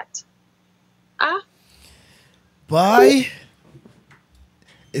for that? Why?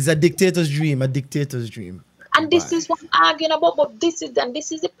 It's a dictator's dream, And this is what I'm arguing about, but this is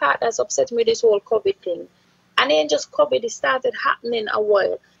the part that's upset me, this whole COVID thing. And it ain't just COVID, it started happening a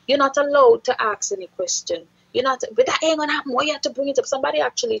while. You're not allowed to ask any question. But that ain't gonna happen. Why you have to bring it up? Somebody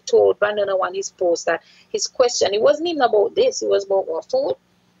actually told Brandon on his post that his question, it wasn't even about this, it was about what food.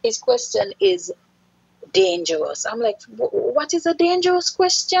 His question is dangerous. I'm like, what is a dangerous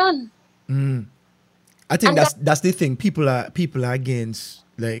question? I think that's the thing. People are against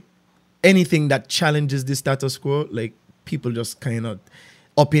like anything that challenges the status quo. Like, people just kind of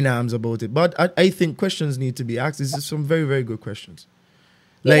up in arms about it. But I think questions need to be asked. This is some very, very good questions.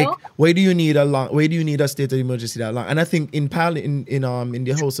 Like, why do you need a state of emergency that long? And I think in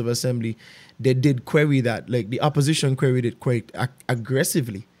the House of Assembly, they did query that. Like, the opposition queried it quite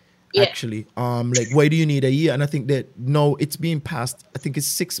aggressively. Actually, like, why do you need a year? And I think that no, it's being passed. I think it's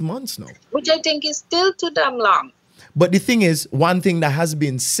 6 months now, which I think is still too damn long. But the thing is, one thing that has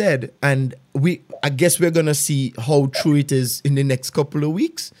been said, and I guess we're gonna see how true it is in the next couple of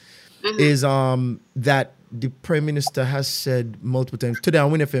weeks, is that the Prime Minister has said multiple times today on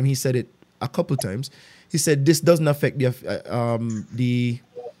Win FM. He said it a couple times. He said this doesn't affect the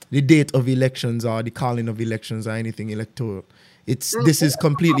date of elections or the calling of elections or anything electoral. This is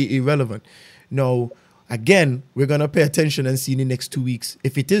completely irrelevant. Now, again, we're gonna pay attention and see in the next 2 weeks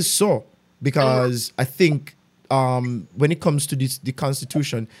if it is so, because I think when it comes to the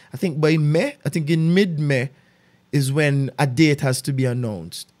Constitution, I think by May, I think in mid-May is when a date has to be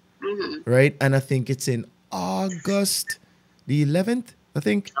announced, right? And I think it's in August the 11th. I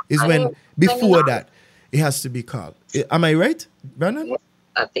think is when before that it has to be called. Am I right, Brandon?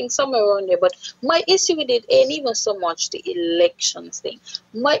 I think somewhere around there. But my issue with it ain't even so much the elections thing.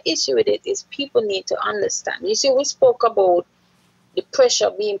 My issue with it is people need to understand. You see, we spoke about the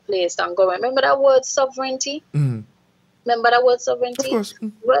pressure being placed on government. Remember that word sovereignty? Remember that word sovereignty? Of course.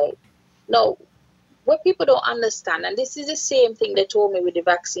 Right. No, what people don't understand, and this is the same thing they told me with the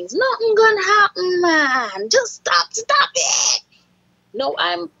vaccines, nothing gonna happen, man. Just stop it. No,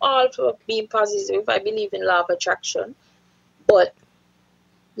 I'm all for being positive. I believe in law of attraction. But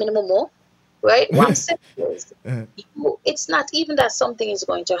minimum more, right? One step is, it's not even that something is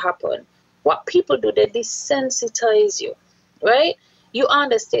going to happen. What people do, they desensitize you, right? You are in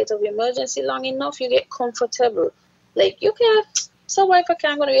the state of emergency long enough, you get comfortable. Like, you can, so what if I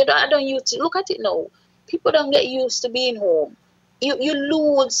can't go to, I don't use to, look at it now. People don't get used to being home. You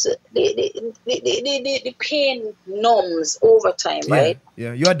lose, the pain numbs over time, right?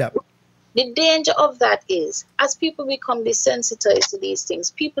 Yeah, you adapt. The danger of that is, as people become desensitized to these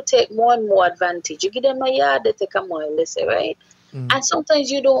things, people take more and more advantage. You give them a yard, they take a mile, they say, right? And sometimes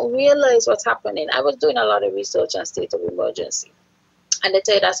you don't realize what's happening. I was doing a lot of research on state of emergency. And they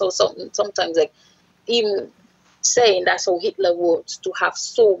tell you that's how sometimes, like, even saying that's how Hitler was to have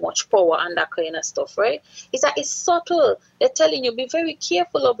so much power and that kind of stuff, right? It's that it's subtle. They're telling you, be very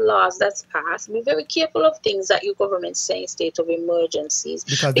careful of laws that's passed, be very careful of things that your government's saying state of emergencies.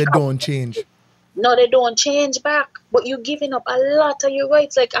 Because they don't change. No, they don't change back. But you're giving up a lot of your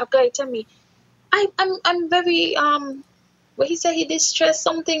rights. Like a guy tell me, I'm very well, he said he did stress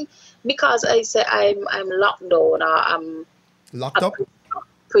something because I said I'm locked down or I'm locked up?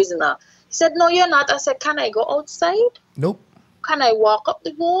 Prisoner. He said, no, you're not. I said, can I go outside? Nope. Can I walk up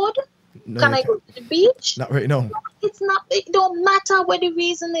the road? No, can I go to the beach? Not right now. It's not, it don't matter what the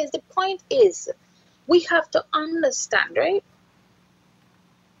reason is. The point is, we have to understand, right?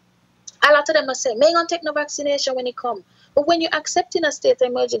 A lot of them are saying, may not take no vaccination when it come. But when you're accepting a state of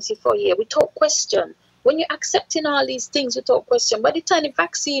emergency for a year without question, when you're accepting all these things without question, by the time the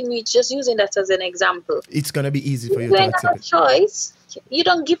vaccine reaches, just using that as an example, it's going to be easy for you to accept it. You have a choice. You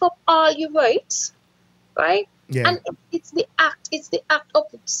don't give up all your rights, right? Yeah. And it's the act of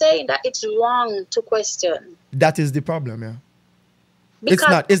saying that it's wrong to question. That is the problem, yeah.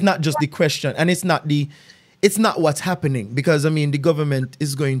 Because it's not just the question, and it's not what's happening, because I mean the government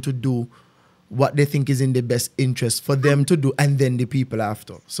is going to do what they think is in the best interest for them to do, and then the people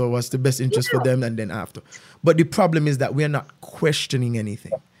after. So what's the best interest for them and then after? But the problem is that we're not questioning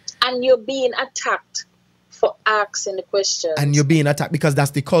anything. And you're being attacked for asking the questions. And you're being attacked because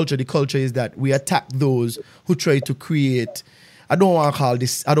that's the culture. The culture is that we attack those who try to create, I don't want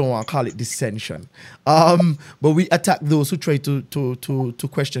to call it dissension. But we attack those who try to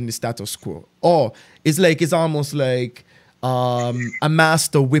question the status quo. Or it's almost like a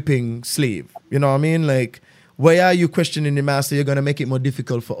master whipping slave. You know what I mean? Like, why are you questioning the master? You're gonna make it more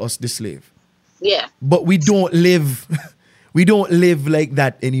difficult for us, the slave. Yeah. But we don't live like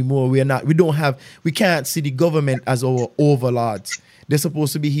that anymore. We can't see the government as our overlords. They're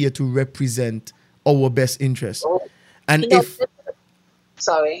supposed to be here to represent our best interests. And if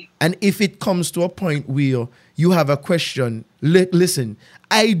it comes to a point where you have a question, listen,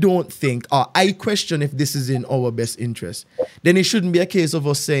 I don't think, or I question if this is in our best interest, then it shouldn't be a case of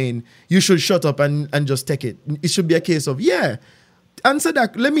us saying, you should shut up and just take it. It should be a case of, yeah, answer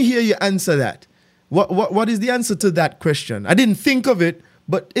that. Let me hear you answer that. What is the answer to that question? I didn't think of it,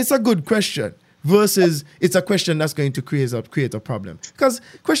 but it's a good question. Versus it's a question that's going to create a problem. Because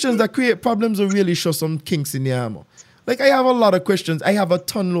questions that create problems will really show some kinks in the armor. Like, I have a lot of questions. I have a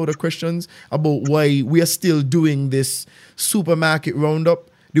ton load of questions about why we are still doing this supermarket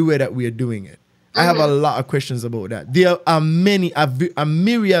roundup the way that we are doing it. I have a lot of questions about that. There are a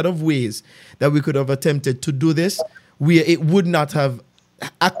myriad of ways that we could have attempted to do this where it would not have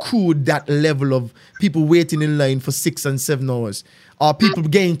accrued that level of people waiting in line for 6 and 7 hours, or people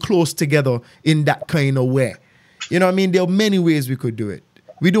getting close together in that kind of way. You know what I mean? There are many ways we could do it.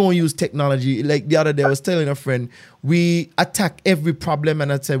 We don't use technology. Like the other day, I was telling a friend, we attack every problem,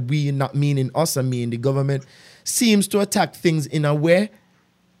 and I said we, not meaning us, I mean the government, seems to attack things in a way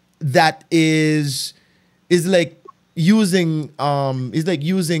that is like using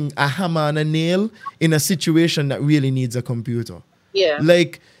a hammer and a nail in a situation that really needs a computer. Yeah.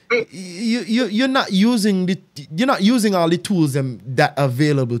 Like you're not using all the tools that are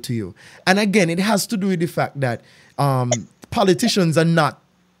available to you. And again, it has to do with the fact that politicians are not,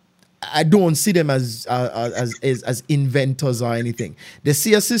 I don't see them as inventors or anything. They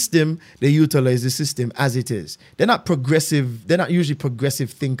see a system, they utilize the system as it is. They're not progressive. They're not usually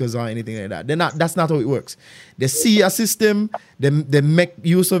progressive thinkers or anything like that. That's not how it works. They see a system, they make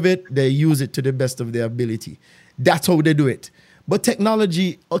use of it, they use it to the best of their ability. That's how they do it. But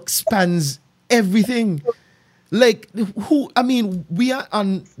technology expands everything. Like, we are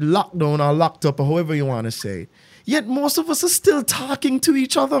on lockdown or locked up or however you want to say it. Yet most of us are still talking to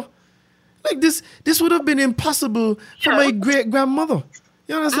each other. Like, this would have been impossible for my great-grandmother.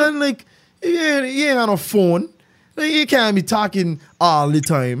 You understand? Like, you ain't on a phone. Like, you can't be talking all the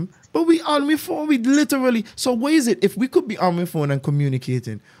time. But we on my phone, we literally... So why is it, if we could be on my phone and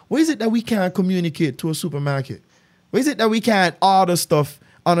communicating, why is it that we can't communicate to a supermarket? Why is it that we can't order stuff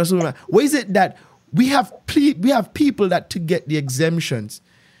on a supermarket? Why is it that we have people that to get the exemptions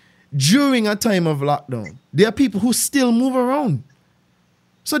during a time of lockdown? There are people who still move around.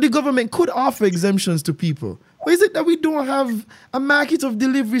 So the government could offer exemptions to people. Why is it that we don't have a market of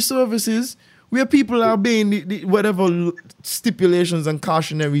delivery services where people are obeying the whatever stipulations and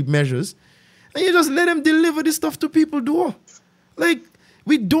cautionary measures, and you just let them deliver this stuff to people's door? Like,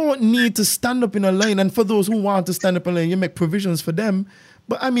 we don't need to stand up in a line. And for those who want to stand up in a line, you make provisions for them.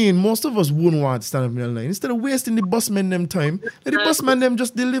 But I mean, most of us wouldn't want to stand up in a line. Instead of wasting the busman them time, let the busman them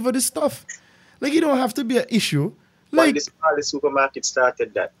just deliver the stuff. Like, you don't have to be an issue. Like, the supermarket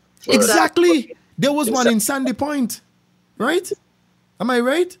started that. Exactly. There was one in Sandy Point, right? Am I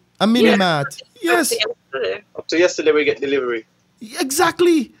right? A mini mart. Yes. Up to yesterday, we get delivery.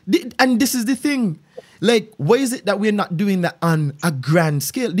 Exactly. And this is the thing. Like, why is it that we're not doing that on a grand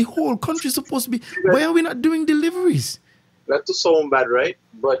scale? The whole country's supposed to be. Why are we not doing deliveries? Not to sound bad, right?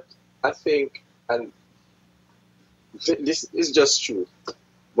 But I think, and this is just true.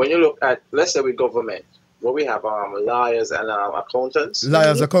 When you look at, let's say, with government, where we have lawyers and accountants.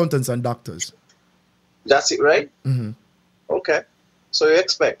 Lawyers, accountants, and doctors. That's it, right? Mm-hmm. Okay. So you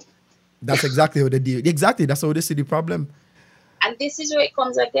expect. That's exactly how they do. Exactly. That's how they see the problem. And this is where it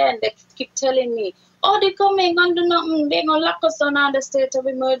comes again. They keep telling me, oh, they're coming and do nothing. They're going to lock us down under state of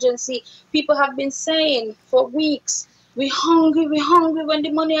emergency. People have been saying for weeks, we're hungry when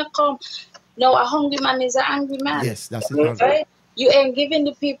the money come. No, a hungry man is an angry man. Yes, that's it. Right? You ain't giving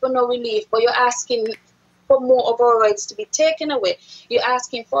the people no relief, but you're asking for more of our rights to be taken away. You're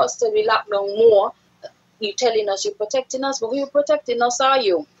asking for us to be locked down more. You're telling us you're protecting us, but who you protecting us are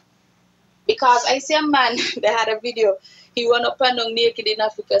you? Because I see a man, they had a video, he went up and down naked in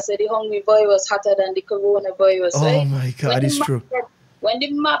Africa, said the hungry boy was hotter than the coronavirus. Oh right? my God, it's true. When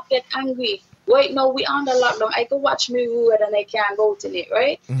the map get angry, right now we under lockdown, I can watch me road and I can't go to it,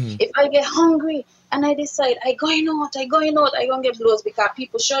 right? Mm-hmm. If I get hungry and I decide I going out, I gonna get blows because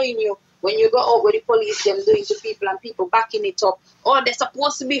people showing you when you go out with the police, them doing to people and people backing it up. Oh, they're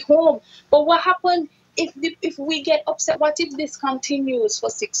supposed to be home. But what happened? If we get upset, what if this continues for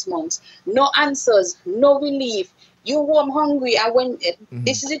 6 months? No answers, no relief. You home hungry, and when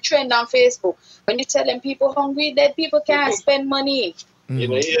this is a trend on Facebook, when you tell them people hungry, dead people can't spend money.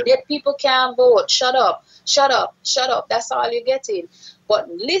 Dead people can't vote. Shut up. That's all you're getting. But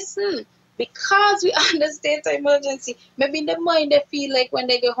listen, because we under state of emergency, maybe in their mind they feel like when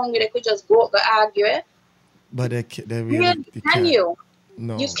they get hungry, they could just go argue. But they really can you?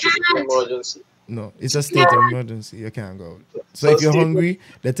 No. You can't. Emergency. No, it's a state of emergency. You can't go. So if you're hungry,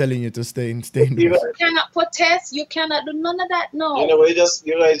 they're telling you to stay in. You cannot protest. You cannot do none of that. No. You know what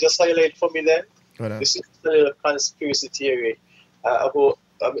you guys just highlight for me then? What this is a little conspiracy theory. About,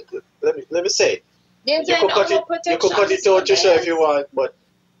 let me say. You could cut it out to show if you want, but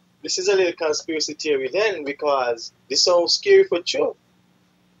this is a little conspiracy theory then because this sounds scary for you.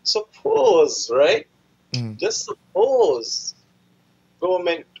 Suppose, right? Just suppose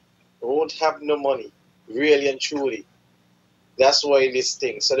government won't have no money, really and truly. That's why this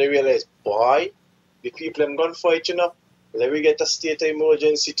thing. So they realize, boy, the people them gonna fight, let me get a state of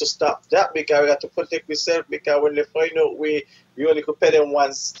emergency to stop that because we got to protect ourselves because when they find out we only could pay them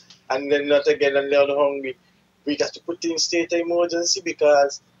once and then not again and they're hungry. We got to put in state of emergency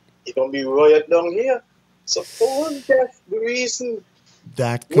because it's gonna be riot down here. Suppose that's the reason.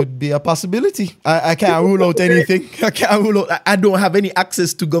 That could be a possibility. I can't rule out anything. I don't have any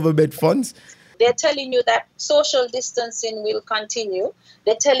access to government funds. They're telling you that social distancing will continue.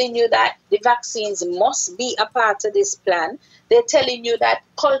 They're telling you that the vaccines must be a part of this plan. They're telling you that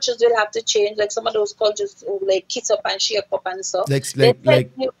cultures will have to change, like some of those cultures who like kiss up and shake up and stuff.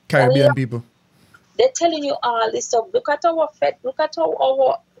 Like Caribbean people. They're telling you all this stuff. Look at our Fed. Look at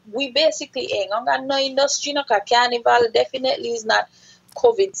our we basically ain't got no industry, no carnival. Definitely is not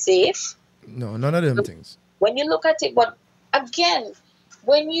COVID safe. No, none of them things. When you look at it, but again,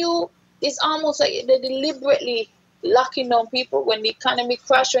 it's almost like they're deliberately locking down people when the economy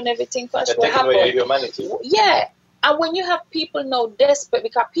crash, when everything crash. What happened? Humanity. Yeah, and when you have people now desperate,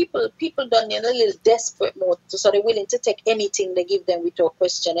 because people done in a little desperate mode, so they're willing to take anything they give them without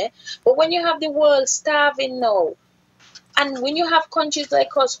question. But when you have the world starving now, and when you have countries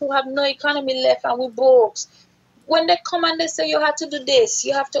like us who have no economy left and we broke, when they come and they say you have to do this,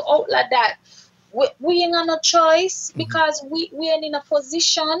 you have to out like that, we ain't got no choice because we ain't in a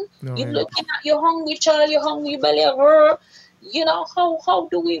position. No, You're looking at your hungry child, your hungry belly, how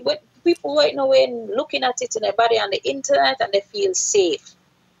do we, with people right now looking at it in their body on the internet and they feel safe.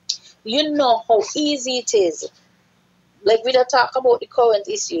 You know how easy it is. Like we don't talk about the current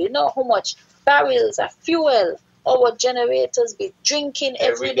issue. You know how much barrels of fuel our generators be drinking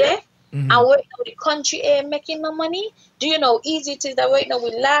every day. And right now the country ain't making no money. Do you know how easy it is that right now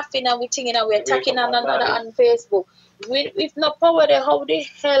we're laughing and we're thinking and we're attacking one another on Facebook? With no power there, how the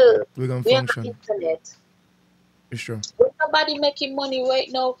hell we have function? Internet? It's true. With nobody making money right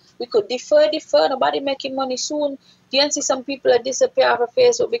now, we could defer. Nobody making money soon. You can see some people that disappear off of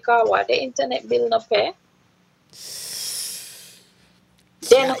Facebook because what? The internet bill not pay.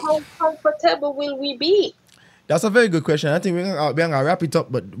 Then how comfortable will we be? That's a very good question. I think we're gonna wrap it up.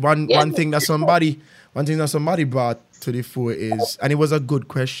 But one thing that somebody brought to the fore is, and it was a good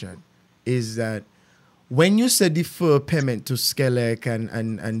question, is that when you say defer payment to Skelec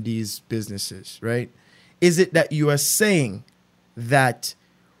and these businesses, right? Is it that you are saying that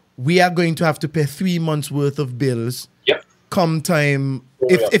we are going to have to pay 3 months worth of bills come time,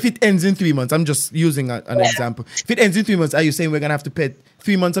 if it ends in 3 months? I'm just using an example. If it ends in 3 months, are you saying we're going to have to pay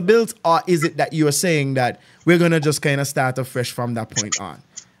 3 months of bills? Or is it that you are saying that we're going to just kind of start afresh from that point on?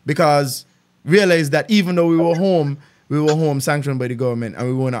 Because realize that even though we were home sanctioned by the government and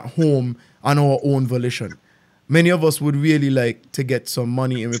we were not home on our own volition, many of us would really like to get some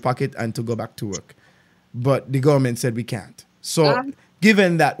money in our pocket and to go back to work. But the government said we can't. So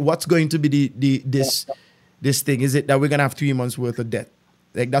given that, what's going to be this thing? Is it that we're going to have 3 months worth of debt?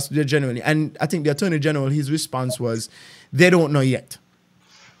 Like that's generally. And I think the Attorney General, his response was, they don't know yet.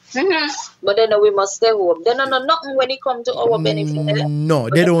 But then we must stay home. They don't know nothing when it comes to our benefit. No,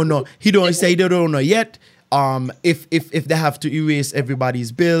 they don't know. He don't say they don't know yet. If they have to erase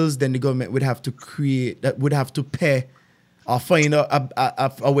everybody's bills, then the government would have to pay or find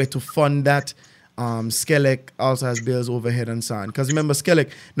a way to fund that. Skelec also has bills, overhead, and so on. Because remember, Skelec,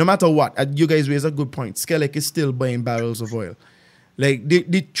 no matter what, you guys raise a good point. Skelec is still buying barrels of oil. Like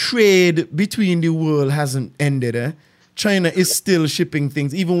the trade between the world hasn't ended. China is still shipping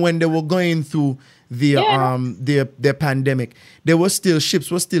things, even when they were going through their pandemic.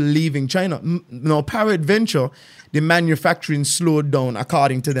 Ships were still leaving China. Now, peradventure, the manufacturing slowed down,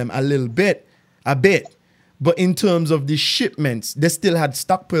 according to them, a bit. But in terms of the shipments, they still had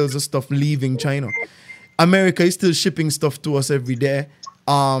stockpiles of stuff leaving China. America is still shipping stuff to us every day.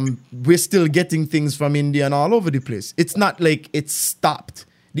 We're still getting things from India and all over the place. It's not like it's stopped.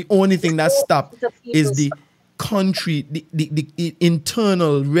 The only thing that stopped is the country, the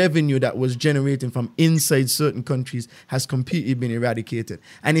internal revenue that was generating from inside certain countries has completely been eradicated.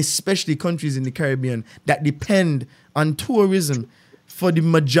 And especially countries in the Caribbean that depend on tourism for the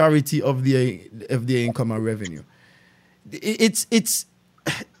majority of their income and revenue. It's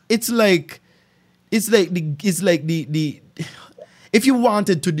like the if you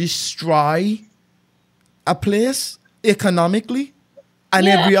wanted to destroy a place economically and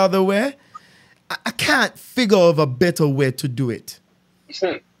every other way, I can't figure of a better way to do it.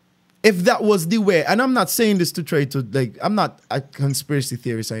 If that was the way, and I'm not saying this to try to I'm not a conspiracy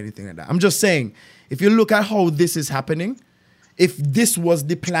theorist or anything like that. I'm just saying, if you look at how this is happening, if this was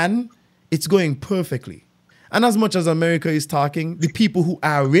the plan, it's going perfectly. And as much as America is talking, the people who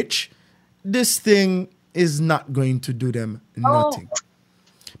are rich, this thing is not going to do them nothing.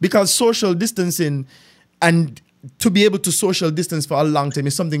 Because social distancing, and to be able to social distance for a long time,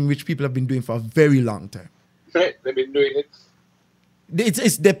 is something which people have been doing for a very long time. Right, they've been doing it.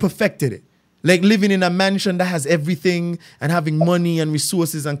 They perfected it. Like living in a mansion that has everything and having money and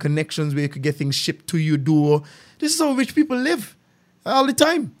resources and connections where you could get things shipped to your door. This is how rich people live all the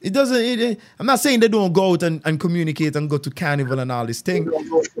time. I'm not saying they don't go out and communicate and go to carnival and all this thing. They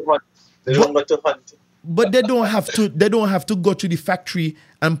don't go to hunt. But they don't have to. They don't have to go to the factory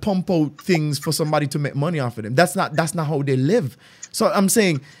and pump out things for somebody to make money off of them. That's not how they live. So I'm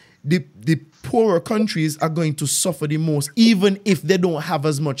saying the poorer countries are going to suffer the most, even if they don't have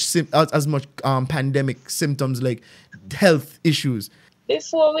as much pandemic symptoms like health issues.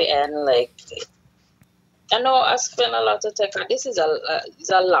 Before we end, I know I spend a lot of time. This is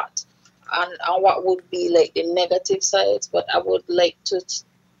a lot, and what would be like the negative sides, but I would like to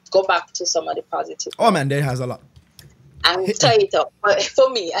go back to some of the positive. Oh man, there has a lot. And tie it up for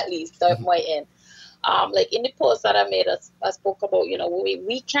me at least at my end. Like in the post that I made, I spoke about,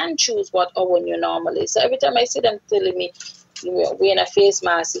 we can choose what our new normal is. So every time I see them telling me, wearing a face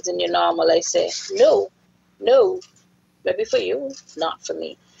mask is the new normal, I say, no, maybe for you, not for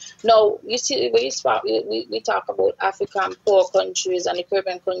me. No, you see, we talk about African poor countries and the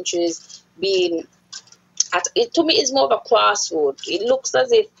Caribbean countries being to me, it's more of a crossroad. It looks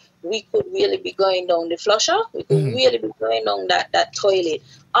as if we could really be going down the flusher. We could really be going down that toilet.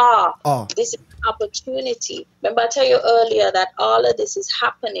 This is an opportunity. Remember I tell you earlier that all of this is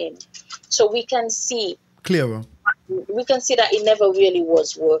happening. So we can see. Clearer. We can see that it never really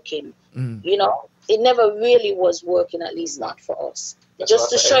was working. It never really was working, at least not for us. Just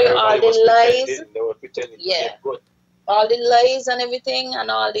to show you all the lies. Yeah. All the lies and everything and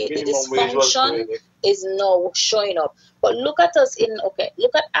all the dysfunction is now showing up. But look at us look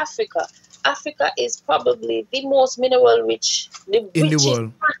at Africa. Africa is probably the most mineral rich, the richest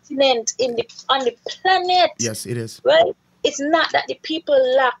continent on the planet. Yes, it is. Right? It's not that the people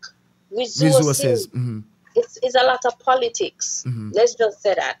lack resources. Mm-hmm. It's a lot of politics. Mm-hmm. Let's just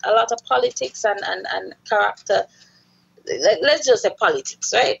say that. A lot of politics and character. Let's just say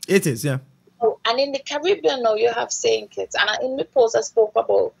politics, right? It is, yeah. And in the Caribbean now, you have St. Kitts. And in the post, I spoke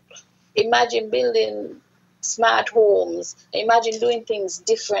about Imagine building smart homes. Imagine doing things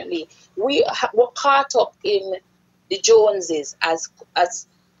differently. We're caught up in the Joneses as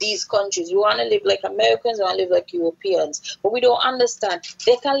these countries. We want to live like Americans, we want to live like Europeans, but we don't understand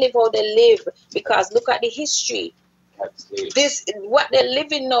they can live how they live, because look at the history. This what they're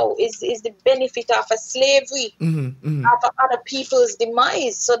living now is the benefit of a slavery, of other people's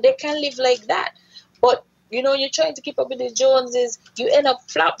demise, so they can live like that. But you know, you're trying to keep up with the Joneses, you end up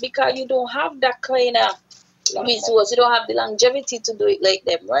flat because you don't have that kind of resource, you don't have the longevity to do it like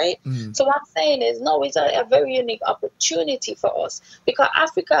them, right? So what I'm saying is, no, it's a very unique opportunity for us, because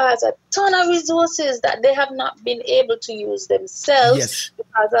Africa has a ton of resources that they have not been able to use themselves,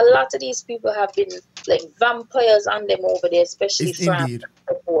 because a lot of these people have been like vampires on them over there, especially France and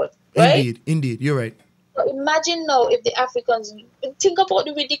so forth, right? Indeed, you're right. So imagine now if the Africans, think about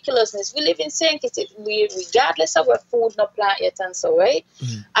the ridiculousness. We live in St. Kitts, regardless of where food not plant yet and so, right?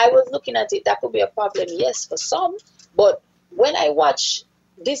 I was looking at it, that could be a problem, yes, for some. But when I watch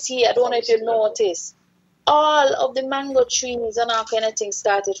this year, I don't know if you notice, all of the mango trees and all kind of things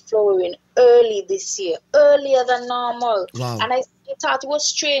started flowering early this year, earlier than normal. Wow. And I thought it was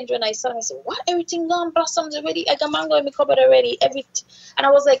strange when I saw it. I said, what? Everything gone blossoms already? I got mango in my cupboard already. And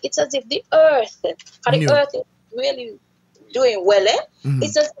I was like, it's as if the earth, earth is really doing well,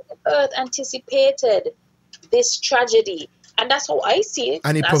 It's as if the earth anticipated this tragedy. And that's how I see it.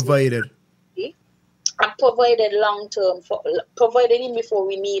 And it provided. And provided long term, provided it before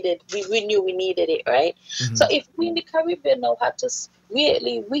we knew we needed it, right? So if we in the Caribbean now had to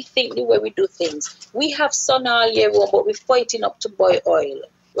really rethink the way we do things, we have sun all year round, but we're fighting up to boil oil,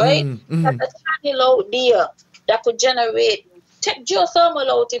 right? There's a channel out there that could generate, take geothermal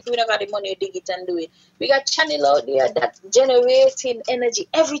out if we don't got the money to dig it and do it. We got channel out there that's generating energy.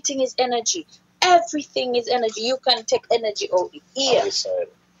 Everything is energy. Everything is energy. You can take energy out the air.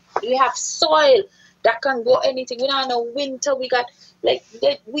 We have soil that can go anything. We don't know winter. We got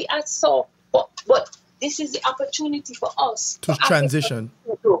we are so, but this is the opportunity for us to transition.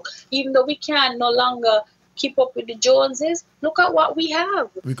 Even though we can no longer keep up with the Joneses, look at what we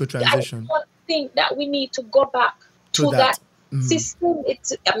have. We could transition. I don't think that we need to go back to that system.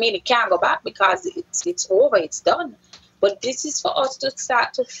 It can't go back because it's over. It's done. But this is for us to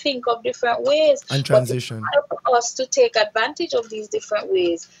start to think of different ways. And transition. But for us to take advantage of these different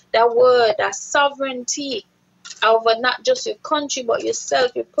ways. That word, that sovereignty over not just your country, but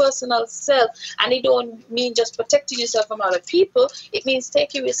yourself, your personal self. And it don't mean just protecting yourself from other people. It means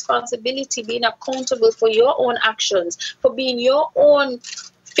taking responsibility, being accountable for your own actions, for being your own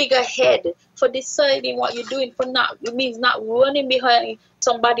figurehead, for deciding what you're doing, it means not running behind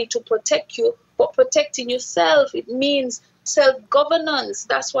somebody to protect you, but protecting yourself. It means self-governance.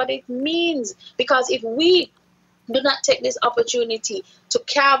 That's what it means. Because if we do not take this opportunity to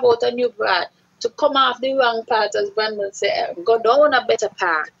carve out a new path, to come off the wrong path, as Brandon said, go down a better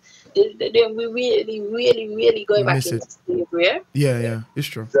path, then we really going back into slavery. Yeah, it's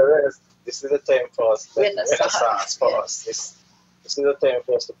true. This is the time for us. Renaissance for us. This is the time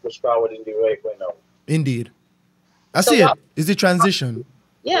for us to push forward in the right way now. Indeed. I see it. It's the transition.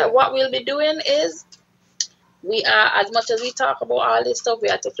 Yeah, what we'll be doing is, we are, as much as we talk about all this stuff, we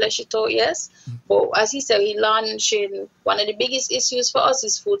have to flesh it out, yes. But as he said, he launching, one of the biggest issues for us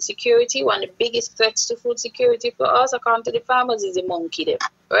is food security. One of the biggest threats to food security for us, according to the farmers, is the monkey, them,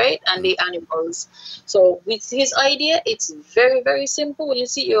 right? And the animals. So with his idea, it's very, very simple. When you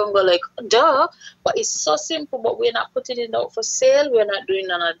see it, you're going to go like, duh. But it's so simple, but we're not putting it out for sale. We're not doing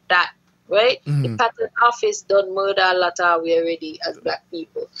none of that. Right? The patent office done murder a lot of we already as black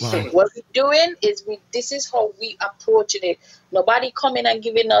people. Wow. What we're doing is this is how we approaching it. Nobody coming and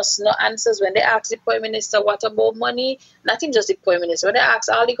giving us no answers. When they ask the Prime Minister what about money, not even just the Prime Minister, when they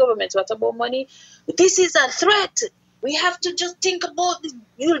ask all the governments what about money, this is a threat. We have to just think about this.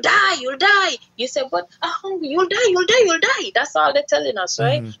 You'll die. You say, but I'm hungry, you'll die. That's all they're telling us,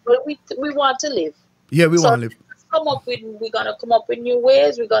 right? But we want to live. Yeah, we want to live. We're gonna come up with new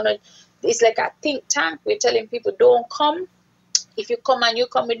ways. It's like a think tank. We're telling people, don't come. If you come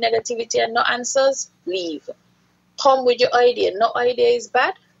with negativity and no answers, leave. Come with your idea. No idea is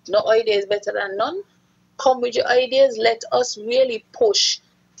bad. No idea is better than none. Come with your ideas. Let us really push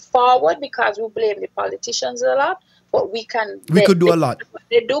forward, because we blame the politicians a lot. But we could do a lot.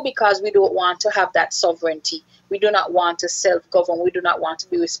 They do, because we don't want to have that sovereignty. We do not want to self-govern. We do not want to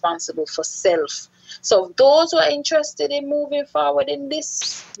be responsible for self. So those who are interested in moving forward in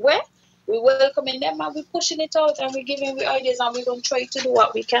this way, we're welcoming them and we're pushing it out and we're giving the ideas and we're going to try to do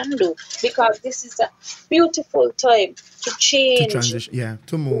what we can do, because this is a beautiful time to change, to transition,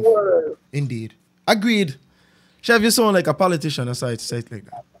 to move. The world. Indeed. Agreed. Chef, you sound like a politician aside to say it like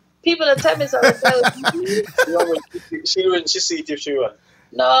that. people that tell me so. She win. She see it if she won.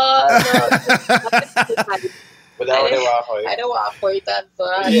 No. But I don't want to fight and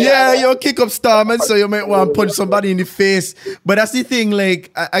so. Yeah, you'll kick up Star, man, so you might want to punch somebody in the face. But that's the thing,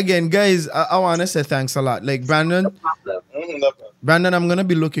 like, again, guys, I want to say thanks a lot. Like, Brandon, No problem. Brandon, I'm going to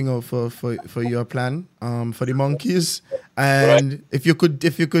be looking out for your plan for the monkeys. And right. if you could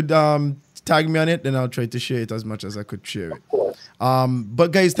tag me on it, then I'll try to share it as much as I could share it. Of course. But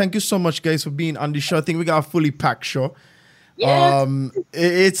guys, thank you so much, guys, for being on the show. I think we got a fully packed show. Yes.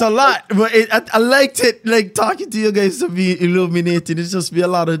 It's a lot, but I liked it. Like talking to you guys to be illuminated. It's just be a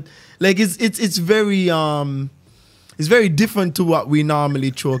lot of like it's very different to what we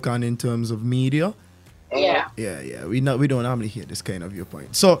normally choke on in terms of media. Yeah. Yeah. We don't normally hear this kind of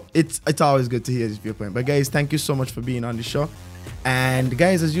viewpoint, so it's always good to hear this viewpoint. But guys, thank you so much for being on the show. And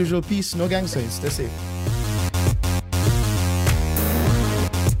guys, as usual, peace, no gang signs. Stay safe.